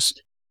mentors,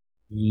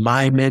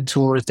 my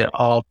mentors, they're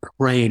all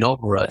praying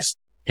over us.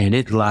 And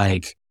it's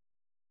like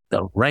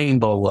the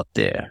rainbow up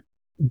there.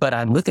 But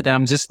I look at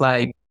them just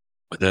like,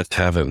 that's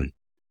heaven.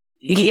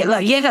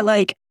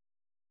 Like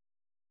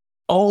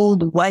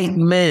old white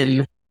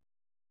men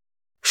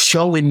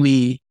showing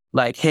me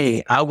like,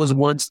 hey, I was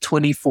once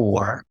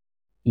 24.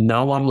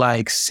 Now I'm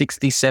like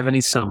 60,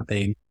 70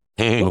 something.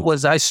 What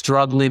was I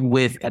struggling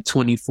with at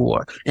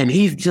 24? And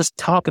he's just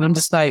talking. I'm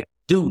just like,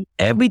 dude,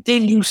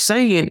 everything you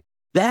saying,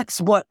 that's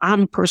what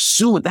I'm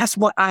pursuing. That's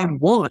what I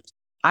want.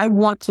 I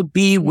want to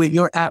be where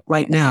you're at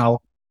right now.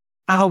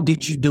 How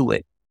did you do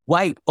it?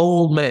 White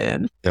old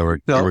man. Yeah,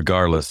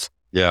 regardless.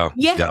 Yeah.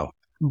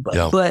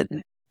 But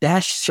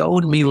that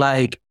showed me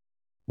like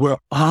we're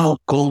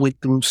all going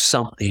through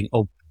something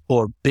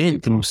or been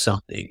through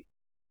something.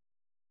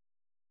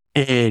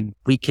 And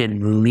we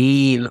can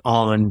lean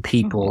on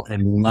people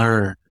and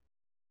learn.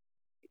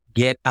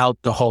 Get out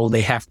the whole,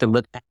 they have to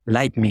look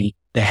like me.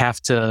 They have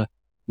to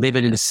live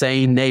in the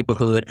same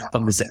neighborhood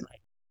from the same.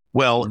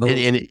 Well,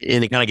 and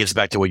it kind of gets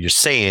back to what you're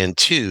saying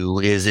too,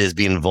 is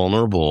being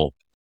vulnerable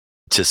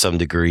to some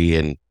degree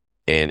and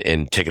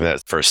taking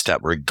that first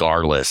step,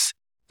 regardless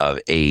of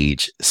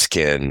age,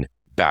 skin,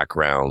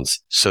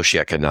 backgrounds,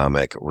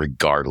 socioeconomic,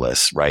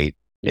 regardless, right?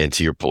 And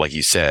to your point, like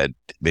you said,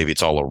 maybe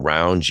it's all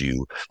around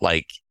you.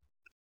 Like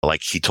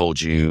he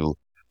told you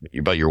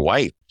about your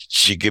wife.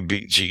 She could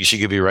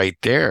be right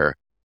there.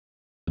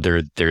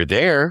 They're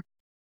there,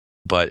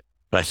 but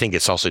I think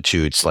it's also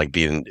too, it's like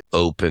being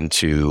open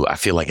to, I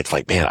feel like it's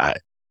like, man,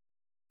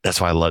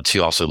 that's why I love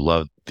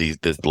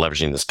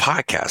leveraging this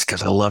podcast,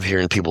 because I love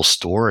hearing people's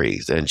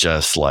stories and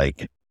just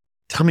like,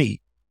 tell me,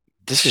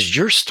 this is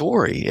your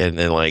story, and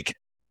like,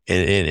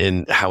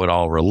 and how it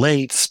all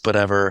relates,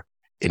 whatever,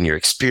 in your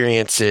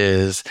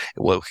experiences,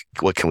 what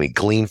can we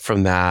glean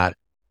from that?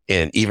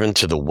 And even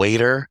to the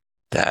waiter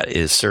that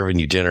is serving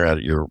you dinner at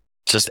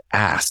just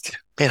ask,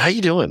 man, how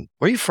you doing?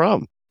 Where are you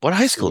from? What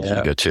high school did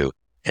you go to?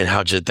 And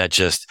how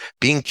just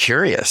being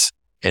curious,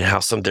 and how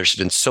there's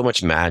been so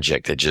much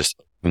magic that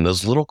just from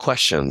those little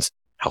questions,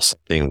 how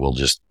something will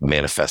just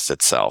manifest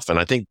itself. And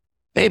I think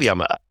maybe I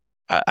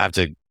have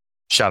to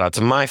shout out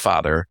to my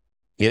father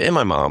and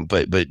my mom,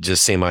 but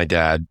just say my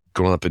dad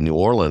growing up in New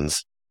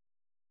Orleans,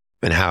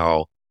 and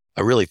how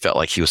I really felt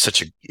like he was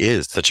such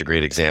a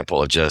great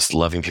example of just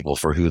loving people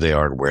for who they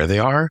are and where they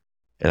are.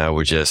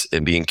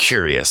 And being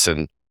curious,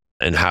 and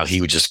how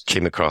he would just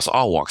came across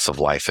all walks of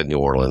life in New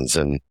Orleans.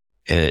 And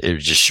it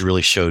just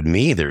really showed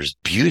me there's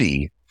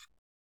beauty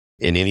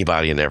in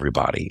anybody and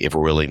everybody if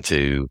we're willing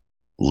to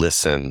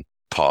listen,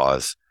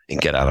 pause,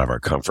 and get out of our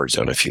comfort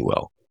zone, if you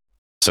will.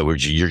 So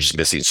you're just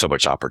missing so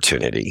much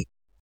opportunity,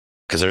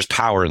 because there's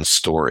power in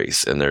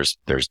stories, and there's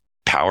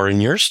power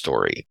in your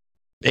story.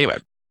 Anyway,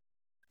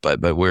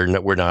 but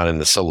we're not in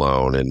this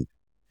alone, and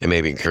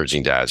maybe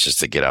encouraging dads just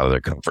to get out of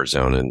their comfort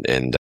zone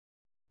and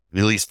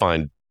at least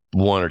find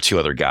one or two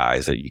other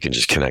guys that you can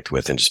just connect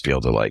with and just be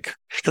able to like,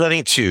 because I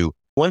think too,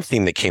 one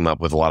thing that came up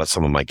with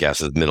some of my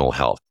guests is mental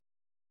health.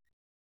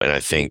 And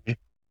I think,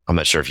 I'm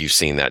not sure if you've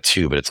seen that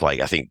too, but it's like,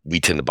 I think we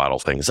tend to bottle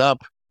things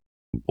up,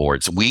 or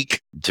it's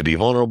weak to be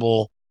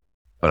vulnerable.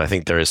 But I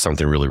think there is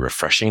something really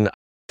refreshing.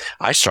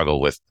 I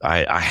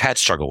had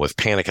struggled with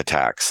panic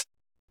attacks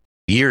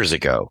years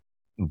ago.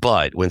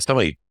 But when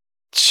somebody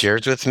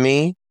shares with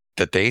me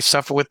that they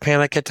suffer with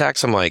panic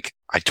attacks, I'm like,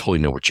 I totally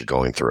know what you're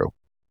going through.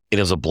 It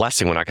was a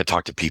blessing when I could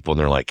talk to people and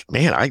they're like,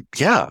 man,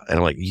 yeah. And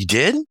I'm like, you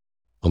did?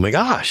 Oh my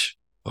gosh.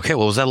 Okay.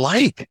 What was that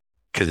like?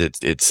 Because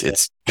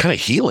it's kind of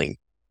healing.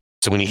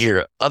 So when you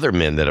hear other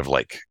men that have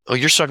like, oh,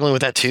 you're struggling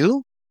with that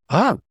too?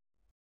 Ah,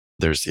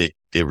 it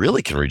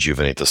really can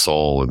rejuvenate the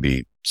soul and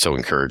be so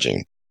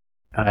encouraging.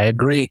 I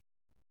agree.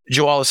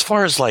 Joaull, as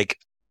far as like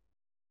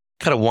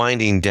kind of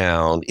winding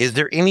down, is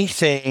there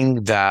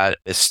anything that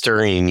is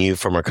stirring in you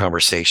from our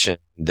conversation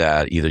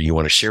that either you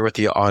want to share with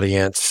the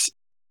audience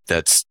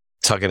that's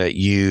tugging at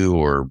you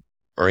or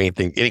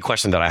anything, any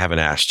question that I haven't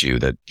asked you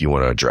that you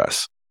want to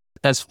address?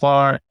 As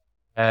far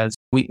as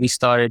we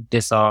started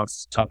this off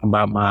talking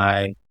about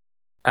my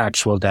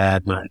actual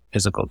dad, my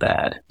physical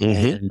dad,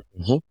 and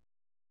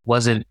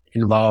wasn't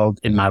involved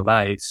in my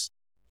life,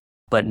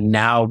 but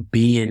now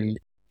being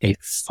a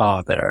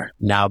father,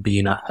 now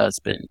being a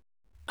husband,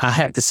 I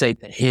have to say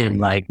to him,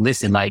 like,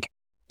 listen, like,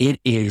 it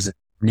is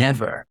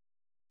never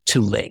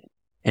too late.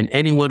 And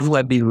anyone who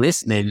had been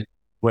listening,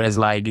 whereas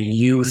like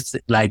you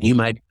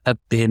might have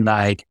been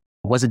like,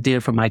 wasn't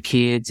there for my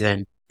kids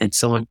and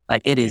so on,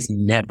 like, it is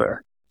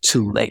never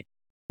too late.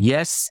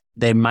 Yes,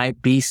 there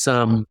might be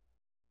some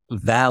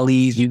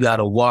valleys you got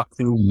to walk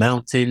through,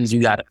 mountains you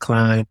got to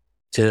climb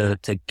to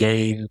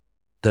gain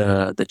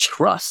the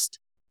trust,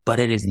 but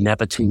it is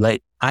never too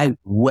late. I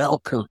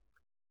welcome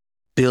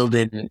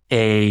building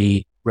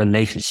a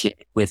relationship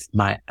with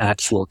my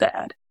actual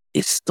dad.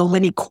 It's so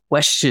many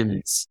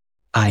questions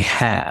I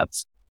have.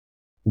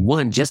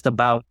 One, just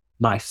about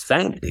my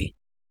family.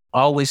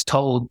 Always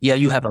told, yeah,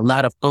 you have a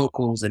lot of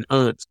uncles and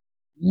aunts.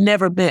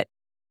 Never met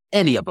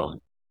any of them.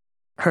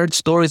 Heard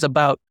stories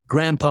about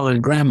grandpa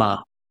and grandma.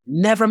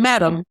 Never met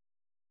them.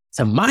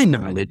 To my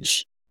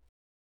knowledge,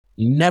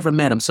 never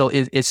met them. So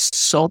it's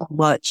so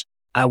much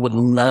I would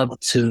love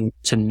to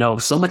know.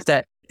 So much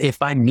that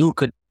if I knew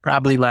could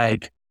probably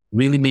like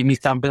really make me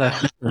stop and be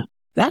like,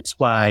 that's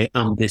why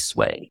I'm this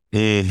way.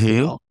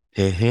 You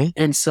know?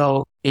 And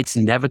so it's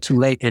never too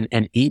late.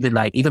 And even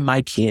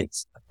my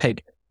kids,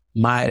 pick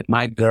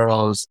my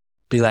girls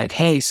be like,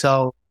 hey,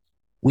 so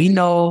we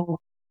know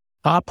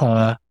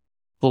Papa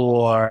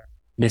for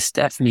Miss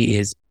Stephanie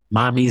is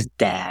mommy's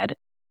dad.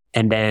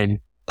 And then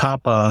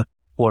Papa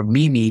or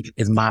Mimi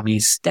is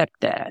mommy's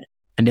stepdad.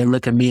 And they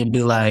look at me and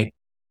be like,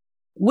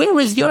 where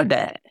is your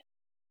dad?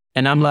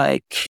 And I'm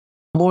like,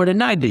 more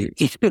than I do.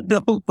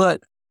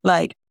 But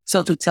like,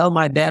 so to tell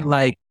my dad,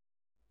 like,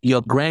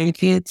 your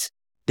grandkids,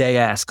 they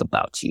ask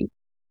about you.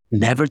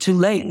 Never too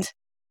late.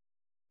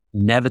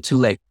 Never too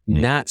late.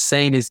 Not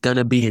saying it's going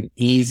to be an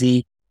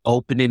easy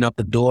opening up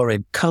the door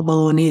and come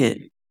on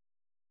in,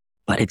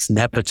 but it's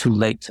never too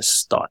late to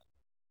start.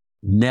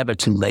 Never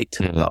too late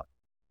to start.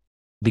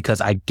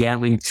 Because I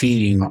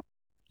guarantee you,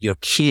 your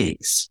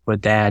kids were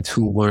dads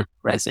who weren't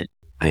present.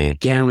 I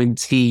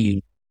guarantee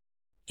you,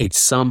 in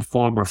some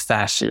form or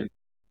fashion,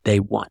 they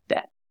want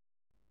that.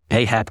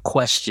 They have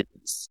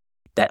questions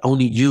that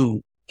only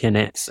you can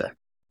answer.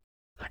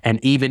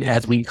 And even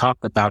as we talk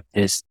about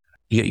this,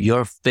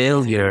 your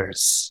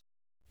failures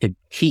can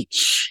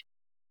teach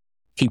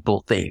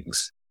people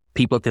things.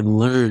 People can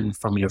learn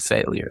from your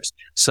failures.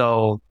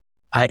 So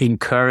I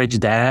encourage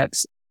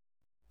dads,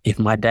 if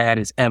my dad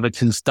is ever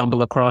to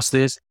stumble across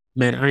this,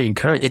 man, I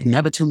encourage, it's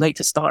never too late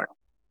to start.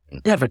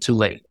 Never too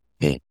late.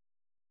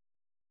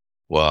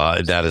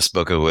 Well, Dad has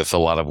spoken with a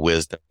lot of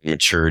wisdom,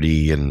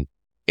 maturity, and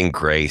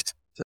grace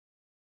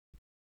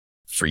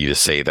for you to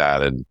say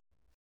that. And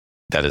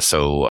that is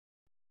so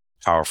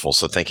powerful.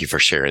 So thank you for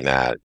sharing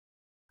that.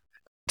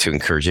 To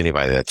encourage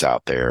anybody that's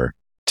out there,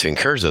 to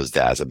encourage those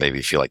dads that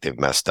maybe feel like they've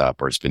messed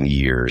up or it's been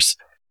years,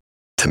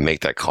 to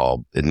make that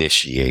call,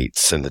 initiate,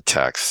 send a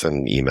text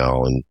and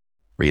email and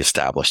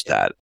reestablish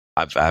that.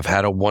 I've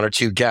had one or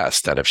two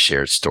guests that have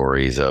shared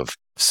stories of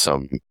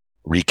some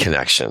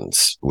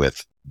reconnections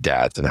with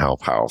dads and how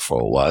powerful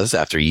it was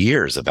after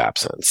years of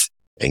absence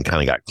and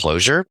kind of got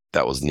closure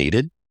that was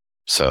needed.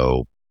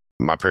 So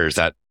my prayer is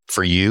that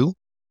for you,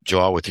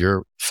 Joaull, with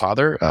your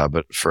father,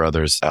 but for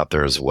others out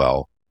there as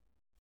well.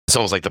 It's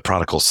almost like the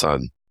prodigal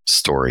son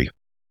story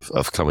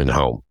of coming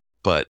home.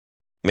 But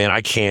man,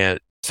 I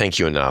can't thank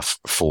you enough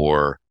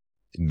for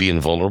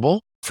being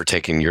vulnerable, for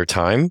taking your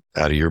time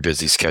out of your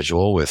busy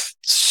schedule with,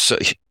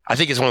 I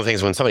think it's one of the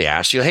things when somebody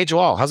asks you, hey,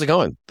 Joaull, how's it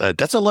going?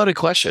 That's a loaded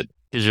question.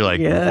 Because you're like,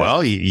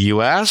 well,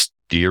 you asked,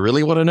 do you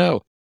really want to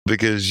know?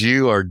 Because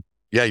you're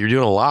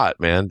doing a lot,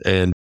 man.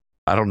 And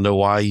I don't know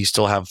why you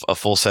still have a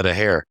full set of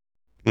hair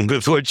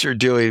with what you're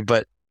doing.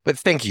 But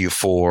thank you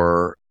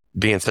for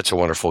being such a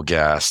wonderful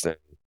guest. And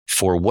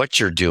for what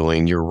you're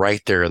doing, you're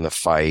right there in the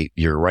fight.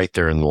 You're right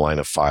there in the line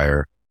of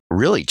fire,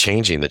 really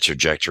changing the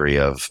trajectory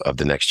of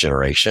the next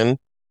generation.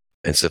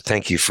 And so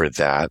thank you for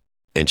that.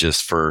 And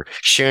just for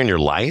sharing your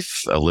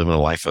life, living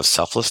a life of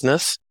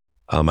selflessness.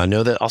 I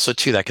know that also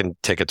too, that can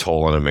take a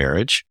toll on a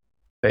marriage.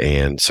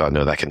 And so I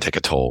know that can take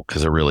a toll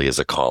because it really is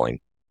a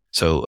calling.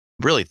 So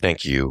really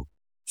thank you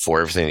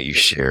for everything that you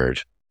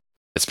shared.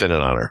 It's been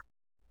an honor.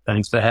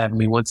 Thanks for having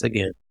me once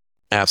again.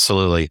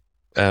 Absolutely.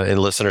 And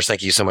listeners,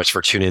 thank you so much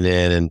for tuning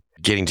in and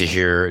getting to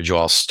hear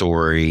Joaull's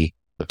story.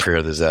 The prayer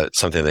is that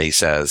something that he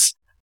says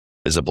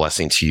is a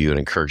blessing to you, an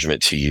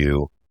encouragement to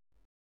you.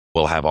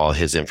 We'll have all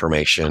his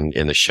information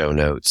in the show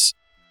notes.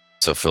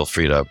 So feel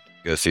free to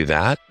go through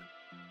that.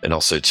 And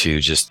also too,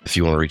 just if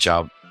you want to reach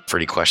out for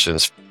any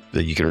questions,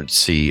 that you can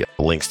see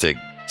links to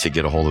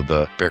get a hold of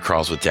the Bear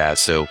Crawls with Dad.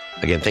 So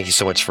again, thank you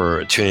so much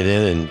for tuning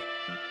in. And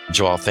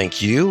Joaull,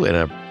 thank you.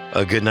 And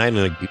a good night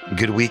and a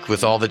good week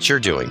with all that you're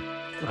doing.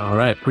 All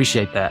right.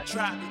 Appreciate that.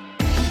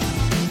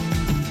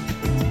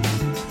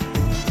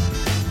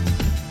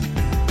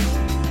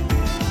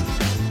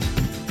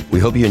 We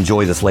hope you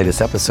enjoy this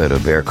latest episode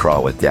of Bear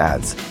Crawl with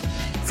Dads.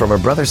 From our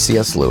brother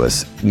C.S.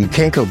 Lewis, you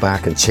can't go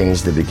back and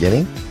change the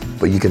beginning,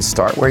 but you can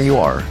start where you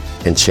are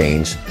and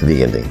change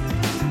the ending.